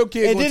 Your real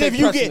kid And gonna then take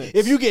if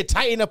precedence. you get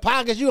tight in the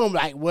pockets, you gonna be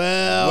like,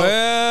 well,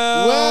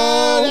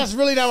 well, that's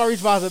really not my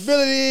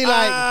responsibility.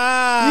 Like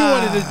you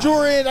wanted the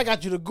Jordan, I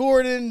got you the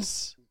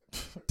Gordons.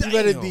 You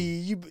better Damn.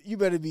 be you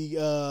better be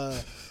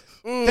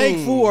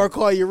thankful or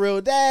call your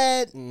real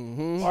dad.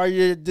 Mm-hmm. Or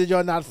did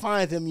y'all not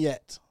find him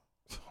yet?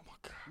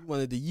 You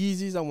wanted the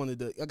Yeezys.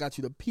 I got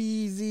you the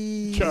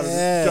Peasies. Got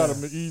Yeah.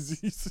 him the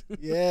easies.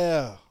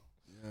 Yeah.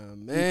 Yeah, You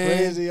man.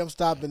 crazy. I'm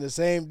stopping the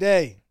same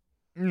day.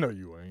 No,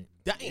 you ain't.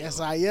 Damn. Yes,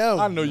 I am.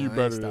 I know Nah, you I ain't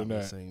better than stopping the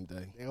that. same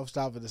day. I'm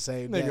stopping the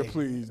same day. Nigga,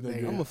 please, nigga.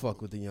 I'm gonna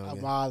fuck with the young I'm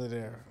man. out of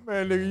there.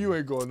 Man, nigga, you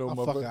ain't going no I'm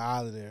fucking motherfucker.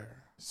 out of there.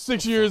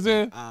 6 years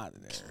in, Out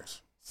of there.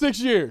 6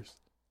 years.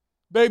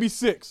 Baby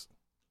 6.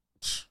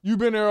 You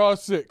been there all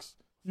 6.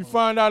 You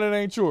find out it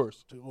ain't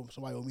yours.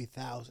 Somebody owe me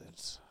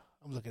thousands.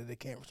 I'm looking at the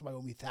camera. Somebody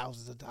owe me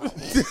thousands of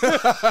dollars.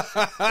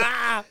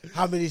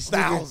 How many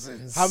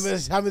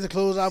Thousands. How many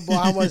clothes I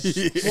bought? How much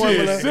Shit,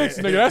 formula? 6,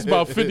 nigga. That's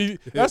about 50.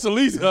 That's at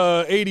least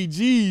 80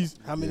 G's.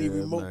 How many Yeah,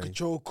 remote man.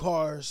 control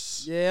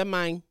cars? Yeah,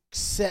 man.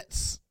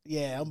 Sets.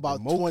 Yeah, I'm about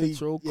Remote 20.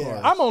 control yeah.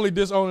 cars. I'm only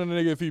disowning a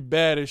nigga if he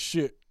bad as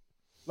shit.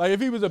 Like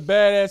if he was a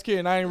badass kid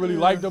and I ain't really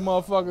like the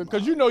motherfucker,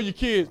 cause you know your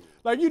kid,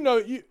 like you know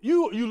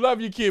you love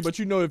your kid, but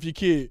you know if your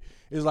kid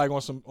is like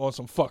on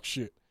some fuck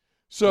shit.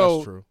 So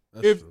That's true.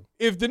 That's true.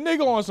 if the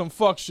nigga on some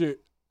fuck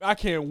shit, I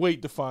can't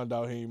wait to find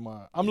out he ain't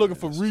mine. I'm looking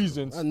for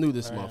reasons. I knew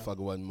this motherfucker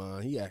wasn't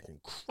mine. He acting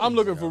crazy. I'm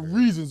looking for out here.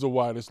 reasons of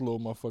why this little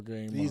motherfucker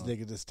ain't These mine.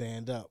 niggas just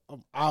stand up.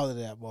 I'm out of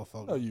that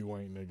motherfucker. No, you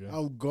ain't, nigga.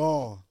 I'm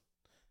gone.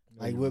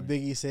 No, Like you what ain't.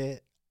 Biggie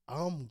said,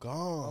 I'm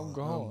gone. I'm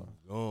gone.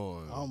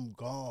 Gone. I'm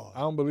gone. I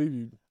don't believe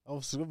you.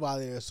 I'm slipping out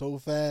of there so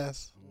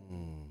fast.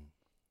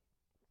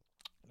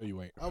 No,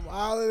 you ain't. I'm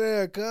out of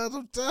there, cuz.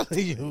 I'm telling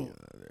you.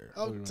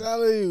 No, I'm you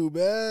telling you,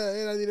 man.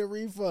 And I need a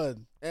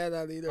refund And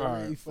I need a All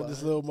right. refund. for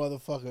this little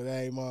motherfucker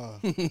that ain't mine.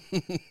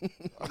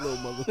 little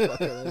motherfucker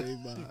that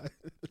ain't mine.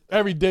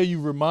 Every day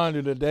you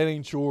reminded that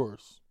ain't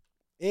yours.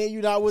 And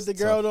you not with the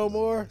girl Tough, no man.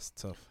 more? It's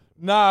tough.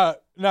 Nah,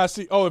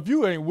 see, if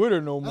you ain't with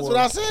her no That's more. what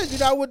I said. You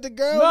not with the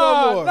girl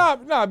no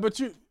more.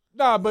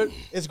 But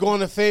It's going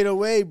to fade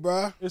away,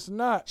 bruh. it's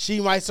not. She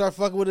might start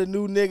fucking with a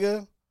new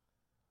nigga.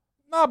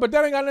 Nah, but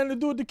that ain't got nothing to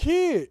do with the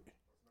kid.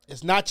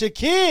 It's not your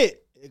kid.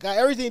 It got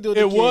everything to do with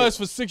the It kid. was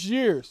for 6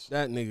 years.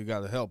 That nigga got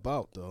to help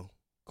out though.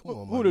 Come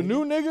on, Who, my the nigga.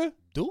 new nigga?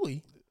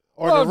 Dewey?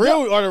 Or Well,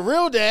 the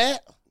real dad.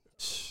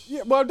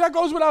 Yeah, well, that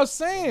goes without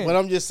saying. But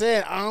I'm just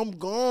saying, I'm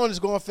gone. It's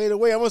gonna fade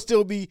away. I'm gonna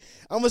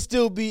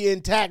still be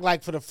intact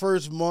like for the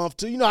first month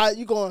too. You know how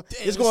you going?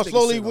 Damn, It's gonna this nigga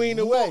slowly said a wean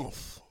away.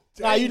 month.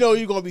 Now you know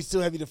you're gonna be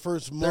still heavy the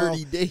first month.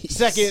 30 days.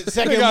 Second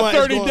They got month.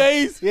 it's 30 going-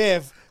 days?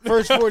 Yeah.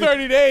 First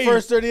 30 days.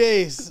 First 30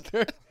 days.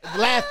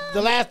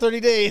 The last 30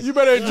 days. You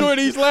better enjoy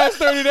these last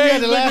 30 days. Yeah,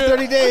 the last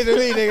 30 days of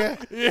me,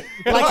 nigga. Yeah.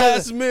 Like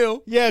last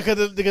meal. Yeah,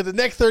 because the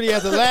next 30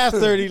 after the last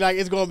 30, like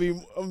it's gonna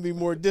be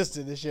more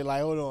distant and shit.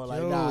 Like, hold on,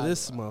 like, nah.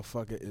 This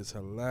motherfucker is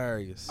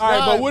hilarious. All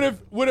right, but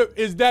what if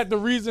is that the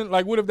reason?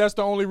 Like, what if that's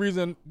the only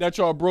reason that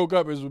y'all broke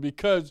up is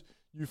because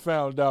you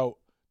found out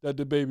that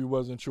the baby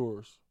wasn't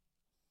yours?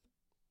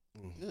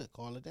 Good,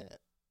 call it that.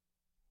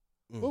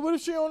 But what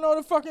if she don't know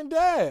the fucking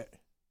dad?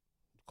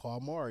 Call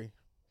Maury.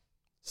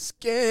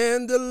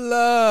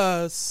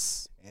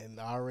 Scandalous. And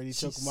I already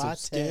took She's my so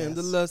test.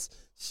 scandalous.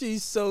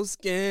 She's so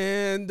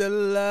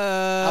scandalous.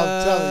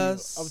 I'm telling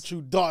you, I'm a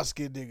true dark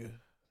skinned nigga.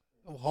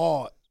 I'm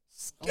hard.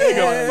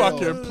 Nigga,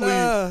 fucking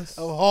please.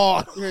 I'm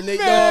hard. You're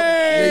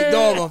Nate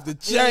Dogg off the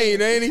chain,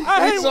 ain't he?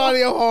 I hate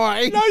sorry, I'm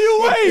hard. No,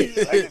 you ain't.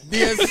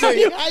 DSC. How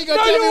you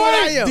gonna tell me what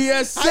I am?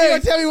 DSC. How you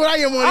gonna tell me what I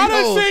am? I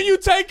done seen you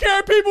take care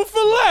of people for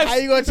less. How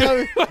you gonna tell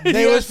me?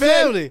 They was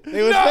family.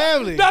 They was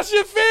family. That's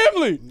your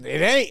family.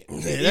 It ain't.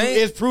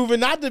 It's proven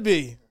not to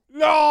be.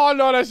 No,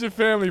 that's your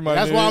family, my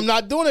That's nigga. why I'm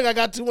not doing it. I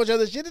got too much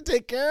other shit to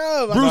take care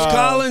of. Bruce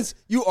Collins,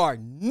 you are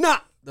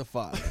not the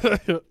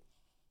father.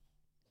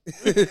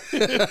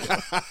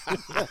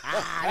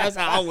 That's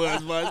how I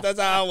was, bud. That's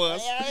how I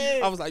was.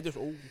 I was like, just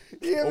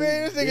yeah,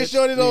 man, this nigga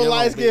showed his own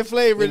light skin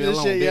flavor and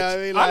this shit. You know what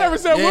I mean? I never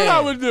said what I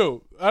would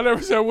do. I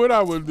never said what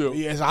I would do.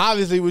 Yes,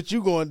 obviously what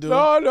you gonna do.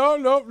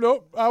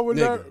 No. I would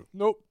not.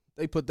 Nope.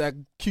 They put that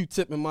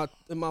Q-tip in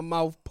my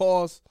mouth.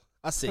 Pause.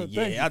 I said,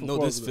 yeah, I know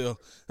this feel.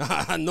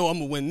 I know I'm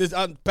gonna win this.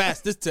 I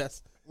passed this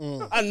test.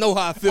 I know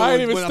how I feel. I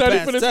ain't even when studied I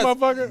pass for this test.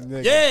 motherfucker.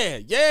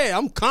 Nigga. Yeah.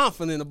 I'm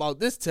confident about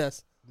this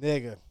test.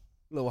 Nigga.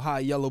 Little high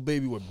yellow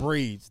baby with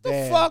braids. The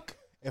Damn. fuck?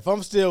 If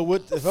I'm still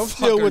with the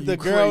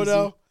girl crazy?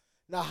 though.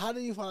 Now, how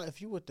do you find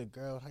if you with the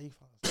girl? How you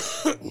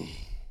find?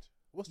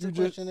 What's the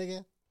question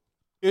again?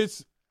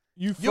 It's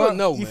you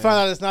know, you man. find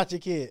out it's not your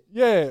kid.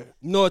 Yeah.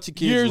 You know what your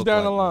kids Years look down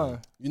like, the line.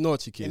 man. You know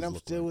what your kids And I'm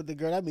look still like. with the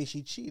girl. That means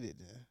she cheated.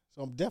 Then.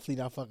 So I'm definitely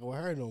not fucking with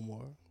her no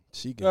more.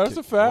 She can That's kick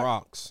a fact.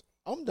 rocks.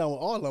 I'm done with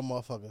all them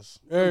motherfuckers.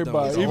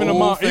 Everybody, The even the whole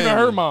mom, even her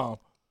family. mom.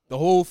 The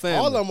whole family.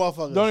 All them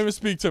motherfuckers. Don't even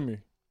speak to me.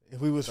 If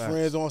we was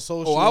friends on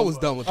social. Oh, I was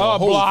done with the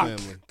whole blocked.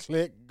 family.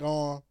 Click,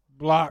 gone.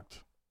 Blocked.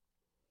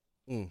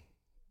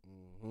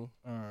 Mm-hmm. All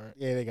right.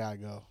 Yeah, they gotta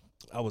go.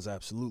 I was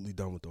absolutely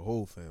done with the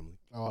whole family.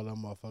 All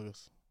them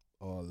motherfuckers.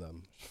 All of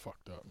them. It's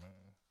fucked up, man.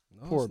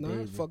 No, Poor it's not.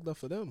 baby. It's fucked up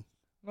for them.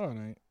 No, it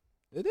ain't.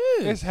 It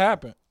is. It's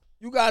happened.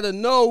 You gotta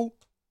know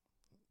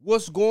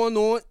what's going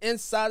on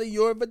inside of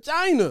your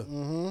vagina.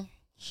 Mm-hmm.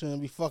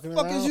 Shouldn't be fucking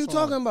What the around. fuck is you for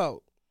talking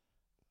about?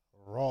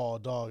 Raw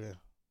dogging.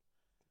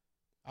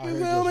 I You heard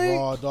feel this me?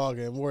 raw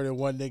dogging more than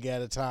one nigga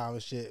at a time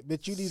and shit.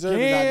 Bitch, you deserve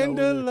to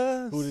not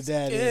know who the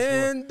dad is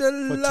for 2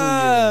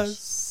 years.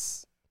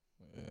 Scandalous.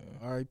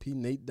 R.I.P.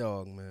 Nate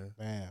Dogg, man.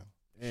 Damn.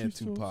 And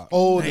Tupac.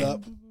 Hold Damn.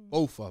 up.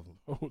 Both of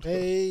them.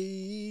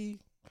 Hey,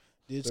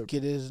 this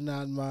kid is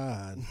not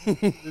mine.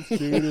 This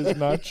kid is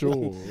not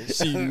yours.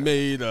 She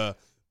made a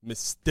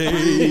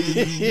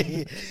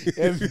mistake.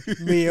 And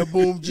me and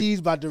Boom G's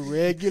about to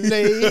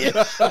regulate.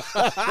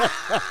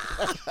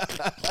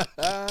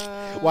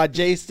 Why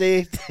Jay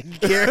stayed taking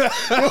care?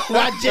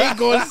 Why Jay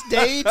going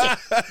stage?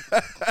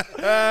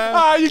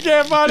 Ah, you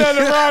can't find that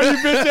around you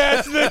bitch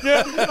ass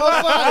nigga.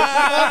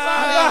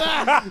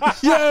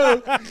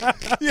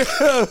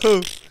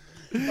 Yo.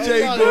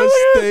 Jay gonna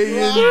stay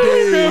in You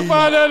can't days.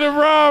 find that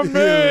around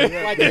me.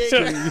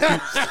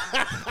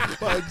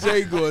 Why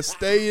Jay gonna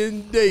stay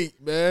in date,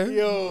 man.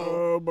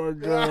 Oh my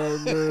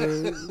god,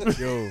 man.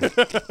 Yo.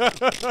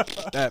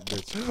 That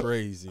bitch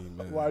crazy,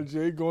 man. Why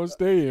Jay gonna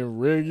stay and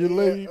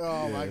regulate?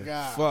 Oh my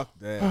god. Fuck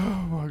that. Oh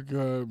my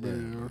god,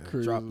 man. Man,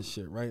 Crazy. drop the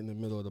shit right in the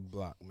middle of the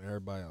block, man.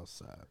 Everybody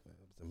outside, man.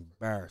 It's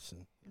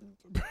embarrassing.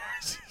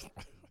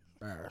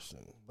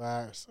 Embarrassing.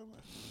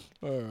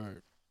 All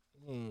right.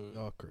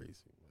 Y'all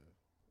crazy, man.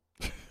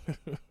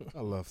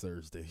 I love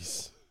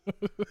Thursdays.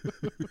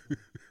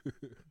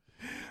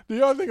 Do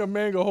y'all think a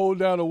man can hold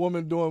down a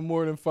woman doing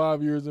more than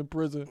 5 years in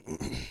prison?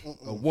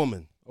 A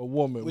woman. A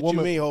woman. What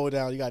you mean hold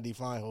down? You gotta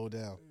define hold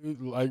down.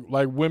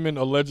 Like women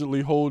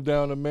allegedly hold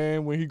down a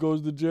man when he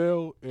goes to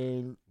jail,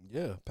 and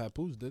Yeah,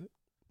 Papoose did it.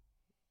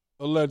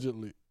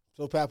 allegedly.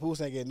 So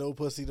Papoose ain't get no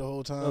pussy the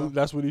whole time.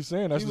 That's what he's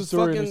saying. That's He the was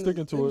story, and fucking, he's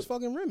sticking he to was it.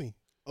 fucking Remy.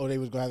 Oh, they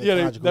was gonna have Yeah,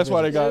 conjugal that's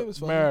why they visits. got Yeah, it was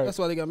fucking- married. That's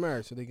why they got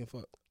married, so they can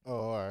fuck. Oh,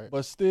 all right.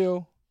 But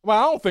still, well,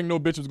 I don't think no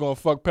bitch was gonna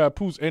fuck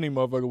Papoose any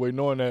motherfucker way,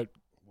 knowing that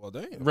Well,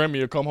 damn. Remy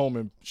would come home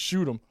and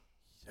shoot him.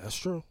 That's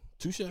true.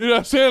 Touche. You know what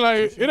I'm saying?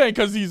 Like, it ain't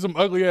because he's some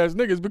ugly ass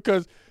niggas,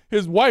 because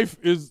his wife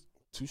is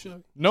Touche.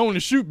 known to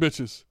shoot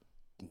bitches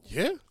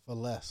Yeah. For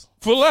less.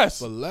 for less,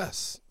 For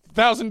less.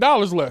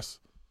 $1,000 less.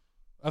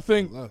 I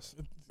think. Less.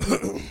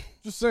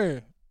 Just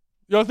saying.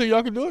 Y'all think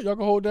y'all can do it? Y'all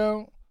can hold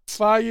down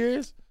 5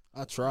 years?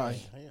 I try.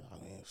 I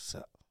mean,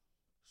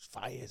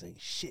 5 years ain't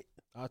shit.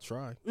 I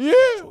try. Yeah.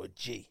 To a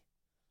G.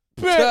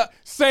 Bet.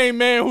 Same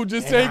man who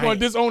just And said he I gonna ain't-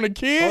 disown a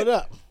kid. Hold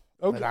up.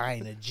 Okay. But I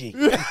ain't a G.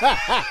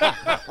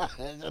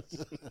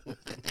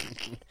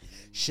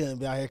 Shouldn't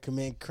be out here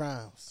committing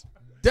crimes.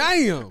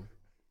 Damn.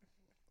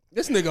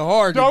 This nigga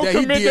hard Don't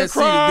today. commit He the DSC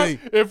crime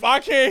today. if I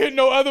can't hit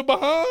no other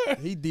behind.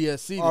 He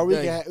DSC Or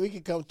today. we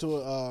can come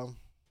to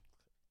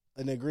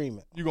an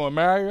agreement. You gonna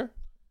marry her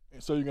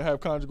so you can have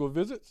conjugal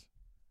visits?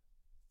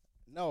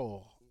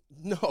 No.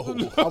 No. I'm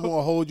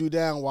gonna hold you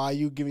down while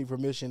you give me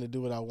permission to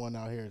do what I want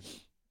out here,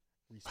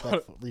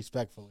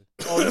 respectfully.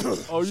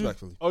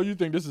 You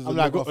think this is I'm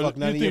not gonna fuck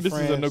none of your this is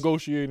a friends.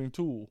 negotiating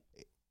tool?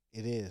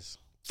 It is.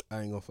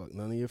 I ain't gonna fuck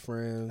none of your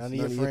friends. None of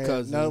your friends.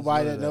 cousins.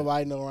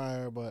 Nobody know around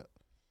here, but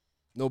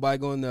Nobody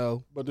gonna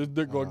know. But this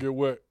dick gonna get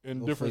wet in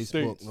No different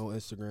Facebook, states. no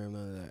Instagram,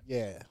 none of that.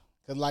 yeah.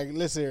 Cause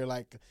listen here,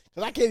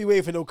 cause I can't be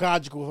waiting for no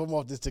conjugal if I'm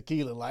off this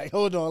tequila. Like,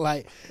 hold on,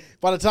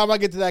 by the time I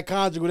get to that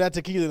conjugal, that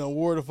tequila done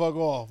wore the fuck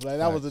off. Like,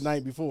 that was the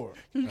night before.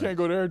 You can't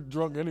go there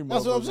drunk anymore.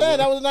 That's what I'm saying.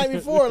 That was the night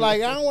before.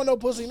 Like, I don't want no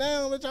pussy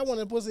now, bitch. I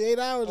wanted pussy 8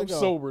 hours I'm ago.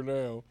 sober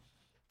now.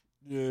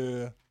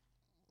 Yeah.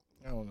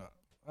 I don't know.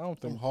 I don't I'm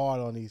think.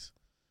 hard on these.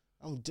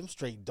 I'm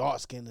straight dark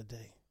skin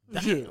today. Yeah,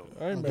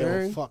 I ain't I'm mad.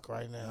 giving a fuck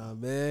right now.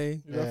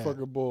 Man. You that Yeah.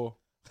 fucking boy.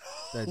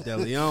 That De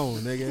Leon,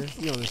 nigga.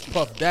 He on this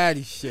Puff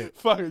Daddy shit.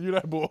 Fuck it, you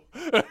that boy.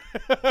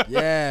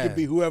 Yeah. You can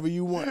be whoever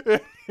you want.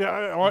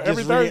 Yeah,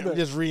 every Thursday.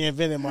 Just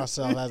reinventing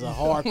myself as a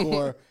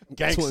hardcore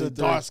gangster 23.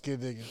 dark skin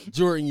nigga.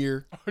 Jordan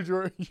year.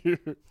 Yeah.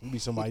 Be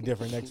somebody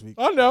different next week.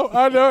 I know.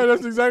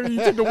 That's exactly.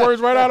 You took the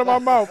words right out of my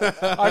mouth.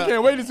 I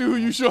can't wait to see who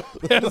you show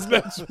up as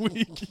next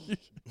week.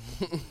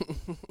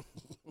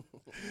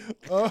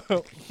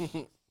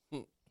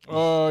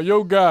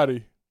 Yo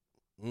Gotti.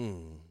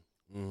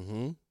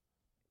 Mm-hmm.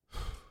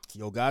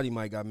 Yo Gotti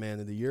might got Man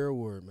of the Year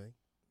award, man.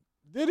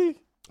 Did he?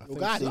 Yo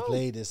Gotti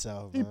played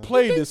himself. He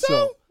played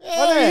himself.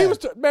 Yeah.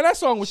 Man, that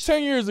song was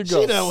 10 years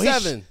ago. She done,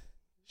 7.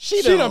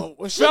 She done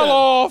fell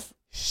off.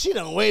 She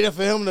done waited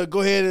for him to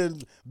go ahead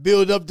and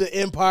build up the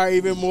empire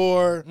even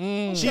more.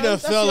 She done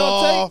fell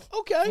off.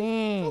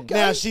 Okay.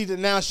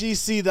 Now she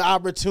see the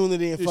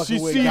opportunity and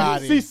fucking with She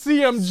Gotti.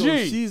 CMG. So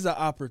she's an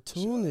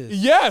opportunist.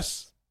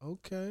 Yes.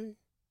 Okay.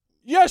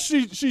 Yes,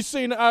 she's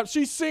seen the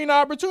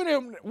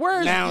opportunity.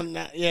 Where is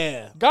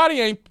yeah.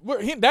 Gotti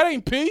that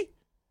ain't P.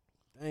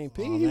 Ain't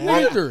P. Oh, He man.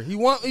 wanted her.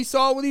 He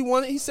saw what he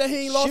wanted. He said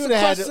he ain't lost a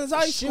crush since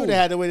high She school. would have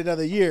had to wait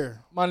another year.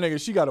 My nigga,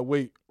 she gotta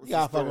wait. You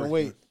gotta fucking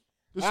wait.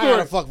 The I story.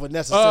 gotta fuck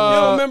Vanessa You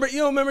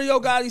don't remember Yo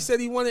Gotti said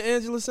he wanted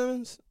Angela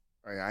Simmons?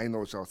 Hey, I ain't know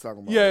what y'all was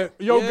talking about. Yeah,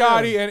 Yo Yeah.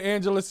 Gotti and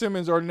Angela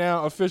Simmons are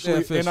now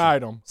officially an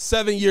item.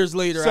 7 years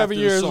later. 7 after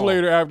the years song.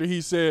 later, after he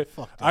said,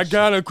 "I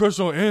got a crush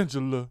on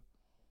Angela."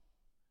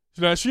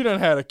 Now she done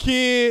had a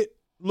kid,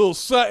 Lil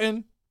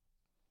Sutton.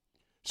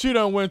 She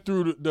done went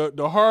through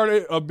the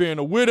heartache of being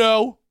a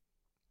widow.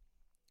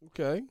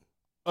 Okay.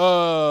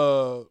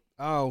 I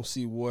don't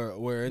see where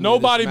any of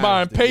nobody this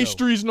buying matters to Yo.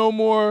 pastries no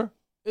more.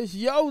 It's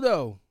Yo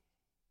though.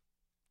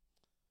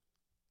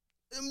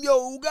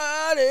 Yo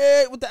got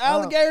it with the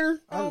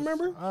alligator. I don't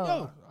remember.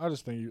 Yo. I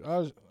just think you.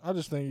 I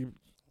just think you.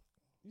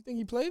 You think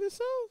he played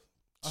himself?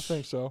 I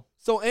think so.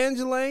 So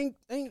Angela ain't.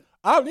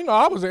 I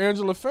was an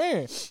Angela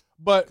fan,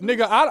 but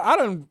nigga, I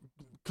done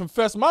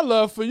confessed my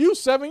love for you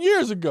 7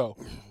 years ago.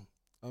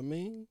 I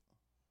mean,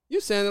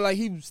 you saying it like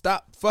he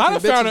stopped I fucking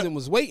done found bitches it- and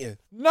was waiting.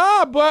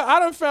 Nah, but I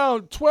done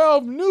found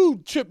 12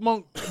 new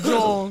chipmunk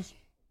Johns,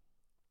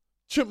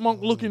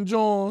 chipmunk looking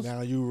Johns.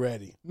 Now you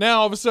ready?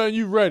 Now all of a sudden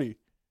you ready.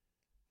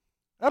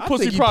 That I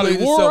pussy think he probably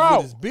played wore himself out.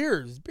 with his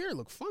beard. His beard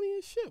look funny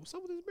as shit. What's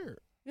up with his beard?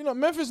 You know,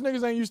 Memphis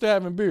niggas ain't used to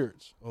having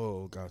beards.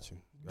 Oh, got you.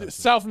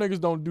 South niggas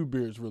don't do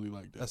beards really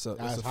like that. That's a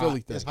It's Philly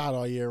hot. thing. It's hot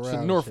all year round.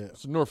 It's a north. and shit.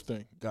 It's a north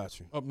thing. Got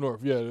you. Up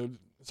north, yeah.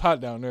 It's hot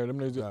down there. Them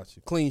niggas Got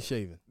you. Clean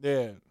shaven.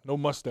 Yeah, no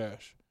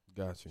mustache.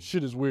 Got you.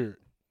 Shit is weird.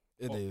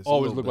 It is.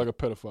 Always look like a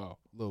pedophile.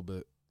 A little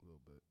bit.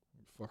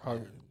 Fuck, how,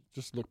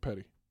 just look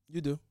petty.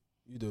 You do.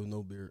 You do.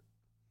 No beard.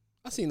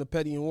 I seen a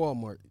petty in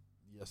Walmart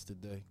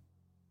yesterday.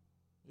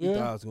 He Yeah.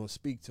 thought I was going to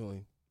speak to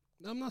him.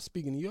 No, I'm not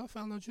speaking to you. I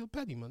found out you're a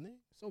petty, my nigga.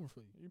 It's over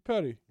for you. You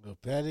petty. The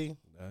petty.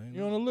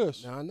 You on the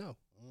list. Now I know.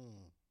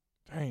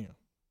 Damn.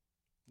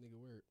 Nigga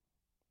weird.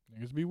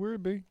 Niggas be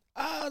weird, B.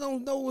 I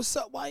don't know what's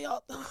up. Why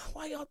y'all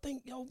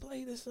think y'all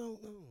play this song?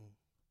 No.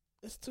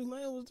 It's too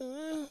late. It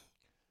was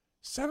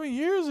 7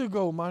 years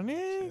ago, my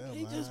nigga.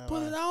 He just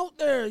put it out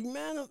there. He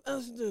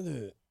manifested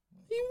it.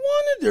 He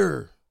wanted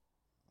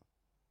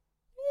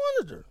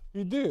her.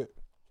 He did.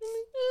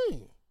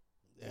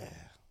 Yeah.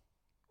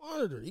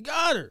 Wanted her. He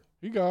got her.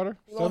 He got her.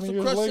 He lost 7 a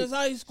years crush late. since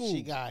high school.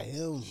 She got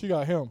him. She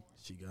got him.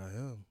 She got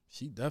him.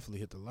 She definitely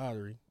hit the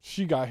lottery.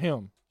 She got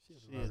him. She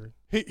hit the lottery.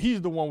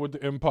 He's the one with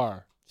the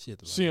empire. She hit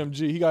the lottery.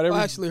 CMG. He got every. Well,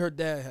 actually, her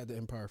dad had the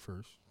empire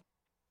first.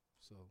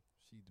 So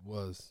she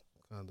was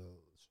kind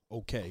of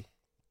okay.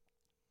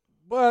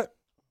 But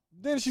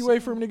didn't she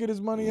wait for him to get his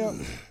money up?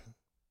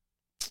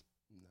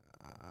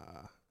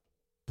 Nah.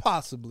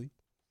 Possibly.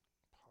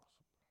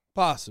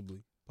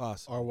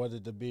 Or was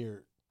it the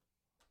beard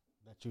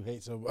that you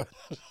hate so much?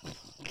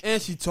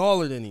 And she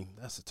taller than him.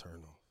 That's a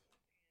turn off.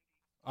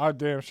 I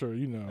damn sure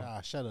you know.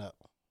 Nah, shut up.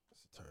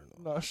 That's a turn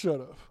off. Nah,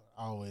 shut up.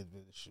 Always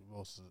been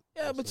most of.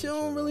 Yeah, but you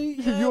don't really.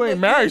 You ain't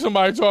married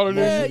somebody taller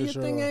Yeah, than you.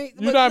 your thing ain't.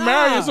 You're but not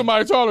marrying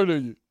somebody taller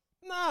than you.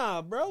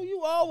 Nah, bro.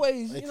 You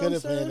always. They You know could what I'm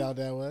have played saying? out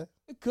that way.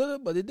 It could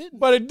have, but it didn't.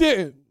 But it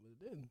didn't.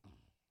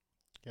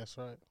 That's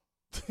right.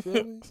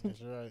 Feel me?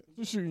 That's right.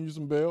 Just shooting you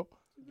some bail.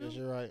 Yes,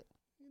 you're right.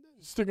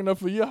 Sticking up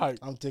for your height.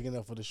 I'm taking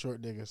up for the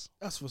short niggas.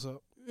 That's what's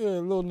up. Yeah,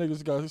 little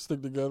niggas got to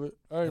stick together.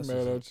 I ain't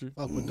mad at you.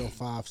 Fuck with them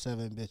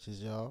 5'7"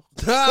 bitches, y'all.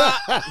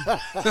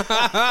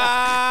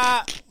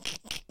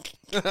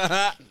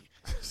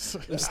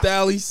 Them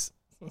Stallies.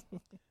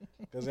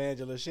 Cause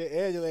Angela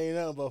ain't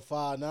nothing but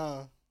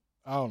 5'9".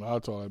 I don't know how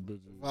tall that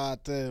bitch is.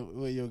 5'10".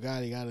 Well, your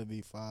Gotti gotta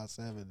be 5'7".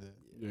 Then.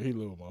 Yeah, he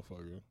little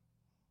motherfucker.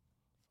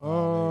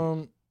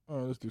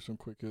 Let's do some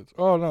quick hits.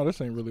 Oh no,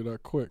 this ain't really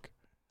that quick.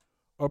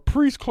 A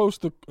priest close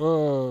to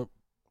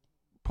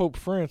Pope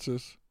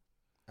Francis.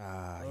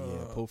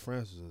 Yeah, Pope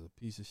Francis is a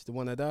piece of shit. The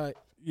one that died.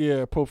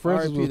 Yeah, Pope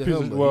Francis was a piece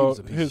of, well,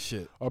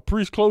 a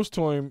priest close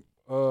to him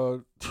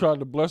tried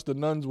to bless the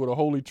nuns with a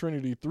Holy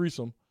Trinity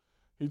threesome.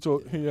 He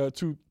had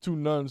two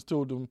nuns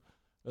told them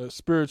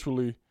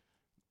spiritually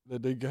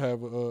that they could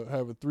have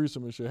a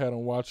threesome and shit. Had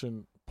them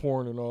watching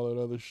porn and all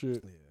that other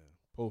shit. Yeah,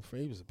 Pope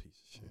Francis was a piece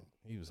of shit.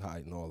 He was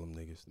hiding all them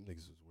niggas. Them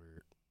niggas was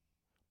weird.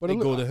 But they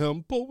go to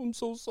him, Pope, I'm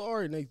so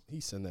sorry. And he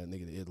sent that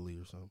nigga to Italy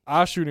or something.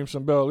 I shoot him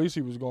some bell. At least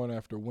he was going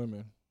after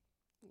women.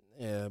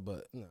 Yeah,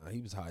 but nah,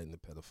 he was hiding the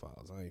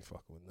pedophiles. I ain't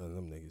fucking with none of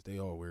them niggas. They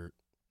all weird.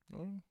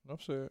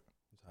 Enough said.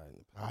 He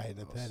was hiding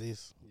the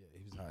petties. Yeah,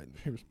 he was hiding.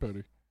 He was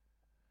petty.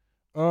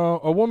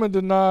 A woman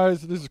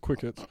denies. This is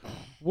quick hits.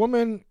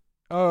 Woman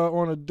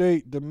on a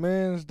date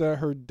demands that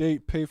her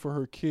date pay for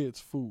her kids'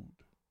 food.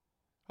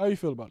 How you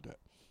feel about that?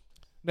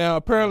 Now,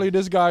 apparently,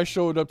 this guy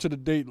showed up to the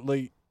date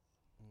late.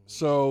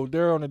 So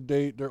they're on a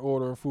date. They're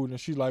ordering food, and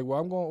she's like, "Well,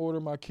 I'm going to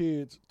order my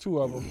kids, 2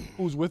 of them,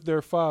 who's with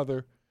their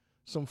father,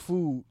 some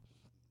food."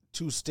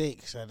 2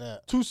 steaks at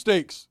that. 2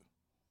 steaks.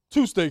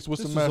 2 steaks with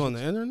this some was mashed. On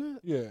the internet?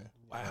 Yeah.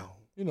 Wow.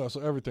 You know,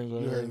 so everything's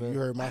on the internet. You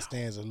heard my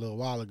stance a little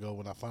while ago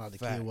when I found out the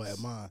kid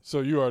wasn't mine.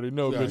 So you already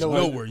know, bitch.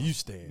 Know where you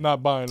stand.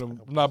 Not buying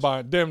them. Not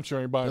buying. Damn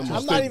sure ain't buying.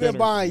 I'm not even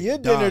buying your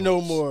dinner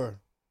no more.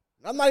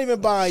 I'm not even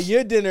buying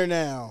your dinner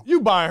now. You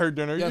buying her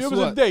dinner. It was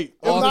a date.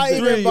 I'm not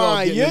even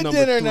buying your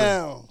dinner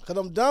now because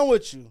I'm done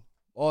with you.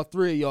 All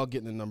 3 of y'all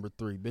getting the number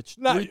 3, bitch.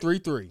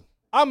 3.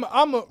 I'm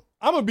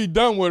gonna be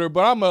done with her,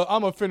 but I'm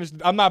gonna finish.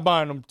 I'm not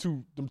buying them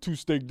two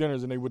steak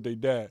dinners and they with their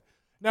dad.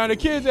 Now the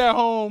kids at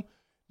home,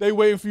 they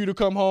waiting for you to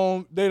come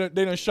home. They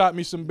done shot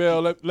me some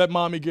bail. Let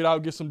mommy get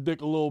out, get some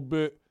dick a little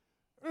bit.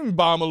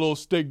 Buy them a little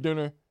steak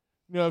dinner.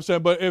 You know what I'm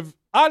saying? But if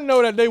I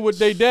know that they with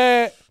their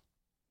dad,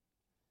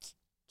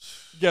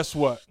 guess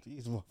what?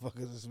 These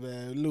motherfuckers is,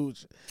 man,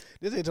 Luch.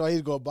 This ain't talking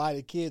he's going to buy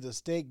the kids a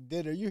steak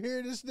dinner. You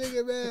hear this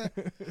nigga,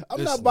 man?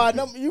 I'm not buying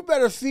them. You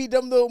better feed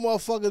them little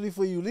motherfuckers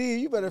before you leave.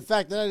 You better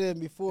factor that in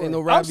before. Ain't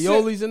no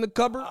raviolis in the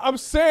cupboard? I'm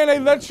saying they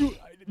let you.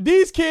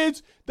 These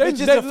kids, it's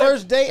just the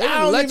first date.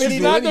 I don't even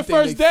It's not the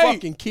first date.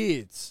 Fucking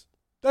kids.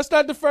 That's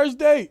not the first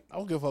date. I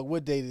don't give a fuck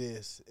what date it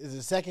is. Is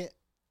it second?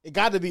 It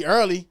got to be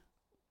early.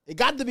 It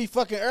got to be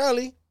fucking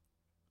early.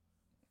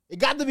 It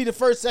got to be the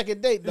first,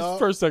 second date, dog. It's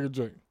first, second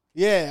drink.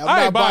 Yeah,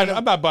 I'm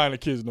not buying the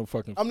kids no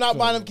fucking. I'm not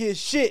buying them kids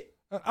shit.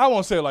 I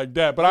won't say it like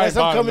that, but Unless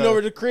I ain't I'm coming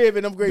over to the crib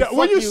and I'm great.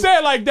 When you say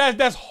it like that,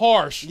 that's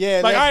harsh.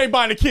 Yeah, like I ain't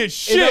buying the kids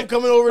shit. I'm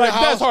coming over like the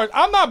house. that's harsh.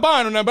 I'm not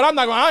buying them that, but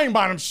I ain't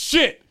buying them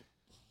shit.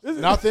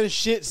 Nothing,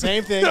 shit,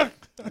 same thing.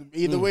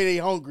 Either way, they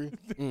hungry.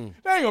 They ain't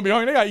gonna be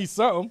hungry. They gotta eat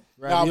something.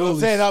 Nah, but I'm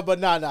saying, but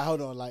nah,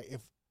 hold on. Like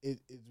if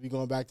we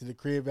going back to the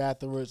crib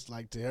afterwards,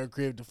 like to her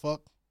crib to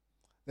fuck,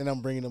 then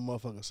I'm bringing them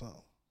motherfucker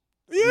something.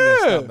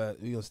 Yeah.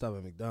 We gonna stop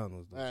at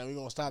McDonald's. Though. Man, we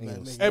gonna stop at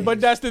McDonald's. Hey, but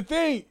that's the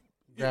thing.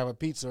 Grab a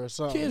pizza or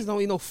something. Kids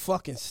don't eat no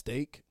fucking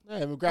steak.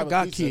 Yeah, we grab I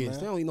got a pizza, kids. man.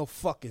 They don't eat no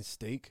fucking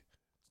steak.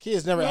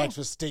 Kids never ask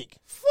for steak.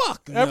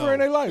 Fuck ever no. in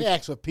their life. They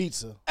ask for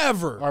pizza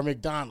ever or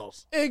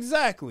McDonald's.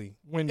 Exactly.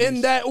 Wendy's.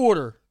 In that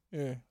order.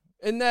 Yeah.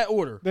 In that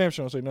order. Damn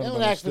sure don't say They nothing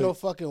don't about ask for no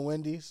fucking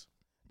Wendy's.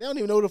 They don't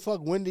even know who the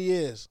fuck Wendy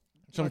is.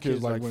 Some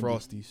kids like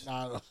Frosties.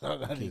 Nah,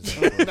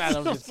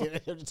 I'm just kidding.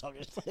 I'm just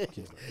talking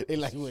shit. They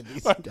like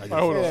Wendy's.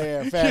 Hold on.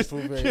 Yeah, fast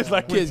food. Kids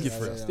like Kids get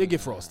Frosties. They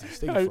get Frosties.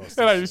 They get Frosties.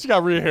 Like, she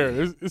got red hair.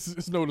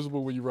 It's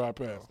noticeable when you ride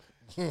past.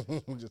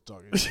 I'm just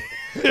talking shit.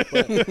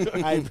 But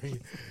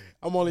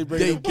I'm only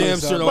bringing them damn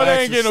kids sure up. don't But they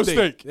ask ain't for get no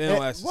steak. They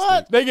don't ask for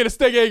What? steak. They get a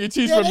steak, egg, and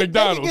cheese Yeah, from they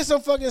McDonald's. can get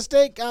some fucking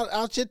steak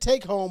out your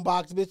take home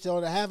box, bitch,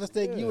 on a half a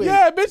steak you ate.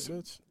 Yeah,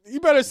 bitch. You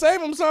better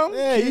save them something.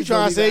 Yeah, you Kids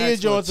trying to don't even say you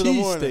ask for a joint to the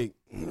cheese morning.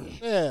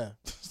 steak. Yeah.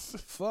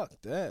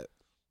 Fuck that.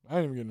 I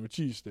ain't even getting a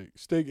cheese steak.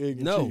 Steak, egg,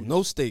 and No, cheese.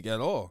 no steak at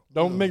all.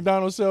 Don't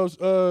McDonald's sells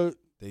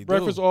They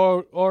breakfast do.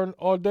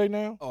 all day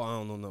now? Oh, I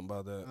don't know nothing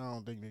about that. I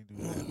don't think they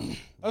do that.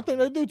 I think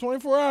they do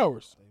 24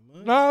 hours.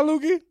 Nah,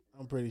 Lukey?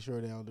 I'm pretty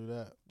sure they don't do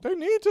that. They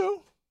need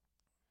to.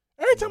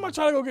 Every time I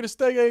try to go get a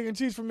steak, egg, and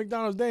cheese from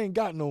McDonald's, they ain't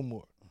got no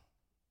more.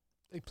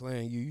 They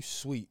playing you. You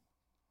sweet.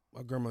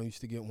 My grandma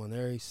used to get one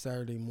every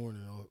Saturday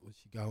morning when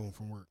she got home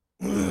from work.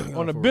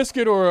 On a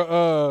biscuit or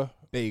a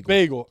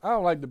bagel. I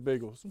don't like the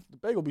bagel. The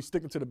bagel be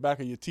sticking to the back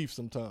of your teeth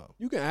sometimes.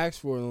 You can ask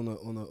for it on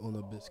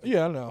a biscuit.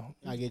 Yeah, I know.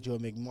 I get you a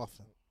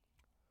McMuffin.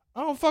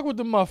 I don't fuck with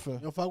the muffin. You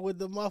don't fuck with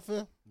the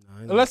muffin?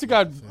 Unless it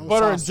got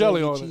butter and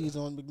jelly on cheese it.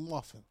 on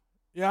McMuffin.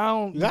 Yeah, I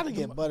don't. You gotta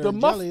get butter the and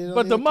muff- jelly. It don't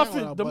But the even count muffin,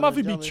 without the butter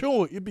muffin and be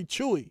jelly. chewy. It be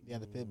chewy. You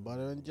gotta put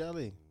butter and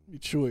jelly. Be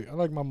chewy. I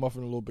like my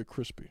muffin a little bit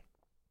crispy.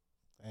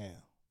 Damn.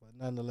 But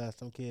nonetheless,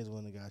 some kids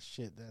wouldn't have got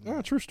shit that Yeah,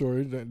 night. true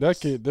story. That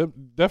kid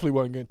definitely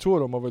wasn't getting two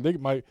of them over. They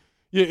might,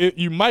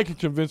 you might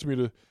convince me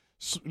to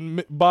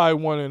buy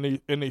one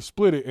and they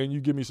split it, and you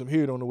give me some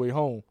head on the way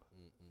home.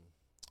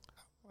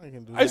 I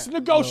can do It's that.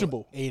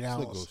 negotiable. 8 ounce.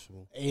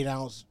 negotiable. 8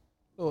 ounce.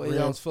 Oh, 8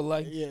 Rib- ounce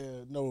fillet.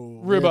 Yeah,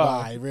 no.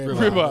 Ribeye.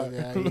 Ribeye.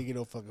 Yeah, I ain't get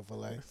no fucking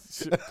fillet.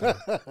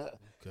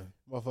 Okay.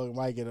 Motherfucker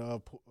might get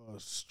a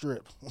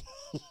strip.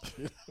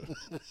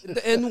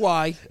 The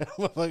NY.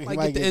 Motherfucker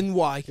Might get the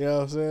NY. You know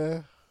what I'm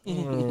saying?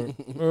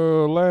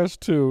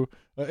 Last two.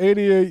 An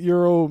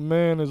 88-year-old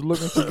man is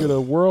looking to get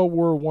a World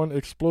War I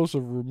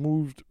explosive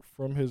removed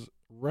from his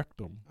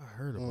rectum. I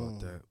heard about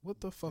that. What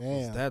the fuck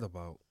was Damn. that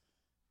about?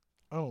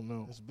 I don't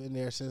know. It's been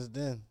there since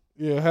then.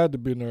 Yeah, it had to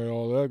be in there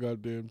all that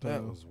goddamn time.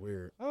 That was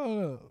weird. I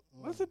don't know.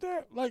 Was it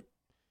there? Like,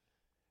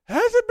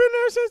 has it been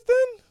there since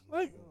then?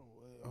 Like,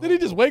 did he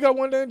just wake up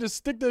one day and just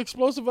stick the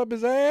explosive up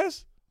his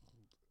ass?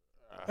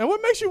 And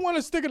what makes you want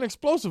to stick an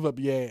explosive up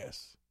your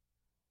ass?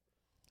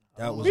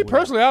 That was Me weird.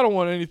 personally, I don't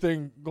want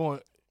anything going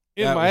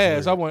in That my was ass.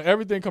 weird. I want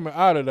everything coming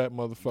out of that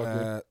motherfucker.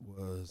 That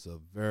was a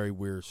very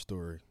weird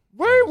story.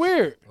 Very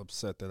weird.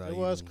 Upset that I It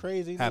was even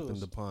crazy happened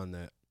news. upon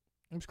that.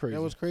 It was crazy.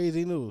 That was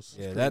crazy news.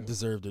 Yeah, that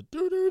deserved a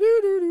do.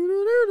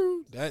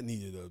 That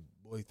needed a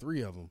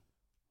 3 of them.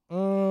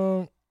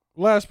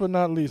 Last but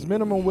not least,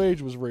 minimum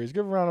wage was raised.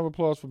 Give a round of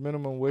applause for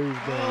minimum wage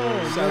being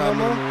raised. Shout out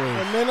minimum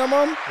The wage.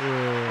 minimum?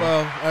 Yeah.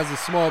 Well, as a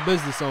small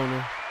business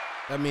owner,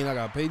 that mean I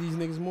gotta pay these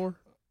niggas more?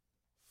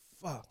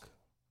 Fuck.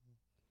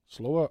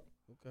 Slow up.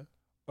 Okay.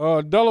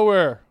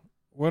 Delaware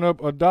went up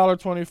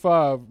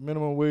 $1.25.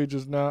 Minimum wage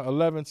is now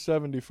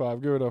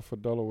 $11.75. Give it up for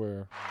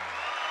Delaware.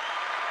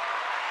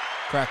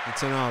 Crack the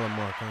 $10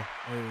 mark, huh?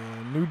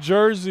 And New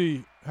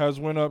Jersey has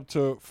went up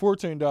to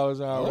 $14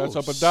 an hour. Oh, That's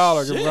up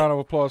 $1. Give a shit. round of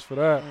applause for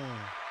that.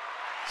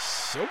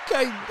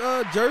 Okay,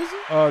 Jersey.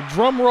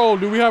 Drum roll.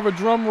 Do we have a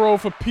drum roll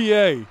for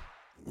PA?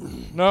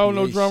 No,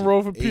 no PA drum shit.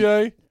 roll for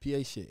PA.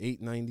 PA shit,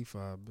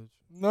 $8.95, bitch.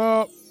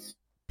 No,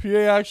 PA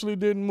actually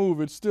didn't move.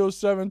 It's still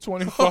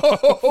 $7.25.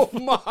 Oh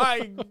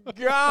my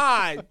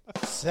God.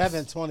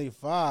 $7.25.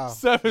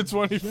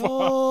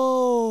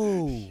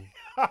 $7.25.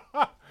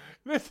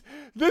 Yo.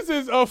 This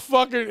is a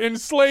fucking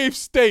enslaved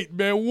state,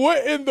 man.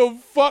 What in the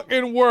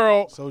fucking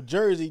world? So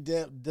Jersey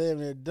damn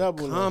near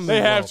double. Common-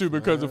 They have to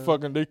Commonwealth, because of man.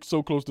 fucking they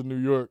so close to New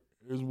York.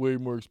 It's way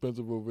more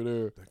expensive over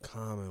there. The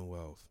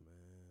Commonwealth, man.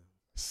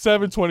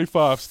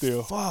 $7.25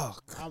 still.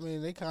 Fuck. I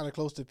mean, they kind of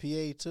close to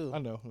PA too. I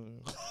know.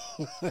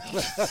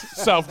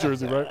 South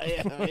Jersey, right?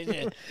 Yeah.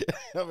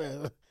 I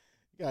mean,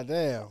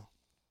 goddamn.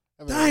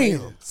 I mean,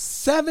 Damn.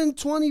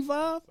 $7.25?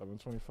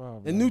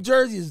 $7.25. And New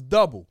Jersey is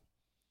double.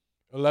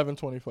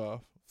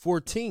 $11.25.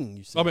 14,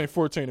 you said. I mean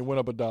 14. It went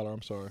up $1.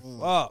 I'm sorry.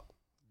 Fuck.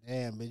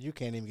 Damn, but you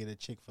can't even get a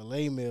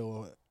Chick-fil-A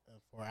meal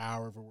for an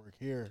hour for work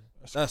here.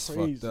 That's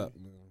crazy. fucked up,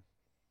 man.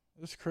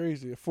 It's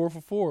crazy. 4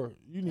 for $4.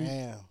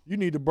 Damn. You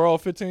need to borrow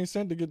 15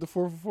 cents to get the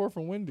 4 for $4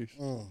 from Wendy's.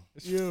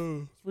 It's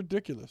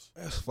ridiculous.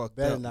 That's fucking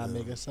Better up, not man.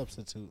 make a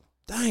substitute.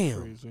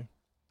 Damn. Crazy.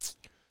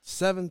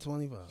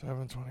 $7.25.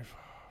 $7.25.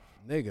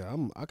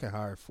 Nigga, I can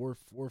hire four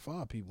or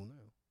five people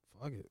now.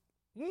 Fuck it.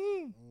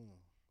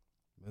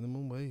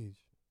 Minimum wage.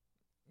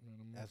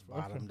 That's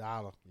bottom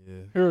dollar.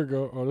 Yeah. Here we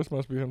go. Oh, this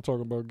must be him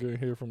talking about getting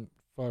here from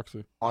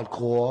Foxy.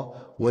 Hardcore,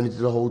 went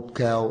into the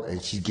hotel,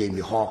 and she gave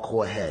me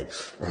hardcore head.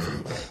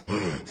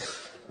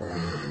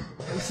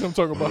 This is him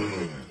talking about.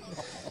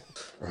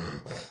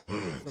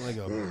 Like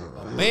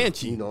a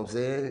banshee. You know what I'm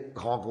saying?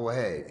 Hardcore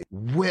head.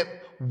 Whip,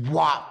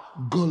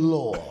 wop,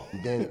 galore.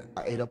 Then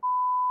I ate up,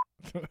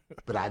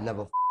 but I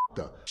never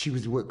her. She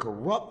was with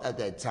Corrupt at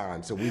that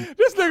time, so we...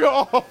 This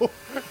nigga,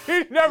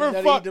 he never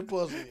fucked. the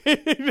pussy.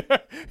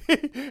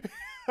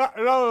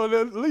 No,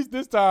 at least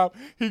this time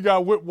he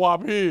got whip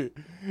wop head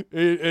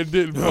and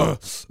didn't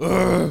fuck.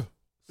 Sound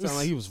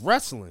like he was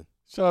wrestling.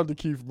 Shout out to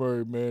Keith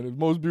Murray, man. The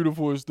most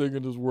beautiful thing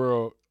in this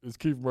world is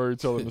Keith Murray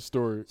telling the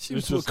story. She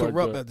was It's with just like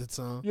Corrupt that. at the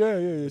time.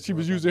 Yeah. She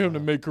was using him to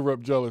make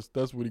Corrupt jealous.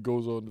 That's what he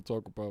goes on to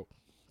talk about.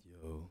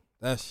 Yo,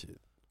 that shit.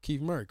 Keith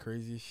Murray,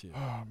 crazy as shit.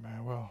 Oh,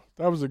 man. Well,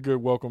 that was a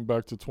good welcome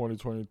back to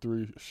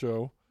 2023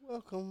 show.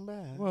 Welcome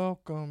back.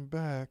 Welcome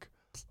back.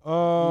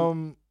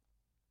 Yeah.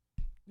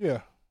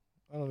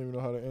 I don't even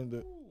know how to end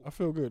it. I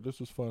feel good. This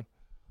was fun.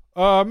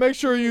 Make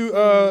sure you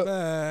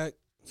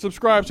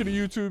subscribe to the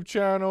YouTube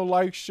channel,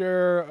 like,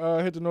 share,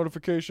 hit the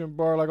notification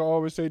bar. Like I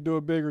always say, do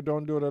it big or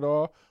don't do it at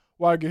all.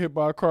 Why get hit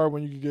by a car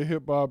when you can get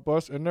hit by a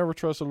bus? And never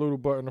trust a little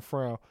button to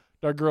frown.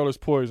 That girl is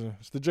poison.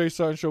 It's the Jay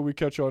Sutton Show. We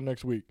catch y'all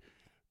next week.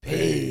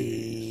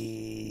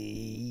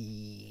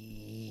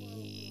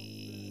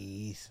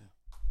 Peace.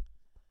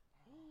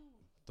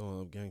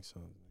 Throwing up gang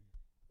signs, nigga.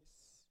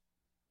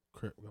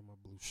 Crap, got my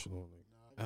blue shit on, nigga.